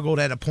struggled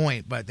at a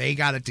point, but they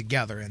got it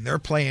together, and they're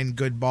playing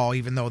good ball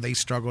even though they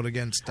struggled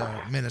against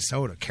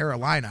Minnesota.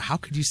 Carolina, how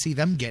could you see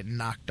them getting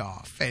knocked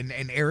off? And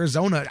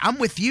Arizona, I'm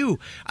with you.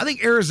 I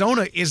think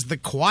Arizona is the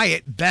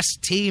quiet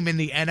best team in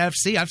the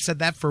NFC. I've said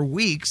that for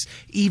weeks,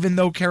 even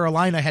though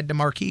Carolina had the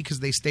marquee because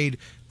they stayed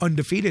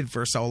undefeated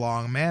for so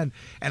long, man.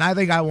 And I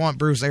think I want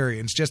Bruce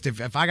Arians. Just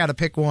if I got to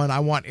pick one,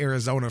 I want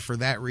Arizona for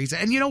that reason.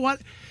 And you know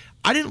what?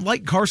 I didn't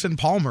like Carson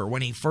Palmer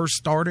when he first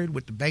started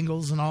with the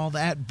Bengals and all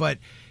that, but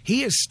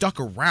he has stuck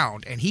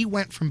around, and he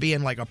went from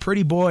being like a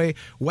pretty boy,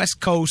 West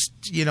Coast,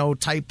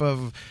 type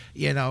of,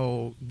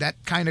 that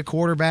kind of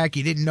quarterback.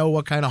 You didn't know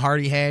what kind of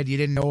heart he had. You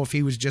didn't know if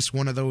he was just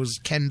one of those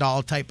Ken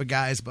doll type of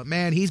guys. But,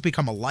 man, he's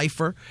become a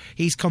lifer.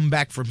 He's come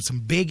back from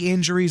some big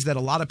injuries that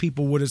a lot of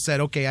people would have said,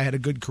 okay, I had a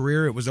good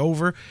career, it was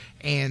over.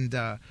 And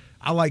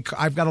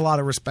I've got a lot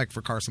of respect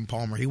for Carson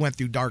Palmer. He went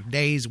through dark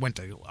days, went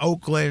to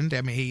Oakland.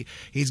 I mean,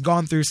 he's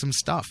gone through some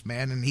stuff,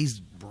 man, and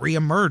he's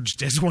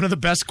reemerged as one of the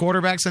best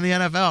quarterbacks in the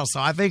NFL. So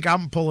I think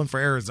I'm pulling for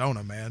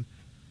Arizona, man.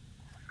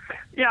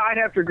 Yeah, I'd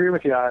have to agree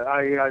with you.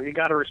 You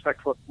got to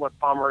respect what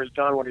Palmer has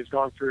done, what he's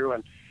gone through,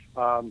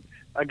 and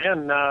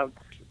again,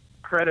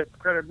 credit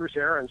Bruce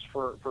Arians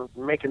for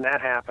making that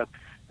happen.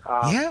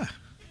 Yeah.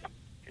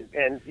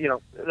 And,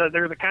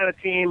 they're the kind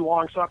of team,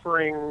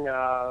 long-suffering,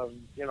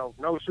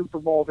 no Super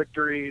Bowl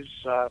victories,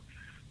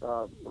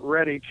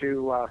 ready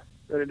to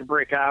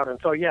break out. And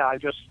so, yeah, I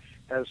just,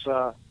 as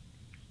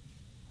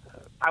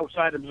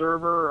outside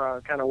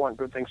observer, kind of want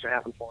good things to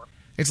happen for him.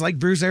 It's like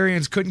Bruce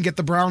Arians couldn't get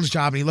the Browns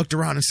job, and he looked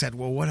around and said,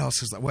 well, what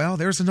else is that? Well,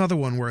 there's another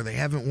one where they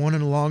haven't won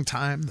in a long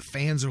time. The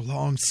fans are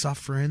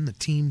long-suffering. The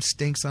team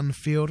stinks on the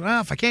field.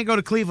 Well, if I can't go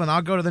to Cleveland,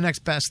 I'll go to the next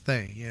best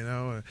thing,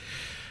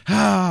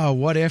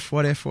 what if?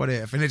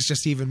 And it's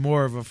just even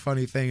more of a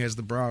funny thing as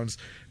the Browns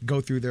go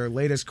through their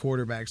latest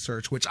quarterback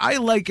search, which I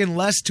liken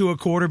less to a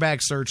quarterback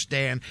search,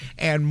 Dan,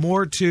 and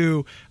more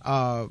to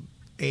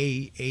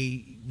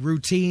a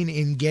routine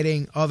in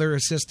getting other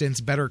assistants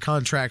better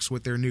contracts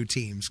with their new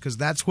teams, because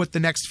that's what the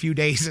next few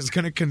days is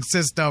going to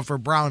consist of for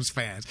Browns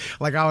fans.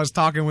 Like I was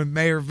talking with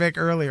Mayor Vic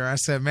earlier, I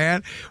said,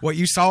 man, what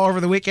you saw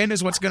over the weekend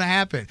is what's going to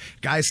happen.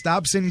 Guy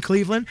stops in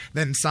Cleveland,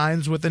 then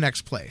signs with the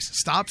next place.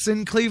 Stops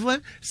in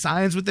Cleveland,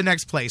 signs with the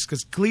next place,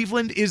 because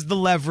Cleveland is the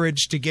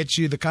leverage to get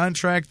you the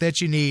contract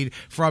that you need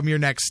from your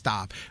next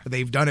stop.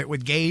 They've done it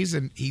with Gaze,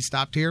 and he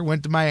stopped here,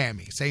 went to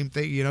Miami. Same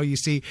thing, you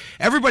see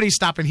everybody's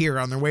stopping here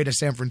on their way to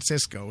San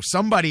Francisco.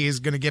 Somebody is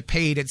going to get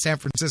paid at San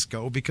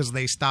Francisco because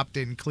they stopped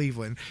in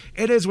Cleveland.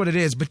 It is what it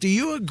is. But do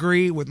you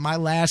agree with my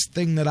last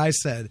thing that I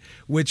said,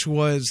 which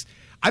was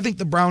I think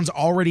the Browns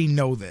already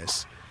know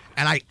this,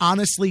 and I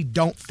honestly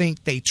don't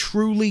think they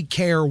truly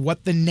care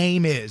what the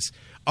name is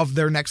of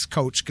their next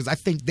coach, because I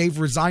think they've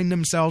resigned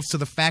themselves to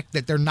the fact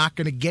that they're not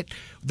going to get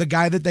the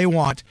guy that they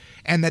want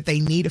and that they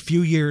need a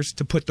few years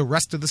to put the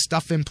rest of the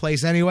stuff in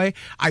place anyway.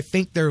 I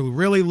think they're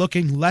really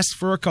looking less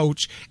for a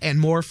coach and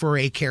more for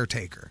a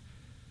caretaker.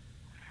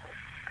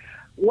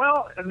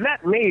 Well,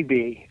 that may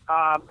be.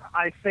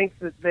 I think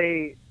that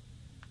they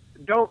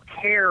don't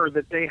care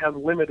that they have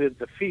limited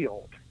the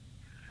field.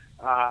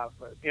 That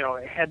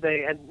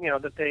they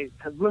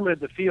had limited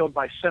the field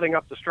by setting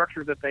up the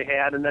structure that they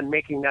had and then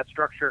making that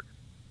structure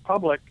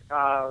public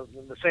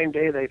the same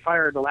day they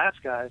fired the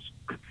last guys.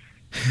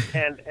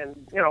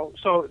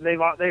 So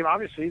they've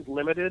obviously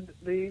limited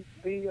the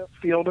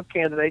field of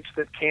candidates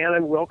that can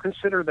and will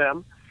consider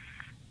them,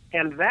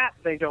 and that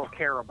they don't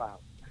care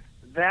about.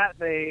 That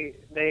they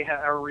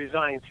are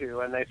resigned to,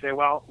 and they say,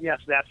 well, yes,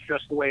 that's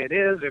just the way it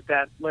is. If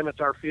that limits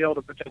our field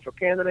of potential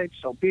candidates,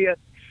 so be it.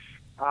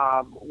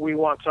 We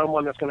want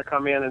someone that's going to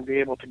come in and be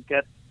able to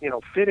get,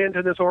 fit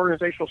into this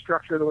organizational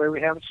structure the way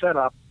we have it set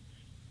up.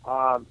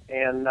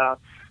 And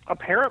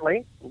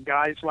apparently,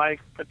 guys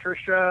like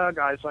Patricia,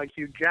 guys like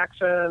Hugh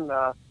Jackson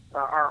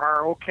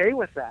are okay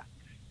with that.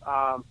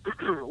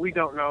 We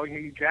don't know.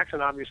 Hugh Jackson,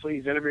 obviously,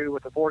 he's interviewed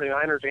with the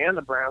 49ers and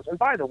the Browns. And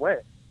by the way,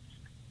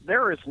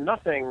 there is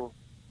nothing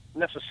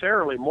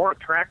necessarily more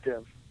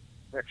attractive,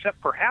 except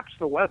perhaps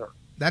the weather.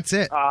 That's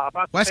it.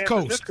 About West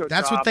Coast.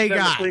 That's what they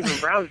got. The Cleveland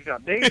Browns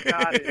job. They've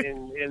got it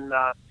in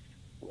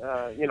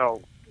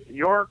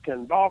York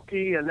and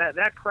Balky and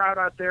that crowd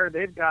out there.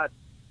 They've got.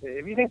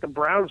 If you think the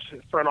Browns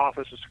front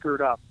office is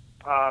screwed up,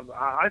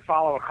 I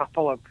follow a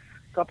couple of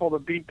the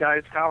beat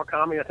guys.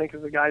 Kawakami, I think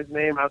is the guy's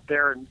name out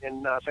there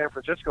in San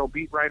Francisco,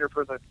 beat writer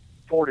for the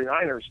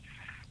 49ers.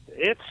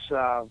 It's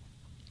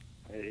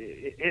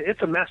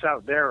a mess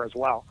out there as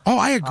well. Oh,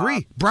 I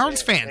agree.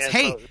 Browns fans,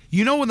 hey,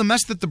 you know the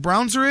mess that the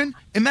Browns are in?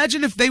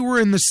 Imagine if they were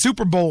in the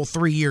Super Bowl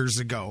 3 years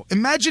ago.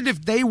 Imagine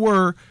if they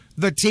were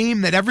the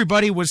team that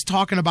everybody was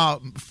talking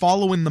about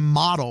following the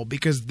model,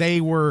 because they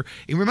were,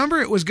 you remember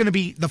it was going to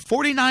be the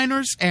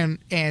 49ers and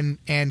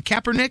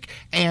Kaepernick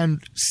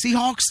and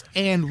Seahawks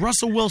and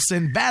Russell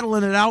Wilson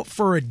battling it out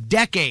for a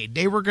decade.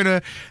 They were going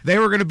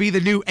to be the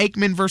new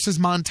Aikman versus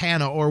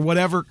Montana or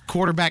whatever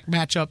quarterback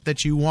matchup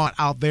that you want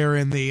out there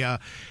in the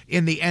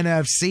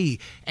NFC.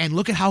 And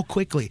look at how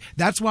quickly.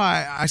 That's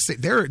why I say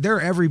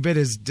they're every bit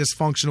as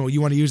dysfunctional.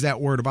 You want to use that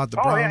word about the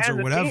Browns or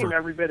whatever. Team,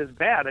 every bit as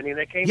bad. I mean,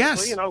 they came.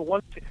 Yes.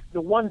 The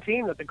one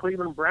team that the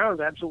Cleveland Browns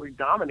absolutely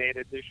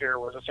dominated this year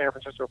was the San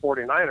Francisco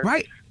 49ers.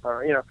 Right.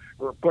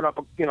 Put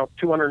up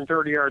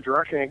 230 yards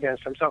rushing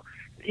against them. So,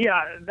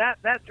 yeah,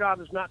 that job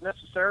is not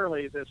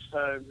necessarily this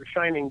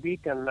shining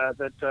beacon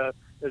that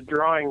is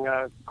drawing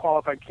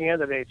qualified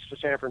candidates to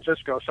San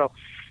Francisco. So,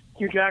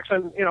 Hugh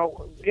Jackson,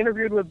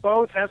 interviewed with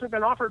both, hasn't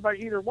been offered by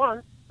either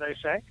one, they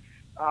say.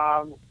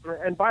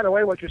 And by the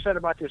way, what you said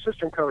about the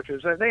assistant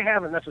coaches, they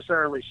haven't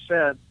necessarily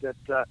said that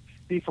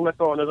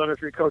DiFilippo and his other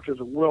 3 coaches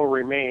will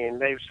remain.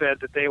 They've said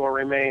that they will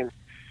remain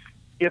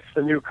if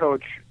the new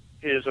coach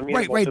is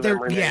amenable to them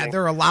remaining. Yeah,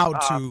 they're allowed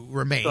to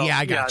remain. So,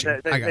 I got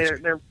you.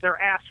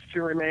 They're asked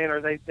to remain,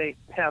 or they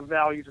have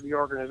value to the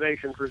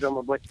organization,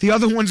 presumably. The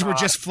other ones were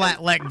just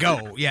flat let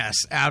go. Yes,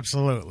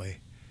 absolutely.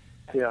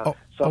 Yeah.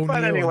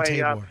 But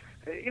anyway,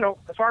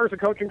 as far as the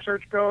coaching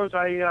search goes,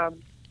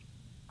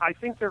 I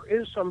think there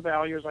is some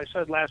value, as I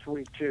said last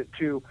week,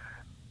 to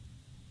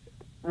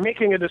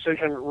making a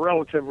decision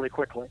relatively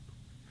quickly.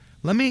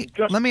 Let me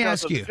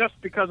ask you,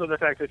 just because of the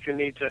fact that you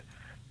need to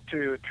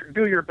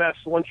do your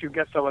best once you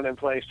get someone in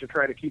place to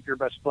try to keep your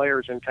best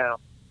players in town.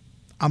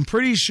 I'm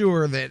pretty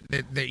sure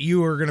that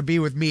you are going to be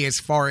with me as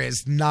far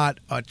as not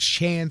a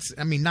chance.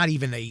 I mean, not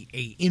even a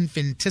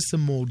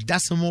infinitesimal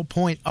decimal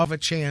point of a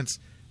chance.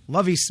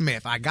 Lovie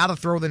Smith, I got to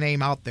throw the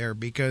name out there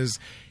because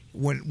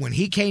when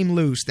he came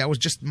loose, that was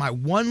just my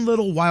one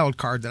little wild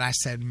card that I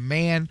said,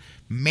 man,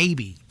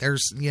 maybe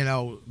there's,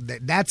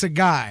 that's a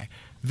guy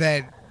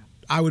that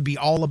I would be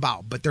all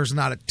about, but there's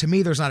not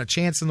a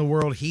chance in the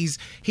world. He's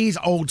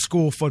old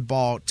school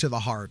football to the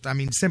heart. I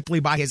mean, simply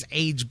by his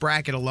age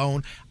bracket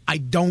alone, I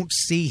don't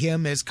see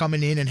him as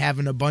coming in and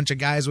having a bunch of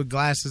guys with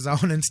glasses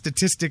on and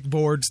statistic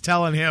boards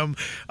telling him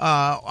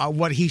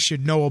what he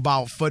should know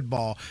about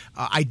football.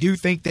 I do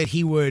think that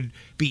he would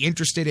be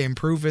interested in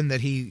proving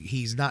that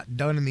he's not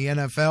done in the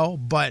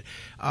NFL, but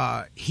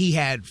he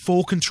had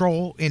full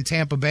control in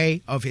Tampa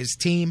Bay of his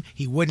team.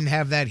 He wouldn't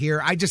have that here.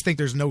 I just think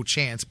there's no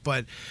chance,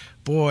 but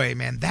boy,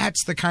 man,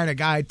 that's the kind of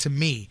guy to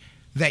me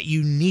that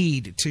you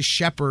need to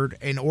shepherd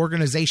an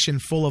organization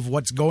full of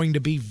what's going to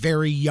be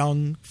very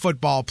young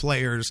football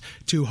players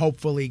to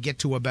hopefully get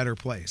to a better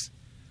place.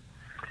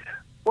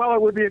 Well,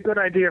 it would be a good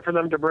idea for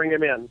them to bring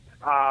him in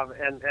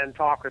and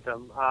talk with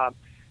him.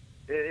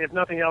 If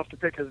nothing else, to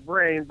pick his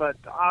brain, but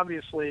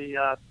obviously,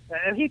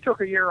 and he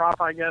took a year off,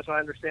 I guess, I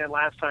understand,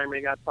 last time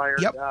he got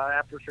fired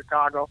after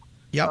Chicago.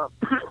 Yep.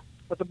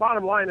 But the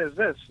bottom line is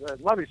this,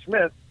 Lovie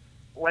Smith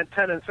went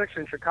 10-6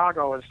 in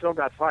Chicago and still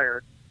got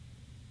fired.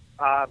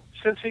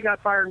 Since he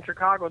got fired in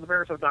Chicago, the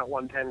Bears have not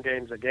won 10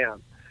 games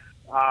again.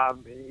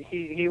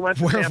 He went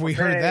to Where Tampa have we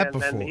Bay, heard that and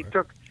before? then he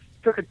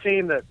took a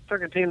team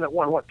that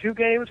won 2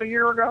 games a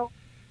year ago,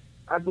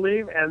 I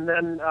believe, and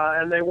then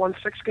and they won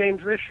 6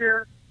 games this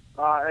year,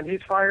 and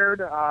he's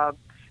fired.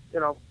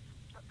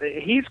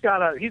 He's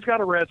got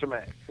a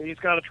resume. He's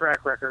got a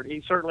track record.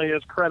 He certainly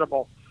is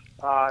credible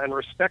and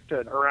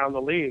respected around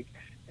the league,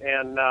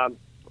 and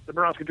the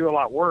Browns could do a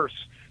lot worse,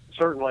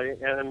 certainly,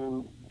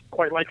 and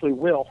quite likely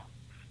will,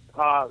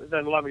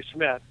 than Lovie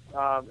Smith.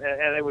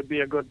 And it would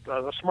be a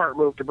smart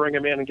move to bring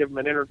him in and give him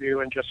an interview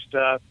and just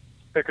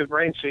pick his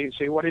brain,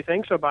 see what he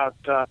thinks about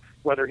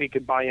whether he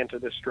could buy into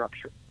this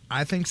structure.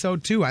 I think so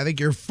too. I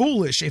think you're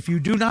foolish if you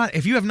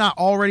have not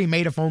already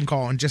made a phone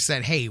call and just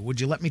said, "Hey,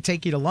 would you let me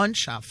take you to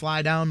lunch? I'll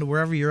fly down to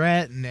wherever you're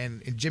at."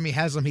 And Jimmy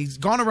Haslam, he's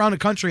gone around the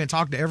country and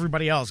talked to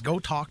everybody else. Go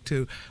talk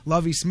to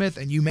Lovie Smith,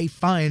 and you may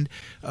find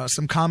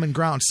some common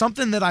ground.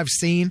 Something that I've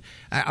seen.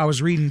 I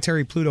was reading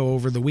Terry Pluto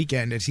over the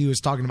weekend as he was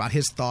talking about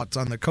his thoughts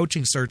on the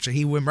coaching search, and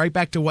he went right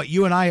back to what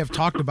you and I have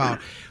talked about.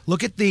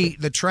 Look at the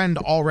trend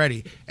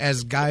already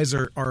as guys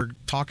are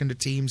talking to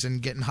teams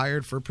and getting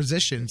hired for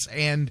positions,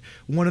 and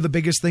one of the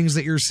biggest things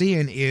that you're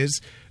seeing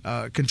is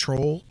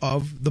control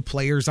of the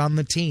players on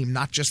the team,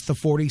 not just the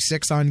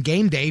 46 on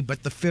game day,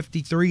 but the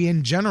 53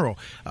 in general.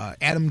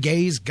 Adam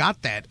Gase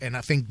got that, and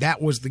I think that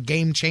was the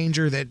game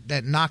changer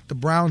that knocked the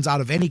Browns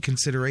out of any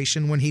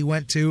consideration when he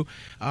went to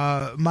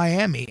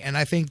Miami. And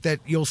I think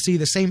that you'll see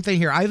the same thing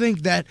here. I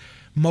think that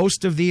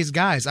most of these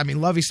guys, I mean,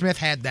 Lovie Smith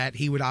had that.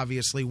 He would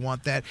obviously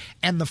want that.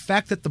 And the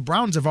fact that the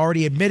Browns have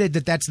already admitted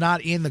that that's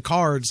not in the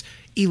cards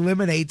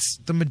eliminates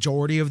the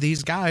majority of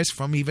these guys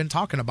from even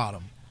talking about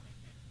them.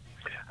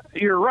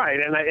 You're right,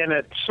 and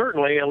it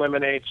certainly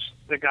eliminates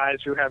the guys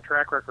who have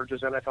track records as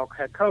NFL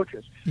head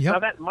coaches. Yep. Now,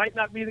 that might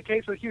not be the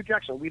case with Hugh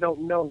Jackson. We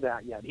don't know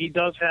that yet. He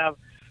does have,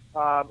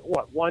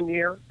 1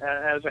 year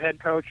as a head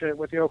coach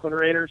with the Oakland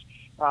Raiders,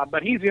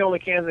 but he's the only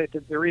candidate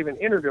that they're even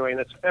interviewing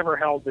that's ever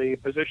held the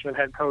position of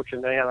head coach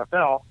in the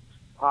NFL.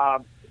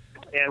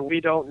 And we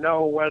don't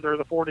know whether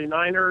the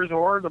 49ers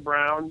or the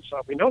Browns,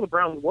 we know the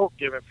Browns won't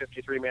give him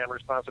 53-man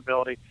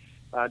responsibility.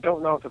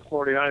 Don't know if the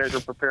 49ers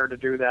are prepared to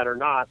do that or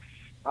not.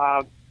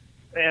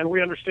 And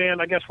we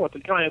understand, I guess, what the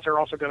Giants are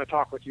also going to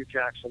talk with Hugh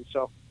Jackson.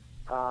 So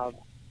I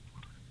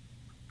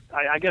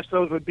guess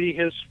those would be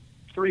his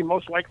 3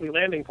 most likely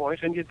landing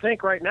points. And you'd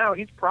think right now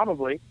he's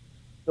probably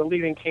the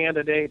leading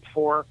candidate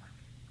for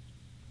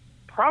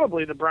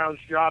probably the Browns'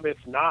 job, if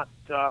not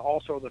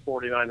also the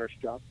 49ers'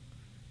 job.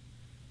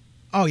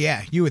 Oh,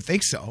 yeah, you would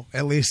think so,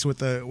 at least with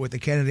the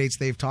candidates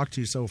they've talked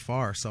to so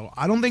far. So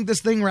I don't think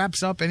this thing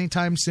wraps up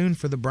anytime soon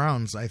for the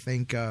Browns. I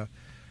think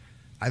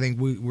I think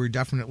we're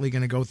definitely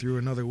going to go through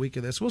another week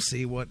of this. We'll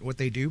see what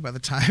they do by the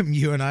time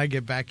you and I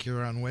get back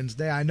here on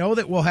Wednesday. I know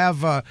that we'll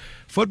have,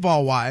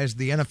 football-wise,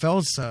 the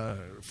NFL's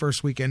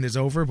first weekend is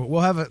over, but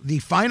we'll have the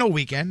final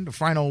weekend. The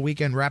final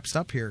weekend wraps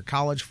up here.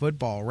 College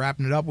football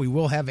wrapping it up. We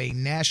will have a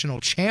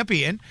national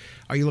champion.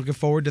 Are you looking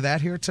forward to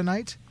that here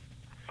tonight?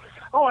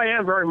 Oh, I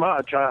am very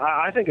much.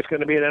 I think it's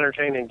going to be an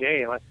entertaining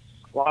game. A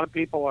lot of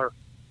people are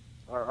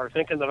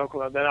thinking that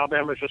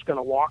Alabama is just going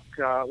to walk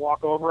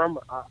over them.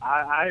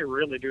 I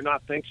really do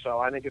not think so.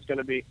 I think it's going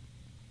to be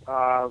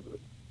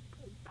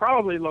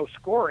probably low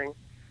scoring,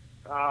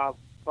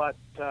 but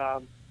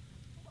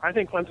I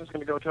think Clemson's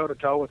going to go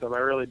toe-to-toe with them. I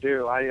really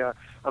do.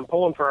 I'm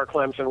pulling for our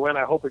Clemson win.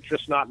 I hope it's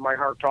just not my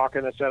heart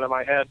talking instead of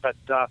my head, but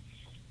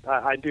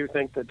I do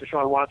think that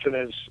Deshaun Watson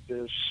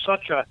is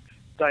such a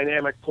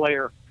dynamic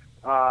player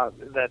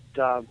that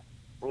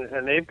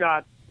and they've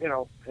got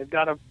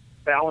a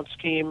balanced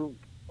team,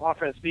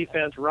 offense,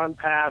 defense, run,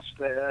 pass,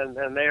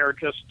 and they are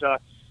just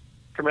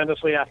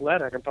tremendously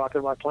athletic. I'm talking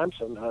about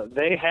Clemson.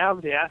 They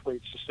have the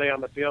athletes to stay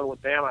on the field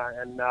with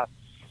Bama, and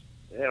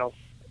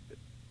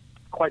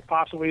quite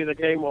possibly the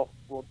game will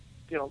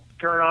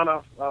turn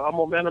on a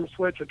momentum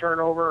switch, a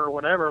turnover, or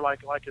whatever,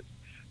 like it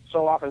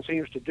so often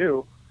seems to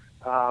do.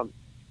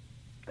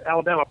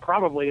 Alabama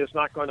probably is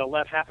not going to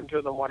let happen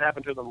to them what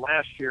happened to them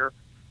last year,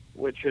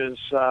 which is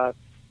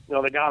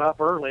they got up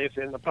early.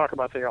 And talk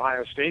about the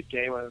Ohio State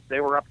game.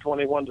 They were up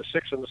 21-6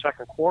 in the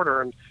second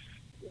quarter and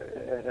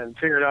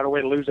figured out a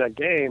way to lose that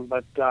game,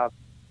 but it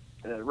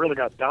really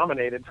got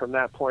dominated from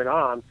that point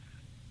on.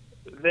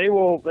 They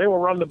will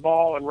run the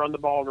ball and run the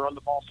ball and run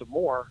the ball some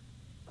more,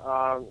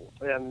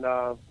 and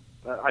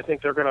I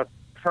think they're going to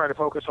try to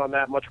focus on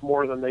that much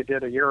more than they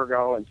did a year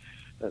ago, and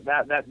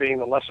that being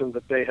the lesson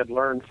that they had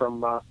learned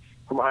from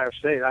Ohio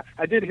State.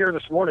 I did hear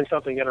this morning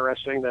something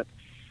interesting that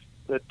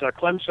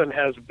Clemson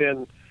has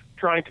been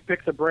trying to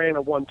pick the brain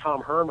of one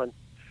Tom Herman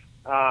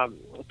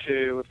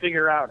to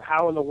figure out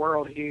how in the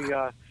world he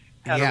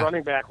had a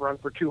running back run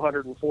for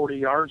 240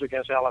 yards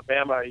against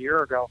Alabama a year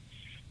ago,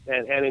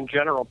 and in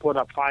general put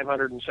up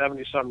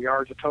 570-some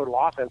yards of total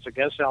offense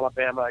against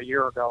Alabama a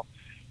year ago,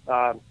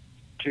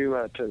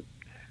 to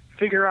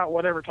figure out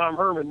whatever Tom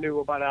Herman knew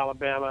about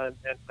Alabama,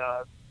 and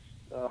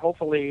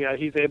hopefully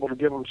he's able to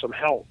give them some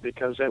help,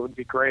 because it would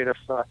be great if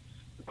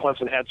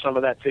Clemson had some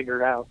of that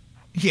figured out.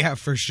 Yeah,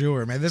 for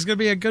sure, man. There's going to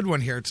be a good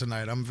one here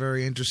tonight. I'm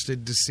very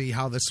interested to see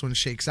how this one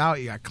shakes out.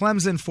 You got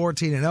Clemson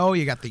 14-0.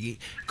 You got the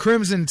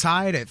Crimson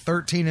Tide at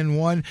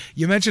 13-1.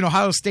 You mentioned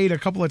Ohio State a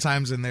couple of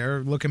times in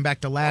there. Looking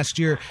back to last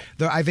year,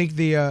 I think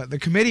the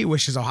committee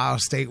wishes Ohio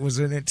State was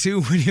in it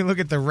too. When you look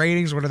at the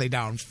ratings, what are they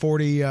down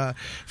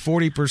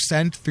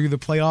 40% through the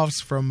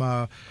playoffs from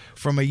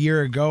a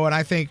year ago? And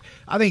I think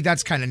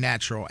that's kind of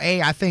natural.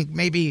 I think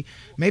maybe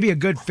a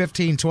good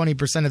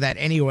 15-20% of that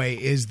anyway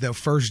is the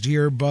first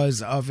year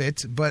buzz of it.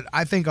 But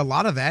I think a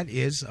lot of that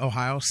is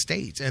Ohio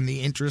State and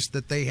the interest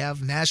that they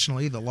have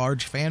nationally, the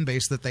large fan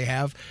base that they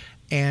have,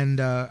 and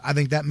I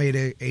think that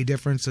made a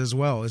difference as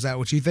well. Is that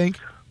what you think?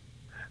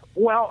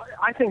 Well,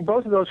 I think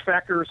both of those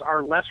factors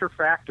are lesser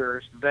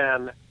factors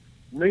than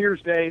New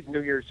Year's Day,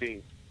 New Year's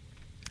Eve.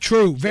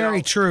 True,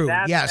 very true.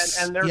 Yes,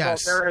 and there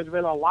has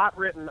been a lot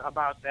written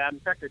about that.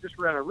 In fact, I just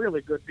read a really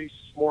good piece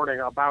this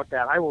morning about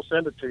that. I will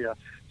send it to you as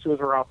soon as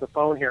we're off the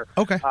phone here.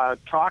 Okay.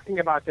 Talking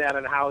about that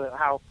and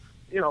how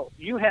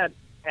you had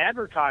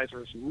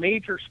advertisers,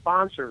 major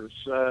sponsors,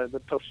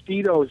 the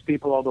Tostitos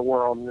people of the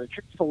world, and the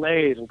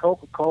Chick-fil-A's and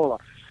Coca-Cola,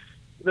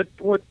 that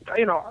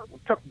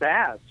took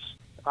baths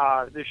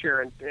this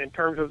year in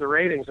terms of the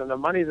ratings and the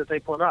money that they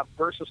put up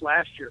versus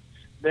last year.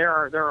 There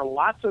are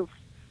lots of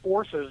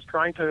forces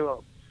trying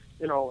to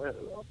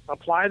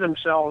apply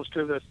themselves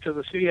to the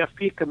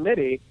CFP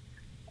committee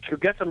to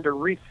get them to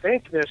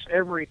rethink this.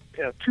 Every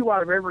 2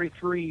 out of every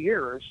 3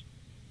 years,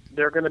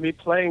 they're going to be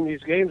playing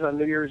these games on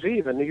New Year's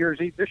Eve, and New Year's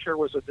Eve this year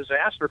was a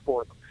disaster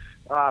for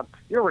them.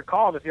 You'll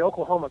recall that the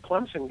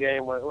Oklahoma-Clemson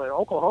game, when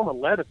Oklahoma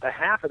led at the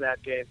half of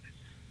that game,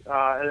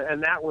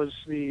 and that was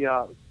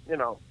the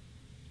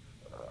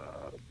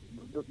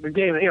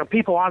game.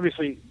 People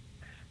obviously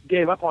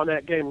gave up on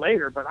that game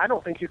later, but I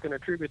don't think you can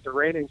attribute the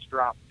ratings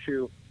drop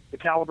to the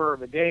caliber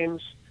of the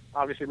games.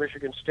 Obviously,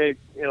 Michigan State,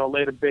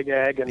 laid a big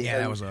egg, and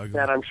that was ugly.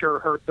 That I'm sure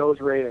hurt those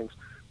ratings.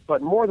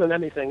 But more than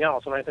anything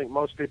else, and I think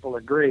most people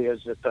agree,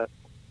 is that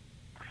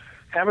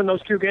having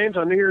those two games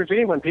on New Year's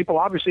Eve, when people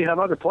obviously have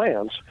other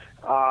plans,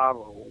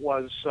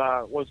 was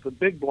the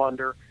big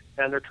blunder.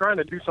 And they're trying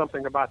to do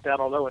something about that,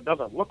 although it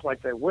doesn't look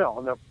like they will.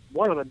 And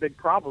one of the big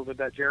problems with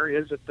that, Jerry,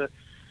 is that the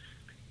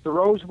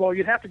Rose Bowl,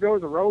 you'd have to go to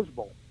the Rose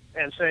Bowl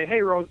and say,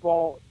 hey, Rose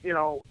Bowl,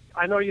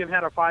 I know you've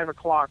had a 5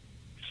 o'clock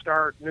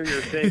start New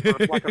Year's Day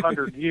for like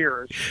 100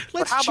 years.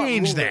 Let's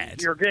change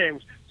that. Your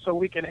games so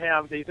we can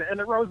have these. And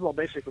the Rose Bowl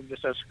basically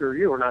just says, screw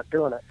you, we're not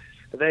doing it.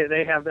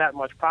 They have that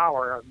much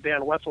power.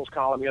 Dan Wetzel's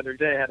column the other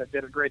day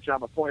did a great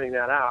job of pointing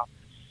that out,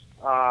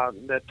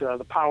 that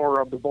the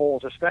power of the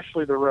bowls,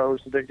 especially the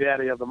Rose, the big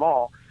daddy of them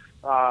all,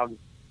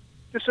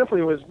 just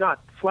simply was not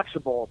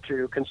flexible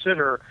to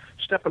consider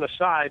stepping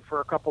aside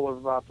for a couple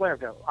of playoff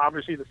games.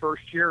 Obviously, the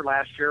first year,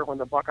 last year, when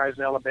the Buckeyes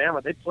and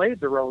Alabama, they played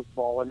the Rose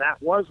Bowl, and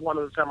that was one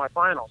of the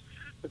semifinals.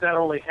 But that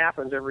only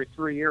happens every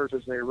 3 years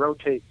as they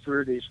rotate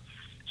through these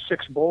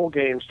 6 bowl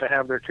games to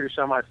have their 2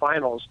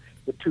 semifinals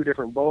with 2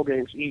 different bowl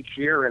games each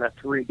year in a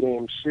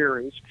 3-game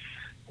series.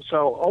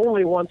 So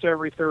only once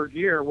every third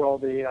year will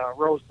the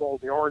Rose Bowl,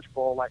 the Orange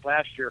Bowl, like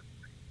last year,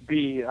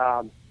 be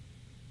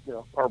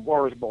or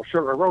Rose Bowl,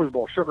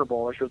 Sugar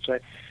Bowl, I should say,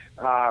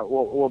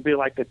 will be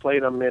like they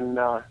played them in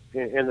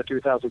the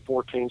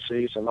 2014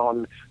 season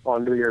on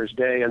New Year's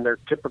Day in their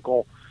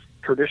typical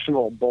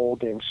traditional bowl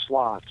game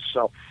slots.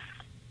 So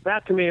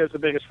that to me is the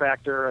biggest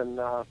factor, and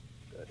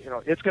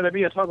it's going to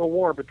be a tug of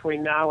war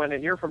between now and a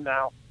year from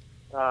now,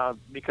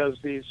 because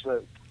these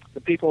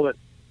the people that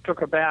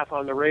took a bath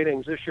on the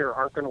ratings this year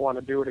aren't going to want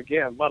to do it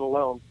again, let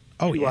alone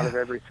 2 out of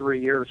every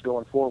 3 years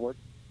going forward.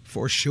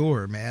 For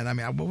sure, man. I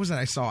mean, what was it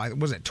I saw?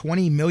 Was it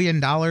 $20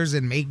 million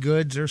in make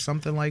goods or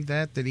something like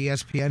that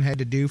ESPN had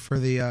to do for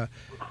the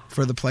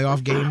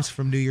playoff games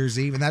from New Year's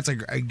Eve? And that's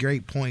a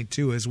great point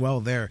too, as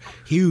well. There,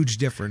 huge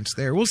difference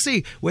there. We'll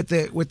see with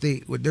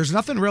there's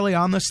nothing really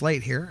on the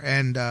slate here,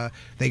 and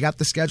they got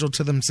the schedule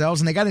to themselves,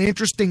 and they got an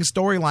interesting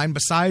storyline.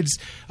 Besides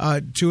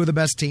 2 of the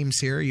best teams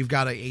here, you've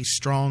got a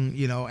strong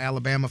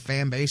Alabama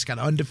fan base, got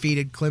an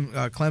undefeated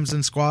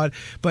Clemson squad,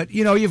 but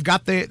you've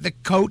got the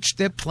coach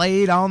that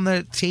played on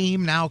the team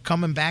now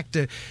coming back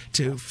to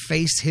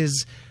face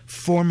his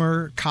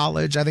former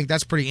college. I think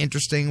that's pretty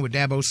interesting with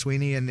Dabo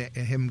Swinney and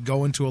him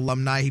going to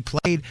alumni. He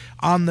played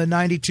on the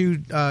 92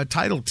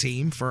 title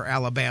team for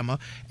Alabama,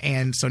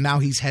 and so now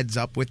he's heads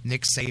up with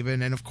Nick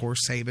Saban, and of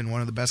course Saban,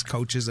 one of the best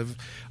coaches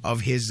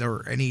of his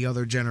or any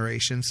other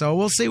generation. So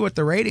we'll see what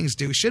the ratings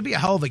do. Should be a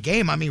hell of a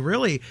game. I mean,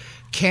 really,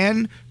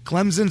 can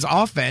Clemson's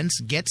offense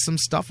get some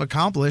stuff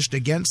accomplished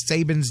against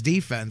Saban's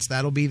defense?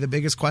 That'll be the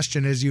biggest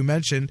question, as you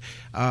mentioned.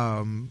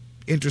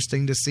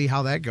 Interesting to see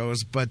how that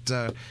goes, but it's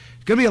going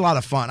to be a lot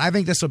of fun. I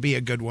think this will be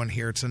a good one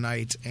here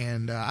tonight,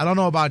 and I don't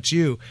know about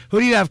you. Who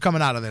do you have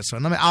coming out of this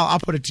one? I'll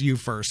put it to you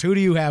first. Who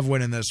do you have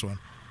winning this one?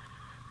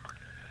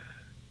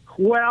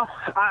 Well,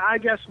 I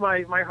guess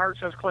my heart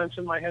says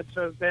Clemson, my head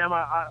says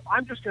Bama.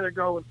 I'm just going to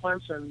go with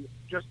Clemson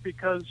just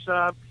because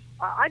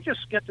I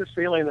just get this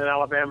feeling that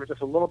Alabama is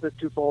just a little bit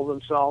too full of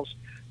themselves,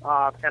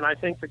 and I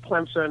think that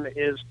Clemson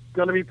is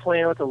going to be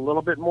playing with a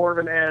little bit more of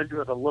an edge,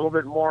 with a little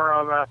bit more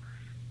of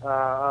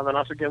an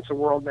us against the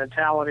world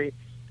mentality,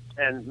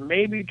 and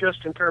maybe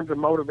just in terms of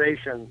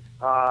motivation,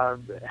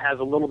 has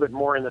a little bit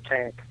more in the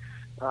tank.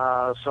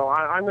 So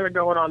I'm going to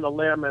go on the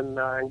limb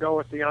and go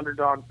with the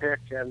underdog pick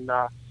and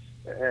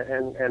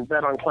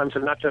bet on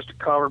Clemson, not just to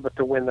cover but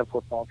to win the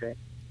football game.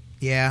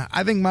 Yeah,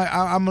 I think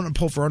I'm going to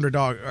pull for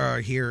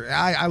underdog here.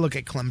 I look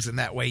at Clemson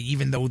that way,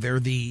 even though they're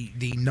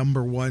the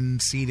number 1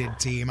 seeded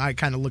team. I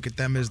kind of look at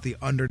them as the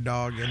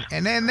underdog,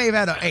 and then they've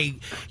had hey,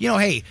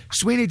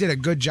 Swinney did a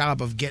good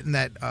job of getting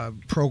that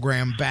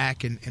program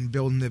back and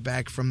building it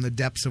back from the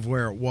depths of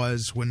where it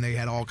was when they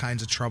had all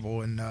kinds of trouble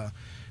and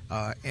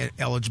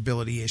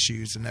eligibility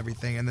issues and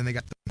everything, and then they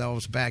got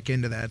themselves back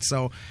into that.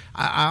 So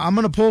I'm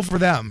going to pull for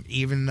them,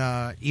 even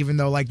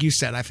though, like you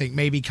said, I think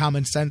maybe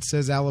common sense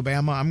says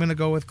Alabama. I'm going to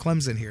go with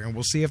Clemson here, and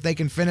we'll see if they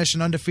can finish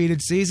an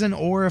undefeated season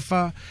or if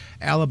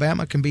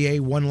Alabama can be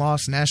a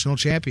 1-loss national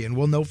champion.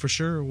 We'll know for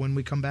sure when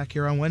we come back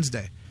here on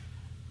Wednesday.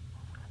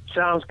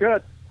 Sounds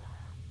good.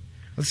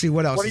 Let's see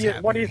what else.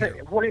 What do you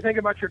think? What do you think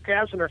about your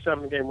Cavs and their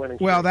 7-game winning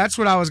streak? Well, that's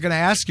what I was going to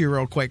ask you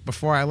real quick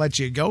before I let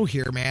you go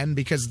here, man.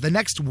 Because the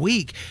next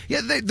week,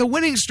 the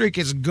winning streak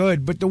is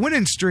good, but the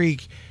winning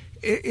streak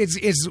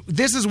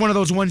this is one of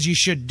those ones you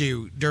should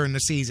do during the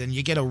season.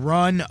 You get a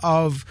run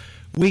of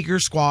weaker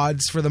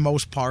squads for the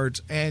most part,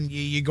 and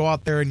you go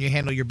out there and you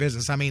handle your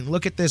business. I mean,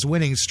 look at this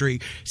winning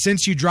streak.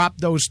 Since you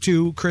dropped those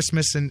 2,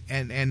 Christmas and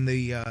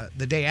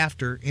the day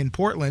after in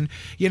Portland,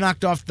 you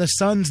knocked off the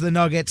Suns, the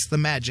Nuggets, the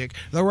Magic,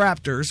 the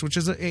Raptors, which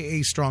is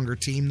a stronger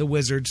team, the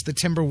Wizards, the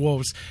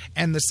Timberwolves,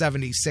 and the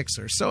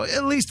 76ers. So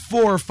at least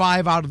 4 or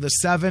 5 out of the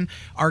 7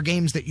 are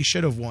games that you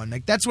should have won.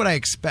 Like, that's what I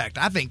expect.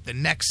 I think the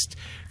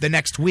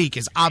next week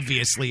is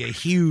obviously a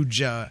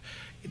huge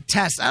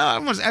test,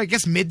 I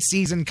guess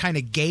mid-season kind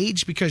of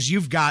gauge, because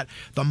you've got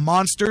the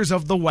monsters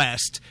of the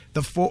West,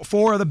 the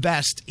four of the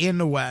best in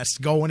the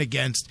West going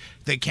against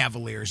the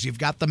Cavaliers. You've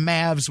got the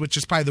Mavs, which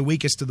is probably the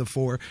weakest of the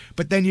 4,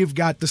 but then you've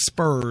got the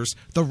Spurs,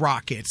 the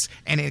Rockets,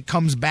 and it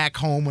comes back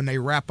home when they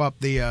wrap up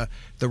the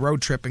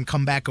road trip and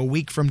come back a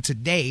week from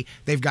today.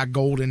 They've got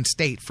Golden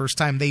State, first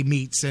time they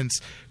meet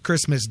since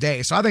Christmas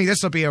Day. So I think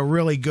this will be a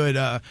really good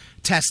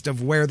test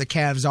of where the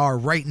Cavs are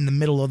right in the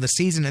middle of the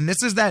season, and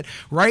this is that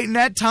right in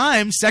that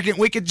time, second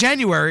week of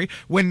January,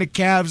 when the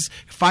Cavs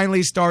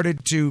finally started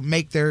to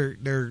make their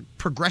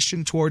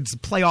progression towards the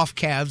playoff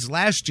Cavs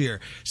last year.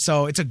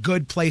 So it's a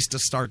good place to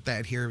start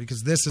that here,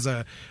 because this is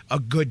a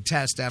good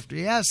test after.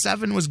 Yeah,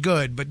 7 was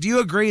good, but do you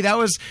agree that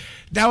was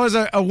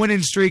a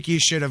winning streak you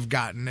should have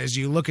gotten as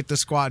you look at the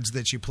squads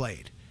that you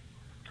played?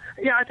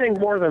 Yeah, I think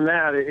more than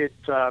that,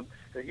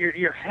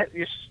 you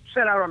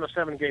set out on a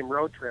 7-game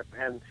road trip,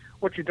 and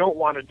what you don't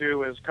want to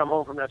do is come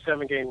home from that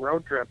 7-game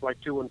road trip like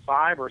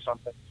 2-5 or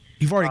something.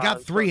 You've already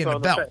got 3 in the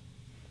belt.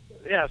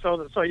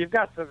 So you've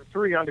got the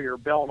 3 under your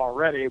belt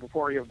already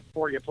before you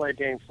play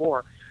Game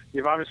 4.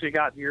 You've obviously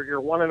got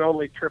your one and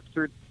only trip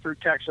through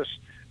Texas,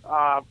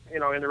 in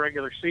the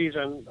regular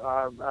season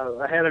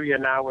ahead of you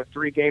now with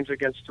 3 games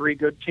against 3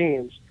 good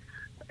teams,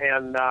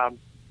 and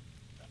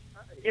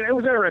it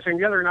was interesting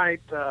the other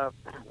night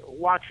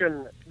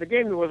watching the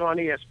game that was on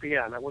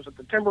ESPN. It wasn't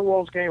the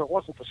Timberwolves game. It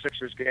wasn't the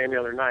Sixers game the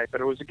other night,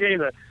 but it was a game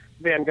that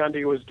Van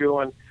Gundy was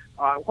doing.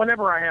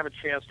 Whenever I have a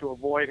chance to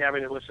avoid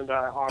having to listen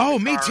to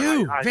me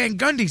too. Van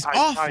Gundy's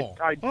awful.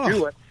 I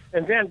do it.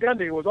 And Van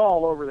Gundy was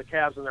all over the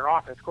Cavs in their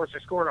offense. Of course, they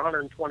scored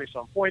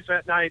 120-some points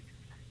that night,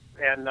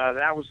 and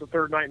that was the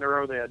 3rd night in a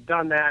row they had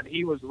done that.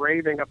 He was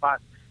raving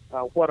about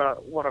what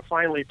a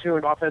finely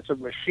tuned offensive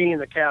machine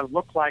the Cavs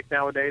look like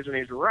nowadays, and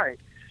he's right.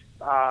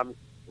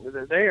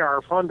 They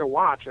are fun to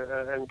watch,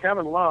 and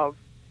Kevin Love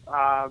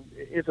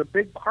is a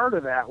big part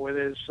of that with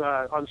his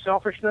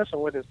unselfishness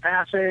and with his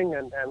passing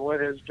and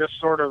with his just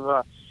sort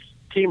of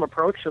team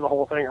approach to the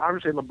whole thing.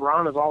 Obviously,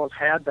 LeBron has always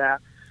had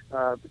that.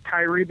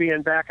 Kyrie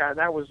being back,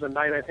 that was the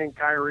night I think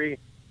Kyrie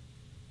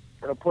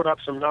put up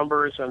some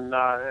numbers, and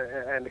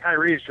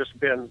Kyrie's just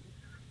been,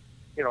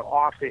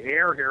 off the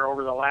air here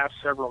over the last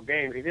several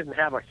games. He didn't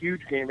have a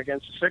huge game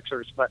against the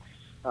Sixers, but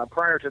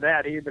prior to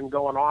that, he had been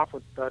going off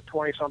with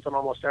 20-something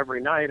almost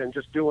every night and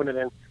just doing it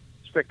in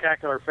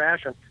spectacular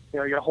fashion.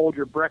 You hold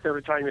your breath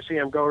every time you see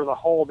him go to the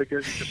hole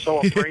because you're just so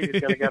afraid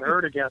he's going to get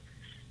hurt again.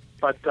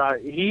 But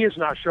he is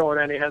not showing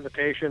any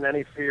hesitation,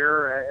 any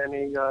fear,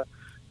 any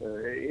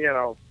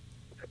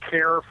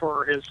care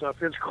for his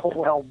physical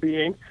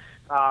well-being.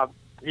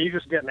 He's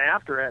just getting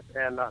after it,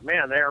 and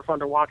man, they are fun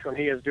to watch when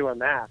he is doing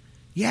that.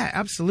 Yeah,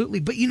 absolutely.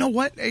 But you know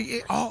what?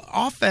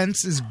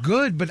 Offense is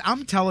good, but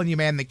I'm telling you,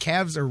 man, the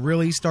Cavs are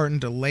really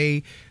starting to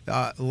lay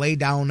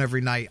down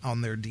every night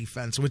on their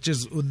defense, which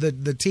is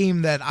the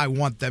team that I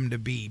want them to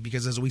be,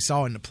 because as we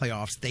saw in the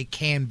playoffs, they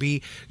can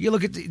be. You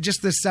look at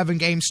just this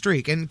 7-game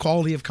streak, and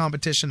quality of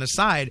competition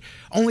aside,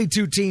 only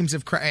 2 teams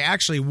have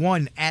actually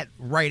won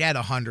right at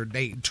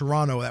 100.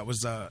 Toronto, that was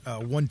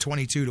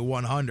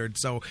 122-100.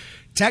 So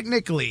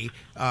technically,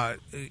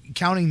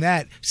 counting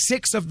that,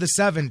 6 of the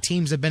 7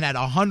 teams have been at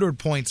 100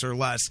 points or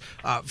less.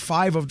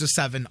 5 of the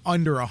 7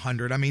 under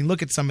 100. I mean,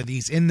 look at some of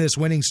these in this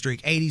winning streak: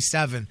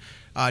 87,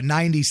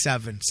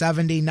 97,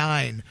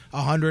 79,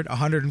 100,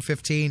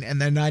 115,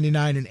 and then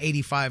 99 and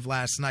 85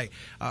 last night.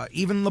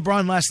 Even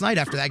LeBron last night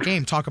after that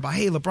game talk about,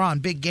 hey,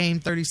 LeBron, big game,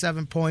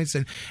 37 points,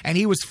 and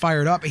he was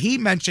fired up. He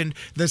mentioned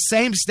the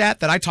same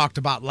stat that I talked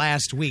about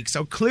last week.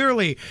 So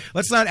clearly,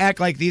 let's not act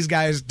like these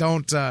guys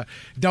don't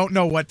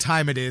know what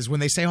time it is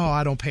when they say, oh,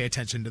 I don't pay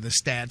attention to the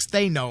stats.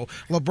 They know.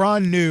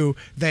 LeBron knew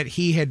that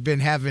he had been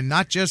having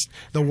not just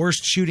the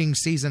worst shooting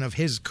season of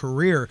his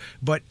career,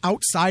 but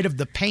outside of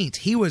the paint,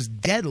 he was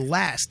dead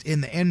last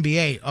in the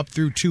NBA up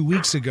through 2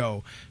 weeks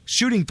ago.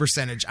 Shooting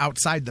percentage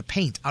outside the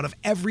paint out of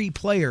every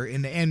player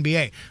in the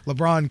NBA.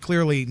 LeBron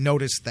clearly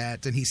noticed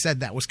that, and he said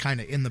that was kind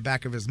of in the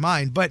back of his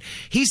mind. But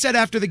he said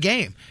after the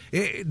game,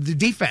 the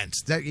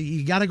defense, that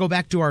you got to go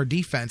back to our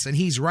defense, and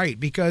he's right,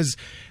 because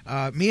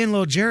me and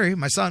little Jerry,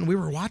 my son, we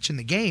were watching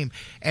the game,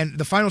 and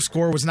the final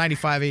score was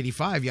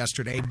 95-85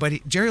 yesterday.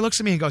 But Jerry looks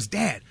at me and goes,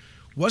 Dad,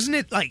 wasn't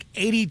it like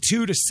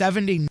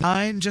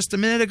 82-79 just a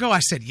minute ago? I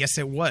said, yes,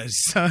 it was,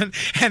 son.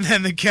 And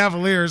then the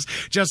Cavaliers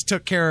just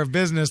took care of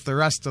business the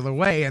rest of the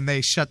way, and they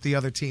shut the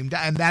other team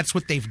down. And that's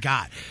what they've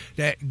got.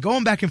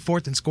 Going back and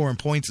forth and scoring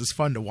points is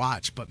fun to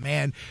watch. But,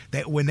 man,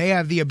 when they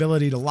have the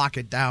ability to lock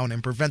it down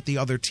and prevent the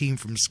other team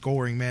from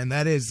scoring, man,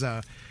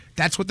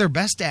 that's what they're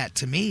best at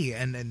to me.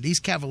 And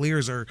these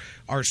Cavaliers are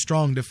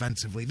strong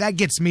defensively. That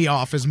gets me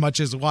off as much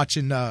as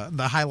watching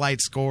the highlight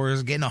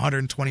scores, getting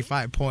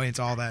 125 points,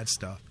 all that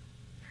stuff.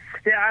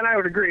 Yeah, and I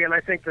would agree. And I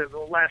think that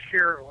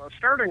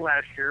starting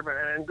last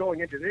year, and going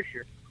into this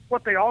year,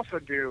 what they also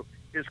do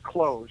is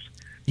close.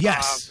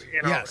 Yes.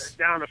 Yes.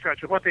 Down the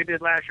stretch. What they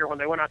did last year when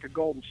they went out to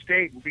Golden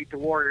State and beat the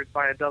Warriors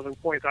by a dozen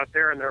points out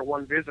there in their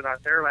one visit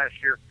out there last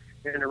year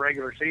in the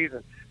regular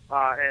season.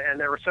 And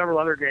there were several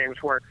other games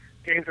where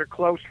games are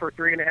close for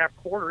 3.5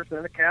 quarters, and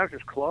then the Cavs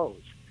just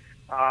close.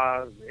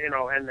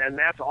 And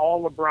that's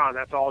all LeBron.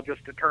 That's all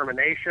just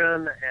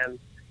determination and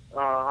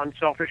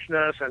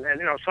unselfishness, and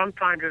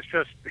sometimes it's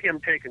just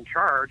him taking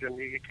charge, and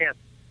you can't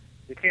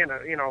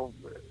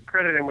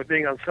credit him with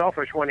being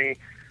unselfish when he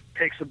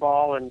takes the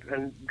ball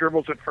and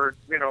dribbles it for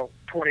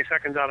 20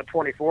 seconds out of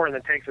 24 and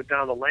then takes it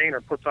down the lane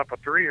or puts up a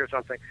 3 or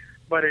something.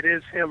 But it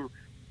is him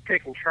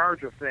taking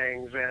charge of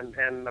things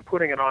and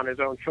putting it on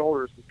his own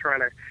shoulders and trying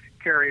to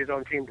carry his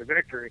own team to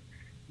victory.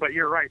 But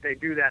you're right, they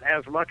do that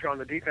as much on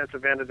the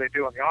defensive end as they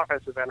do on the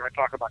offensive end. I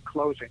talk about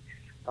closing.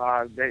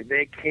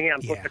 They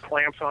can put the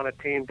clamps on a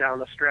team down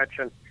the stretch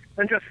and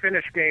just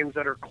finish games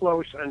that are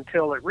close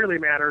until it really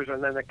matters,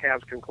 and then the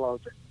Cavs can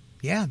close it.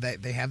 Yeah,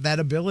 they have that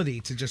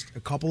ability to just a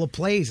couple of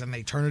plays and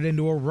they turn it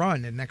into a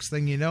run, and next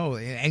thing you know,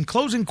 and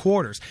closing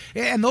quarters.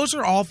 And those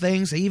are all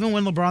things, even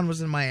when LeBron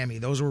was in Miami,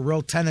 those were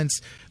real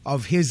tenets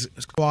of his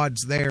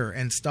squads there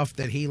and stuff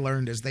that he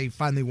learned as they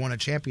finally won a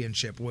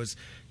championship was,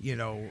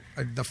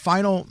 the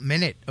final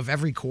minute of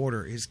every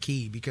quarter is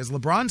key because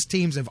LeBron's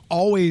teams have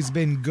always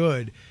been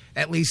good,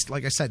 at least,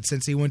 like I said,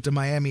 since he went to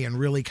Miami and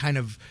really kind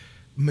of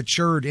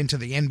matured into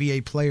the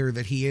NBA player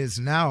that he is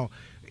now.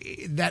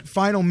 That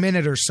final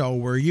minute or so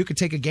where you could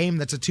take a game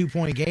that's a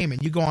 2-point game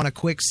and you go on a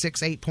quick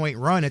 6-8 point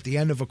run at the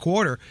end of a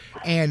quarter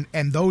and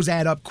those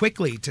add up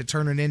quickly to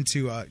turn it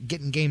into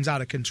getting games out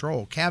of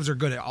control. Cavs are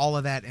good at all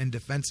of that and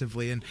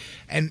defensively. And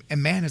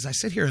man, as I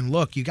sit here and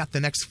look, you got the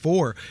next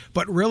 4,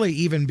 but really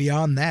even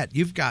beyond that,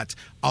 you've got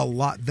a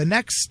lot. The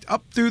next,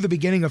 up through the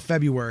beginning of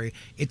February,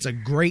 it's a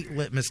great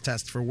litmus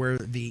test for where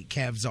the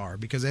Cavs are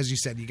because, as you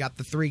said, you got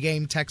the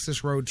 3-game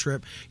Texas road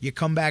trip. You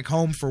come back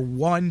home for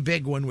one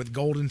big one with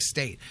Golden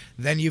State.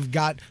 Then you've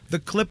got the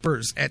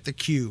Clippers at the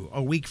Q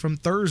a week from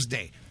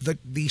Thursday.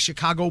 The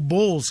Chicago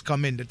Bulls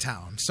come into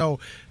town. So,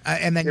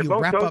 and then you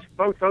wrap up.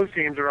 Both those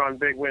teams are on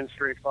big win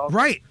streaks, folks.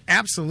 Right,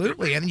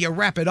 absolutely. And you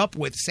wrap it up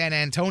with San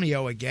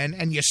Antonio again,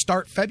 and you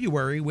start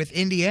February with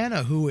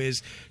Indiana, who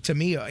is, to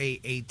me,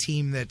 a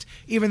team that,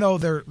 even though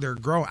they're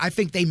growing, I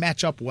think they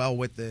match up well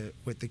with the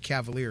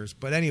Cavaliers.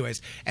 But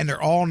anyways, and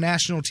they're all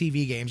national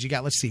TV games. You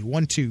got, let's see,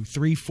 1, 2,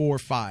 3, 4,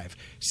 5,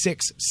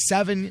 6,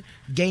 7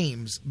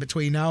 games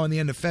between now and the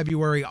end of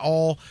February,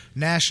 all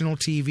national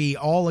TV,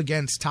 all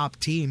against top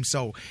teams.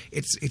 So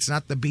it's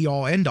not the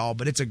be-all, end-all,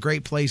 but it's a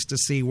great place to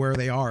see where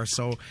they are.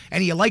 So,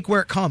 and you like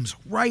where it comes,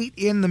 right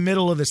in the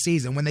middle of the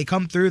season. When they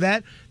come through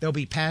that, they'll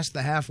be past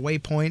the halfway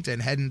point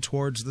and heading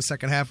towards the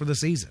second half of the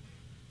season.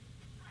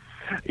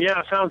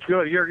 Yeah, sounds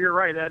good. You're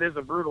right. That is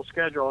a brutal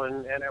schedule,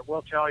 and it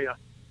will tell you,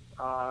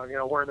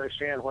 where they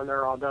stand when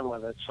they're all done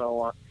with it.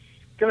 So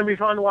it's going to be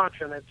fun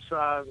watching.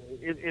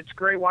 It's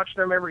great watching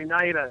them every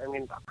night. I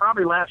mean,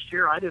 probably last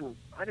year I didn't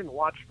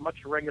watch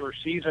much regular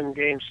season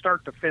games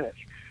start to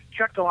finish.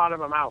 Checked a lot of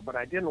them out, but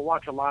I didn't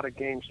watch a lot of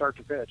games start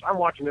to finish. I'm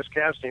watching this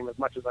Cavs team as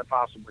much as I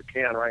possibly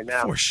can right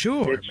now. For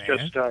sure, it's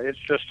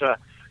just a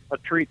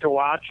treat to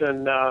watch,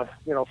 and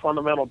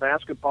fundamental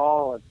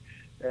basketball,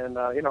 and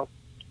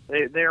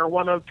they are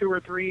one of 2 or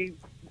 3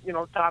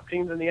 top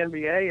teams in the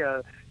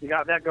NBA. You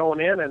got that going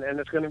in, and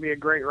it's going to be a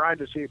great ride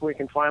to see if we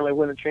can finally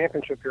win a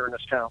championship here in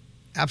this town.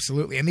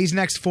 Absolutely. And these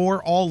next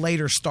 4, all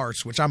later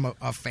starts, which I'm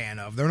a fan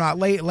of. They're not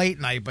late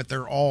night, but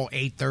they're all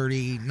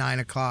 8:30, 9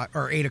 o'clock,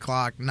 or 8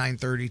 o'clock,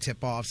 9:30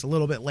 tip-offs. A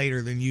little bit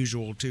later than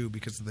usual, too,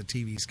 because of the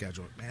TV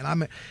schedule.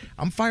 Man,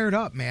 I'm fired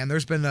up, man.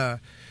 There's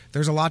a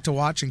lot to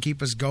watch and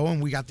keep us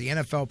going. We got the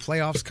NFL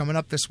playoffs coming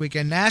up this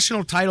weekend.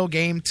 National title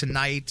game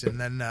tonight, and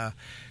then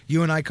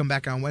you and I come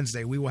back on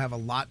Wednesday. We will have a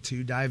lot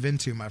to dive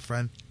into, my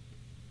friend.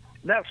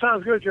 That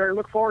sounds good, Jerry.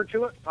 Look forward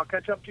to it. I'll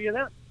catch up to you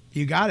then.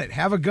 You got it.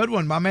 Have a good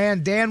one, my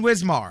man, Dan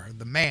Wismar,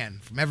 the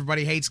man from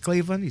Everybody Hates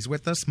Cleveland. He's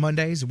with us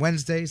Mondays,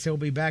 Wednesdays. He'll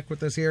be back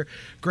with us here.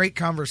 Great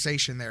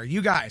conversation there.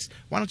 You guys,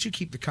 why don't you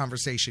keep the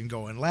conversation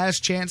going?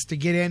 Last chance to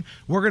get in.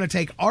 We're going to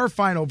take our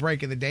final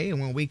break of the day, and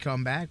when we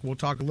come back, we'll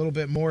talk a little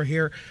bit more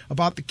here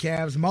about the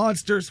Cavs,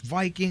 Monsters,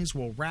 Vikings.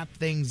 We'll wrap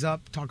things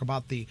up, talk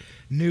about the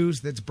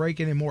news that's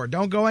breaking and more.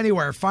 Don't go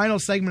anywhere. Final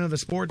segment of the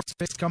Sports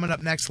Fix coming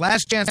up next.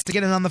 Last chance to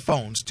get in on the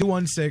phones.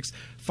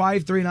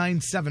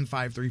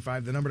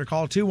 216-539-7535. The number to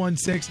call,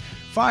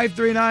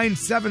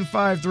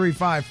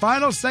 216-539-7535.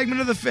 Final segment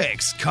of the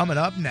Fix coming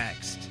up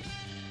next.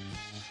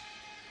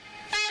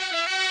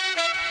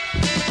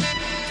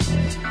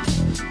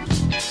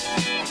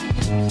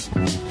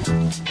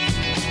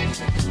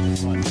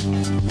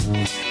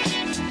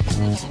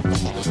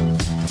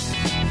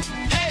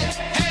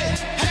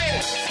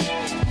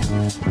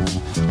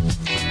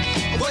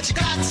 What you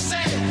got to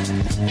say?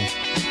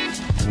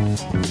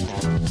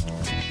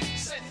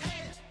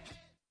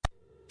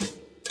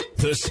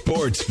 The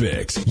Sports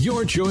Fix,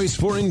 your choice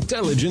for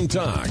intelligent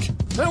talk.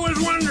 That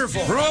was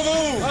wonderful.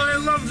 Bravo! I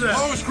loved that.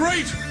 Oh, it was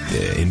great.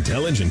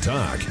 Intelligent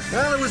talk.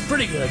 Well, it was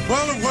pretty good.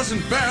 Well, it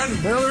wasn't bad.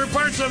 Well, there were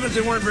parts of it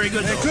that weren't very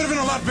good, It could have been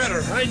a lot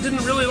better. I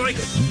didn't really like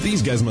it.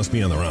 These guys must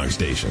be on the wrong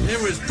station.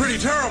 It was pretty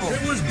terrible.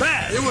 It was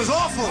bad. It was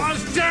awful. It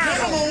was terrible.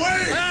 Get him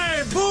away!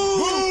 Hey,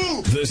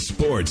 boo! The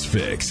Sports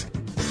Fix.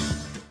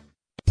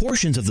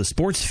 Portions of the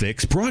Sports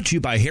Fix brought to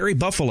you by Harry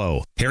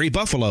Buffalo. Harry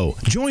Buffalo,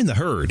 join the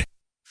herd.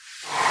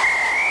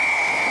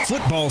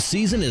 Football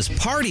season is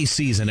party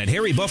season at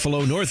Harry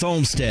Buffalo North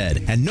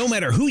Olmsted. And no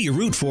matter who you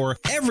root for,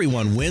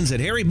 everyone wins at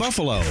Harry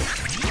Buffalo.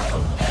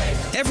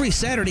 Every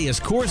Saturday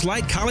is Coors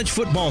Light College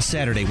Football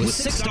Saturday with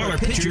 $6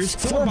 pitchers,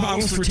 4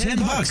 bottles for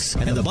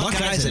 $10, and the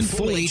Buckeyes in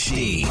full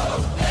HD.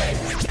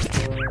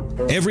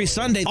 Every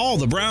Sunday, all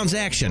the Browns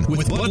action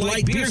with Bud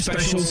Light beer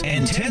specials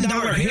and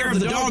 $10 hair of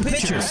the dog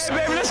pitchers. Hey,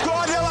 baby, let's go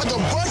out there like a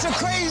bunch of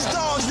crazy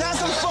dogs. That's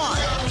some fun.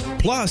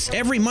 Plus,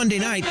 every Monday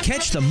night,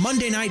 catch the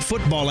Monday Night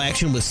Football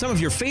action with some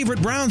of your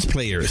favorite Browns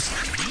players.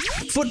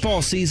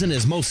 Football season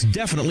is most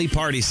definitely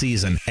party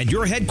season, and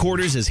your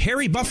headquarters is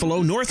Harry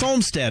Buffalo North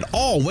Olmsted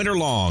all winter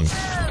long.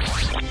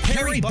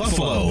 Harry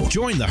Buffalo.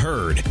 Join the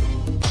herd.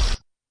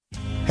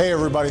 Hey,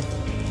 everybody.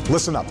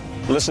 Listen up.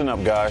 Listen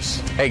up, guys.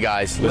 Hey,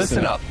 guys,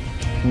 listen up.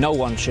 No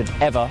one should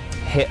ever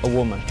hit a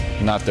woman.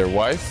 Not their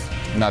wife,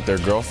 not their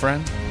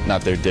girlfriend,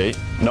 not their date.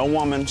 No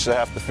woman should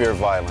have to fear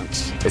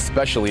violence.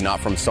 Especially not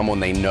from someone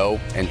they know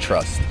and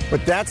trust.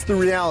 But that's the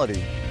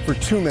reality for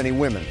too many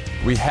women.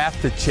 We have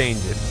to change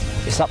it.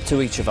 It's up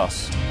to each of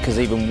us, because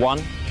even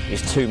one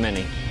is too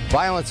many.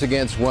 Violence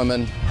against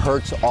women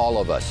hurts all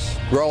of us.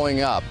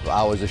 Growing up,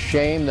 I was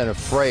ashamed and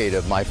afraid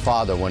of my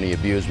father when he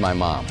abused my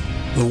mom.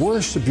 The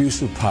worst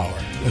abuse of power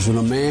is when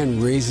a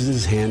man raises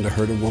his hand to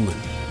hurt a woman.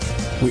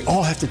 We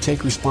all have to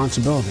take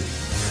responsibility.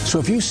 So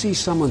if you see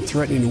someone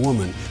threatening a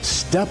woman,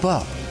 step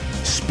up,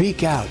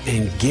 speak out,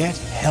 and get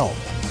help.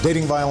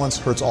 Dating violence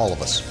hurts all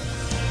of us.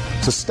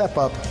 So step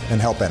up and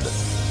help end it.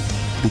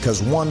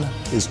 Because one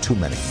is too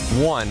many.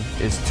 One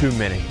is too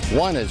many.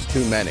 One is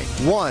too many.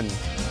 One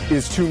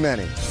is too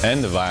many.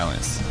 End the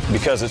violence.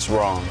 Because it's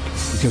wrong.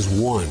 Because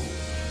one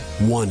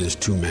is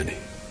too many.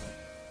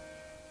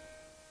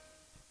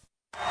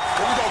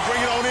 Here we go,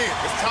 bring it on in.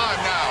 It's time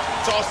now.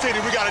 It's all city.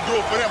 We got to do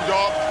it for them,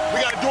 dog.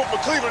 We got to do it for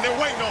Cleveland. They're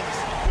waiting on us.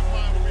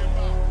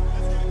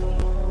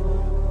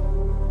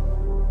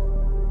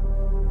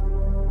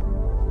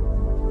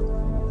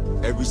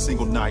 Every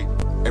single night,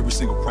 every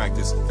single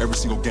practice, every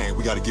single game,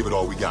 we got to give it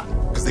all we got.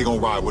 Because they're going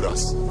to ride with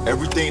us.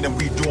 Everything that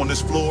we do on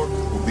this floor,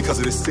 because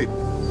of this city,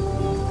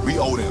 we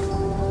owe them.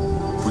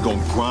 We're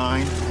going to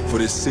grind for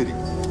this city.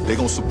 They're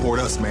going to support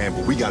us, man,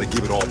 but we got to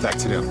give it all back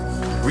to them.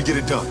 We get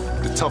it done.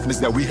 The toughness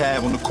that we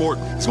have on the court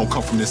is going to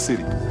come from this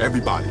city.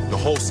 Everybody, the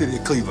whole city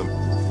of Cleveland.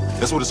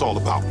 That's what it's all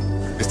about.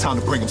 It's time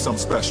to bring them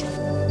something special.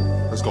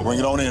 Let's go. Bring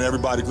it on in,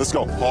 everybody. Let's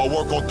go. Hard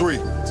work on 3.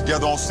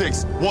 Together on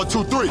 6. 1,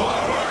 2, 3.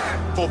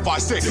 4,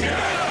 5, 6.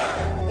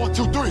 1,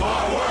 2, 3.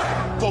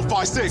 4,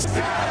 5, 6.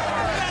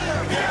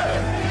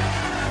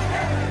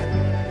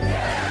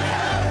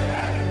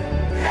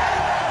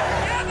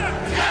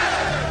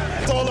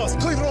 It's all us.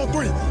 Cleveland on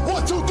 3.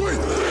 1, 2, 3.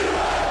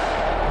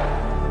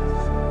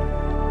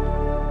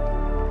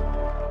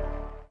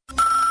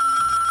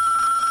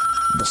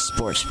 The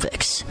Sports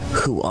Fix.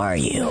 Who are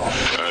you?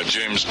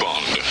 James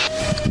Bond.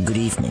 Good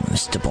evening,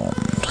 Mr. Bond.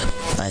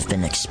 I've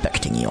been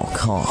expecting your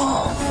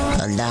call.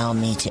 Allow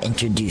me to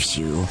introduce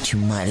you to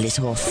my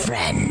little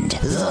friend,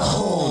 the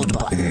hold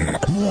button.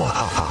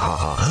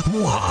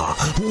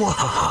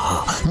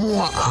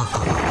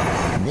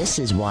 This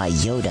is why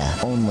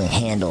Yoda only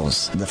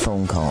handles the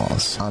phone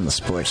calls on the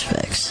Sports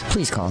Fix.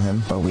 Please call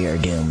him or we are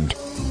doomed.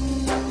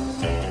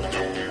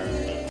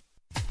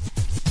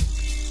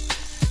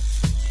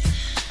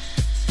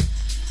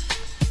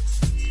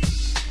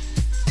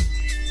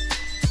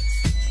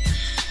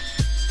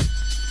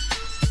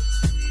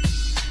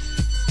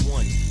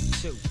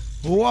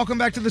 Welcome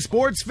back to the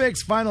Sports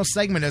Fix, final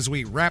segment as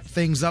we wrap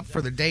things up for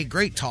the day.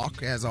 Great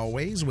talk, as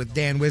always, with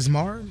Dan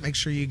Wismar. Make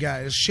sure you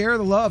guys share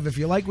the love. If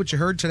you like what you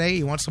heard today,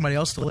 you want somebody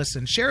else to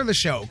listen, share the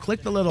show.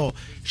 Click the little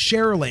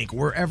share link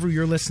wherever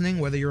you're listening,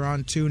 whether you're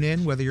on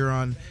TuneIn, whether you're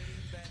on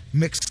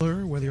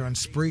Mixler, whether you're on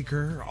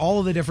Spreaker, all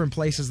of the different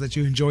places that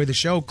you enjoy the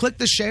show. Click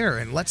the share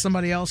and let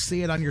somebody else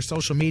see it on your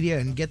social media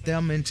and get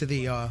them into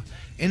the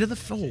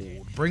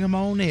fold. Bring them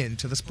on in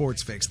to the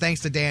Sports Fix.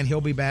 Thanks to Dan.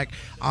 He'll be back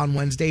on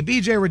Wednesday.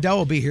 BJ Riddell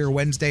will be here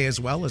Wednesday as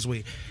well as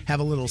we have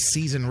a little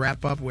season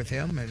wrap up with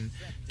him and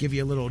give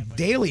you a little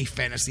daily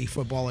fantasy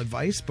football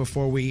advice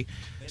before we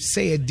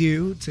say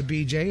adieu to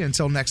BJ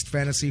until next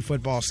fantasy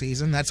football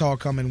season. That's all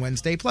coming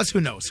Wednesday. Plus, who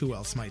knows who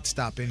else might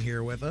stop in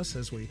here with us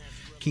as we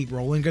keep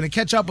rolling. Going to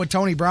catch up with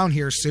Tony Brown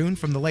here soon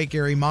from the Lake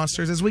Erie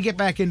Monsters as we get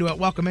back into it.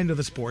 Welcome into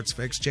the Sports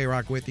Fix.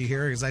 J-Rocc with you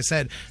here. As I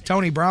said,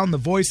 Tony Brown, the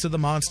voice of the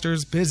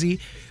Monsters, busy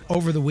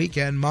over the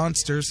weekend.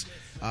 Monsters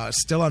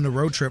still on the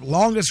road trip.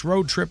 Longest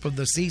road trip of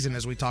the season,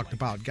 as we talked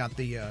about. Got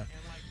the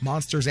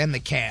Monsters and the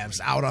Cavs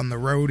out on the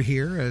road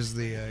here as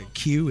the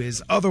queue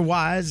is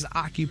otherwise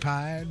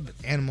occupied.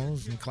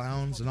 Animals and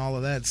clowns and all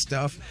of that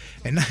stuff.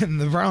 And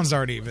the Browns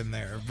aren't even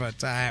there,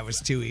 but it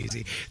was too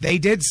easy. They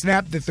did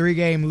snap the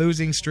 3-game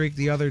losing streak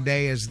the other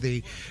day as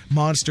the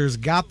Monsters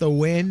got the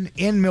win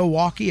in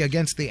Milwaukee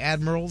against the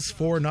Admirals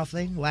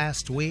 4-0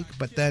 last week,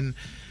 but then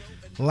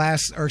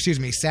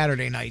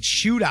Saturday night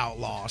shootout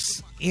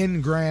loss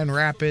in Grand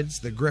Rapids.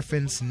 The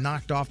Griffins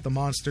knocked off the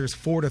Monsters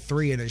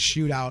 4-3 in a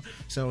shootout,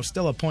 so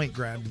still a point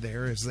grab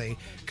there as they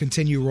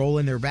continue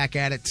rolling. They're back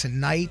at it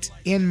tonight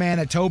in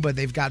Manitoba.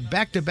 They've got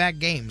back-to-back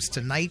games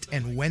tonight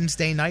and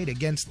Wednesday night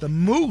against the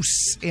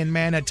Moose in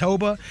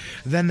Manitoba.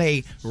 Then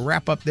they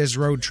wrap up this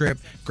road trip,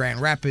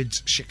 Grand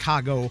Rapids,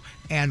 Chicago,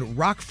 and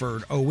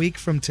Rockford a week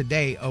from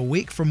today. A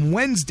week from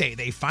Wednesday,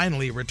 they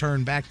finally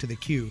return back to the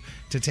queue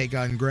to take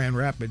on Grand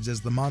Rapids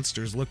as the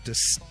Monsters look to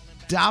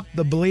stop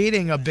the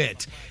bleeding a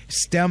bit,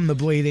 stem the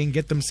bleeding,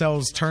 get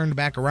themselves turned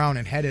back around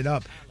and headed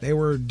up. They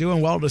were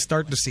doing well to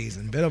start the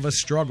season. Bit of a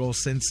struggle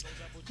since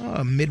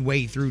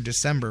midway through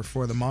December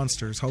for the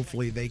Monsters.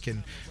 Hopefully they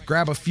can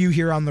grab a few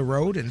here on the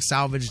road and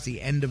salvage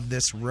the end of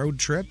this road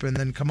trip and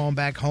then come on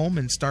back home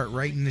and start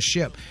righting the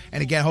ship.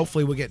 And again,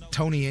 hopefully we'll get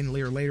Tony in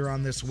later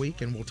on this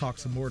week, and we'll talk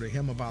some more to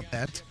him about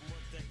that.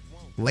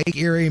 Lake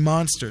Erie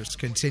Monsters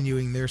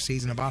continuing their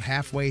season about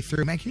halfway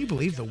through. Man, can you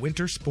believe the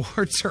winter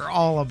sports are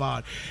all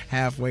about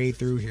halfway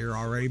through here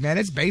already? Man,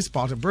 it's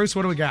baseball. So Bruce,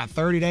 what do we got?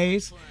 30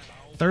 days?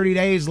 30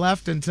 days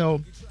left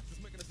until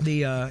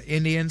the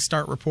Indians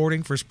start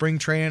reporting for spring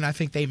training. I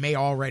think they may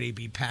already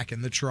be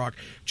packing the truck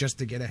just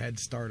to get a head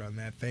start on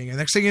that thing. And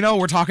next thing you know,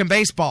 we're talking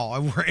baseball,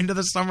 and we're into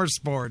the summer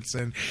sports.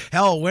 And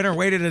hell, winter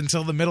waited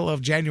until the middle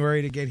of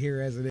January to get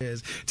here as it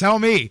is. Tell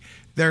me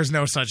there's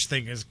no such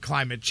thing as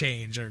climate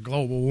change or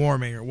global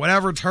warming or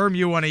whatever term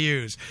you want to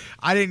use.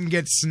 I didn't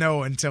get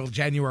snow until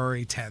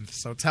January 10th.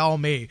 So tell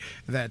me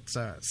that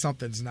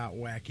something's not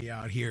wacky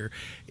out here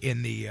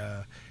in the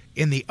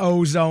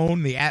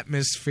ozone, the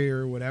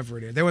atmosphere, whatever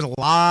it is. There was a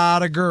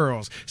lot of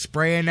girls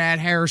spraying that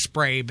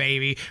hairspray,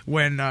 baby,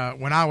 when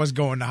I was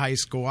going to high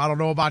school. I don't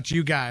know about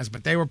you guys,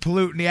 but they were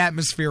polluting the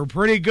atmosphere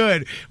pretty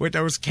good with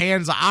those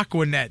cans of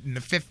Aquanet in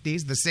the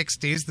 50s, the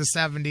 60s, the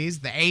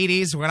 70s, the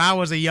 80s when I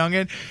was a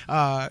youngin'.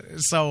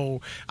 So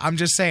I'm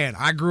just saying,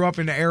 I grew up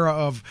in the era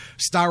of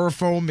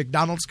styrofoam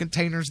McDonald's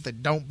containers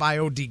that don't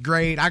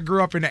biodegrade. I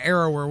grew up in an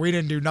era where we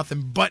didn't do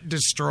nothing but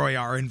destroy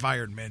our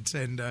environment.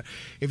 And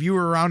if you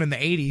were around in the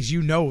 80s,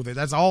 you know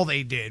that's all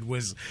they did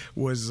was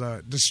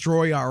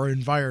destroy our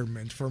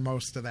environment for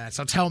most of that.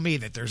 So tell me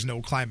that there's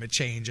no climate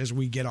change as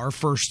we get our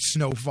first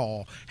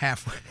snowfall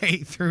halfway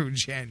through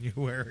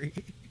January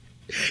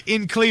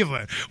in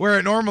Cleveland, where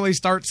it normally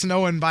starts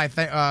snowing by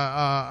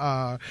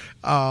what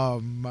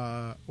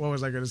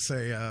was I going to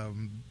say?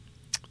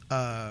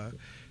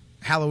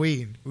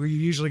 Halloween. We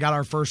usually got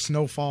our first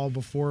snowfall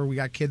before we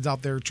got kids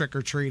out there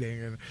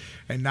trick-or-treating,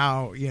 and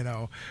now, you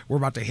know, we're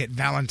about to hit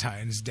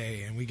Valentine's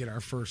Day and we get our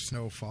first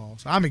snowfall.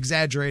 So I'm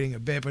exaggerating a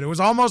bit, but it was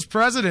almost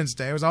President's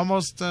Day. It was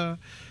almost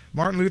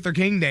Martin Luther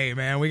King Day,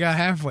 man. We got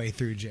halfway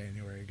through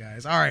January,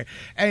 guys. All right.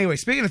 Anyway,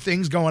 speaking of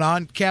things going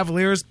on,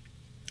 Cavaliers,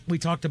 we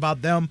talked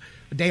about them.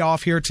 A day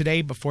off here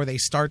today before they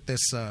start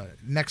this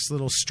next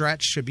little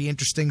stretch. Should be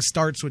interesting.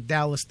 Starts with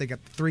Dallas. They got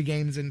 3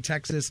 games in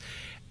Texas.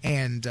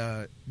 And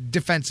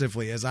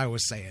defensively, as I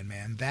was saying,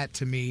 man, that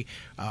to me,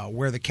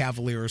 where the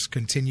Cavaliers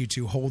continue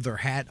to hold their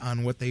hat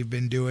on what they've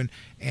been doing,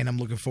 and I'm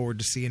looking forward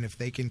to seeing if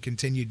they can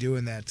continue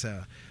doing that.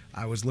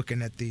 I was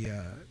looking at the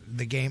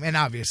game, and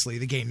obviously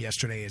the game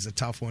yesterday is a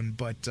tough one,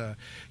 but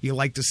you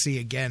like to see,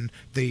 again,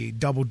 the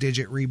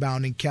double-digit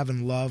rebounding.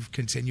 Kevin Love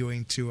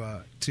continuing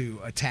to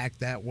attack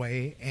that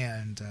way,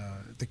 and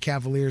the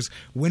Cavaliers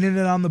winning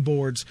it on the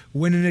boards,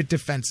 winning it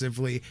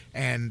defensively,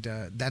 and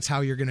that's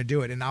how you're going to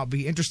do it. And I'll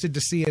be interested to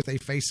see if they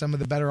face some of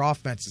the better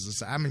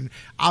offenses. I mean,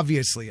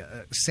 obviously,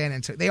 San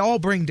Antonio, they all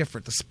bring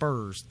different. The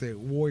Spurs, the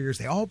Warriors,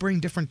 they all bring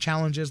different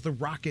challenges. The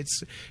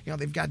Rockets, you know,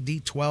 they've got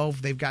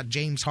D12, they've got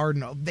James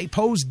Harden. They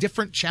pose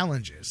different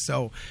challenges.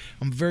 So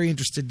I'm very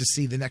interested to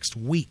see the next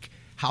week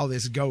how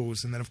this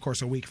goes, and then of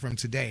course a week from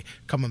today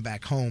coming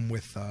back home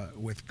with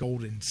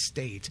Golden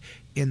State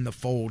in the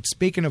fold.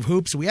 Speaking of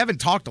hoops, we haven't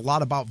talked a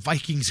lot about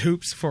Vikings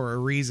hoops for a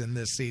reason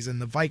this season.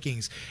 The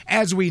Vikings,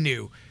 as we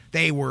knew,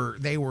 they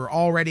were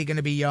already going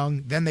to be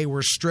young. Then they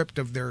were stripped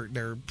of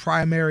their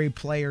primary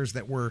players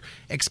that were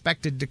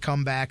expected to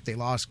come back. They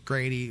lost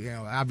Grady, you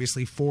know,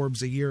 obviously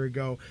Forbes a year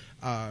ago,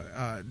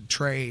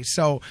 Trey.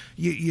 So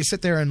you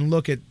sit there and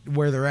look at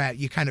where they're at.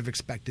 You kind of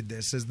expected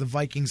this as the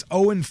Vikings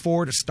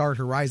 0-4 to start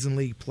Horizon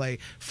League play,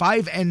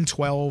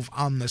 5-12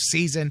 on the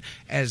season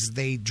as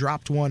they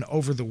dropped one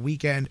over the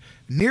weekend.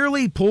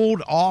 Nearly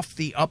pulled off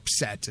the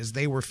upset as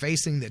they were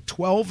facing the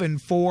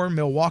 12-4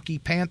 Milwaukee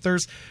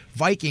Panthers.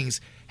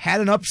 Vikings had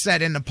an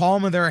upset in the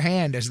palm of their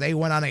hand as they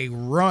went on a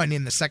run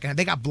in the second half.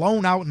 They got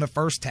blown out in the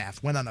first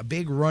half, went on a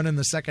big run in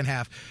the second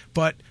half,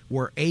 but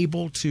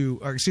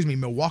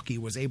Milwaukee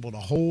was able to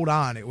hold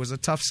on. It was a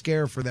tough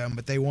scare for them,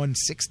 but they won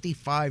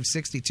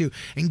 65-62.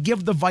 And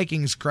give the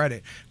Vikings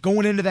credit.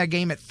 Going into that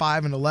game at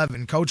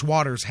 5-11, Coach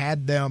Waters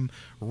had them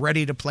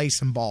ready to play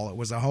some ball. It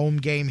was a home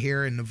game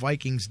here, and the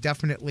Vikings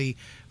definitely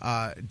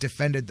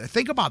defended.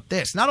 Think about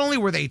this. Not only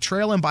were they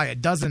trailing by a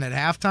dozen at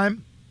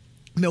halftime,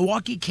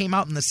 Milwaukee came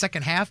out in the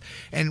second half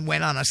and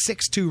went on a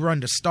 6-2 run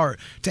to start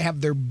to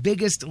have their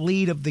biggest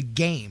lead of the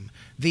game.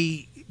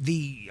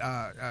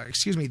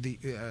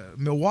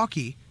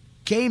 Milwaukee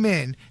came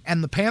in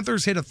and the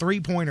Panthers hit a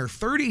 3-pointer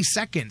 30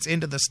 seconds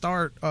into the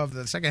start of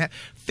the second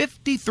half,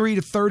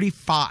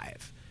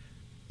 53-35.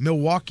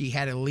 Milwaukee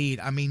had a lead.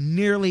 I mean,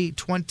 nearly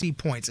 20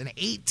 points, an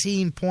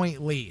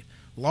 18-point lead,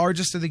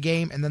 largest of the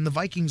game, and then the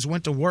Vikings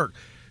went to work.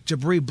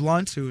 Jabri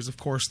Blunt, who is, of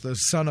course, the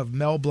son of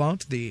Mel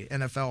Blount, the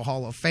NFL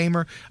Hall of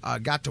Famer,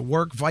 got to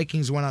work.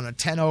 Vikings went on a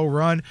 10-0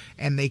 run,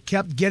 and they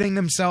kept getting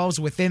themselves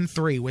within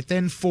 3,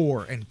 within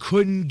 4, and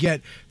couldn't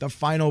get the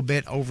final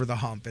bit over the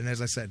hump. And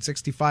as I said,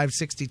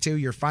 65-62,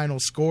 your final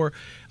score.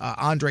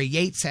 Andre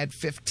Yates had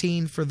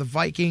 15 for the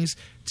Vikings.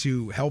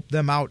 to help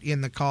them out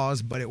in the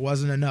cause, but it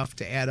wasn't enough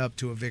to add up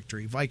to a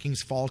victory.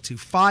 Vikings fall to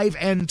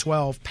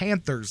 5-12.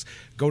 Panthers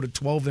go to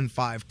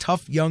 12-5.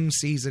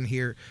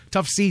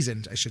 Tough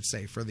season, I should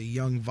say, for the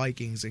young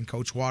Vikings and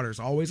Coach Waters.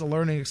 Always a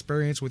learning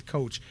experience with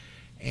Coach,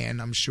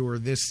 and I'm sure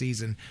this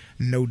season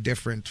no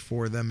different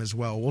for them as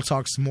well. We'll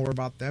talk some more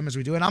about them as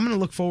we do, and I'm going to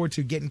look forward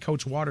to getting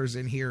Coach Waters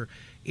in here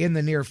in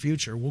the near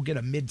future. We'll get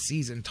a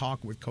mid-season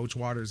talk with Coach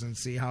Waters and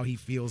see how he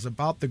feels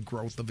about the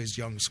growth of his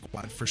young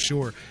squad for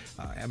sure.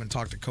 I haven't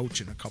talked to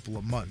Coach in a couple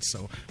of months.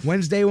 So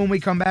Wednesday when we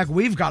come back,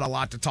 we've got a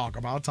lot to talk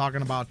about,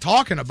 talking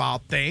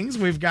about things.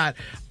 We've got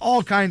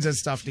all kinds of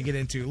stuff to get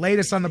into.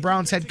 Latest on the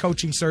Browns head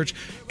coaching search,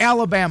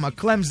 Alabama,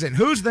 Clemson.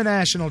 Who's the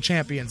national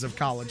champions of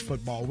college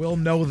football? We'll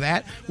know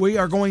that. We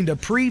are going to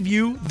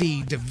preview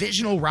the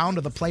divisional round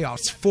of the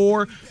playoffs.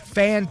 4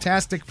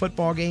 fantastic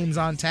football games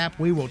on tap.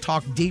 We will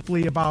talk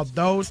deeply about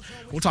those.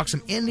 We'll talk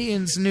some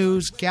Indians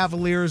news,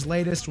 Cavaliers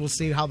latest. We'll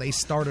see how they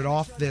started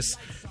off this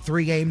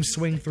 3-game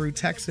swing through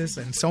Texas,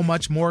 and so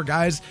much more,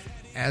 guys.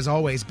 As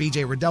always,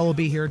 BJ Riddell will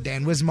be here.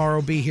 Dan Wismar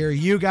will be here.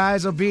 You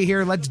guys will be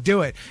here. Let's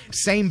do it.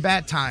 Same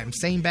bat time,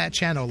 same bat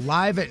channel,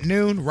 live at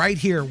noon, right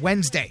here,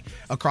 Wednesday,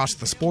 across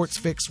the Sports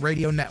Fix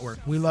Radio Network.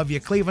 We love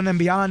you, Cleveland and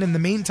beyond. In the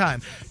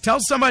meantime, tell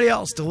somebody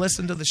else to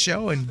listen to the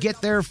show and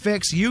get their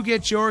fix. You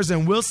get yours,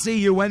 and we'll see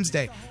you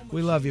Wednesday.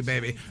 We love you,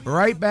 baby.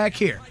 Right back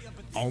here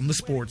on the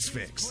Sports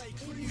Fix.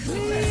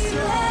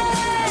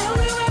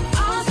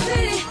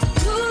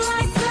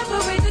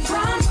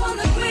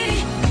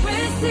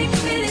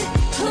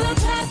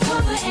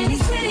 Any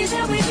city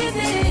that we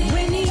visit,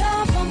 when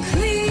you're from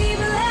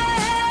Cleveland,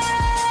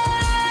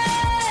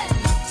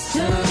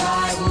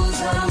 survivals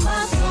of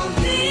us on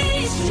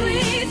these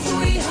streets,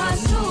 we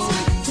hustle,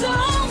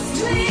 don't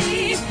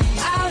sleep,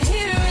 out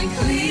here in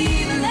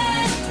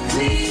Cleveland,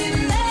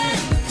 Cleveland.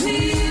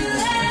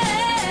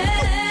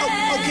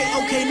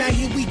 Okay, now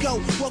here we go.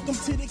 Welcome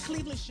to the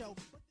Cleveland Show.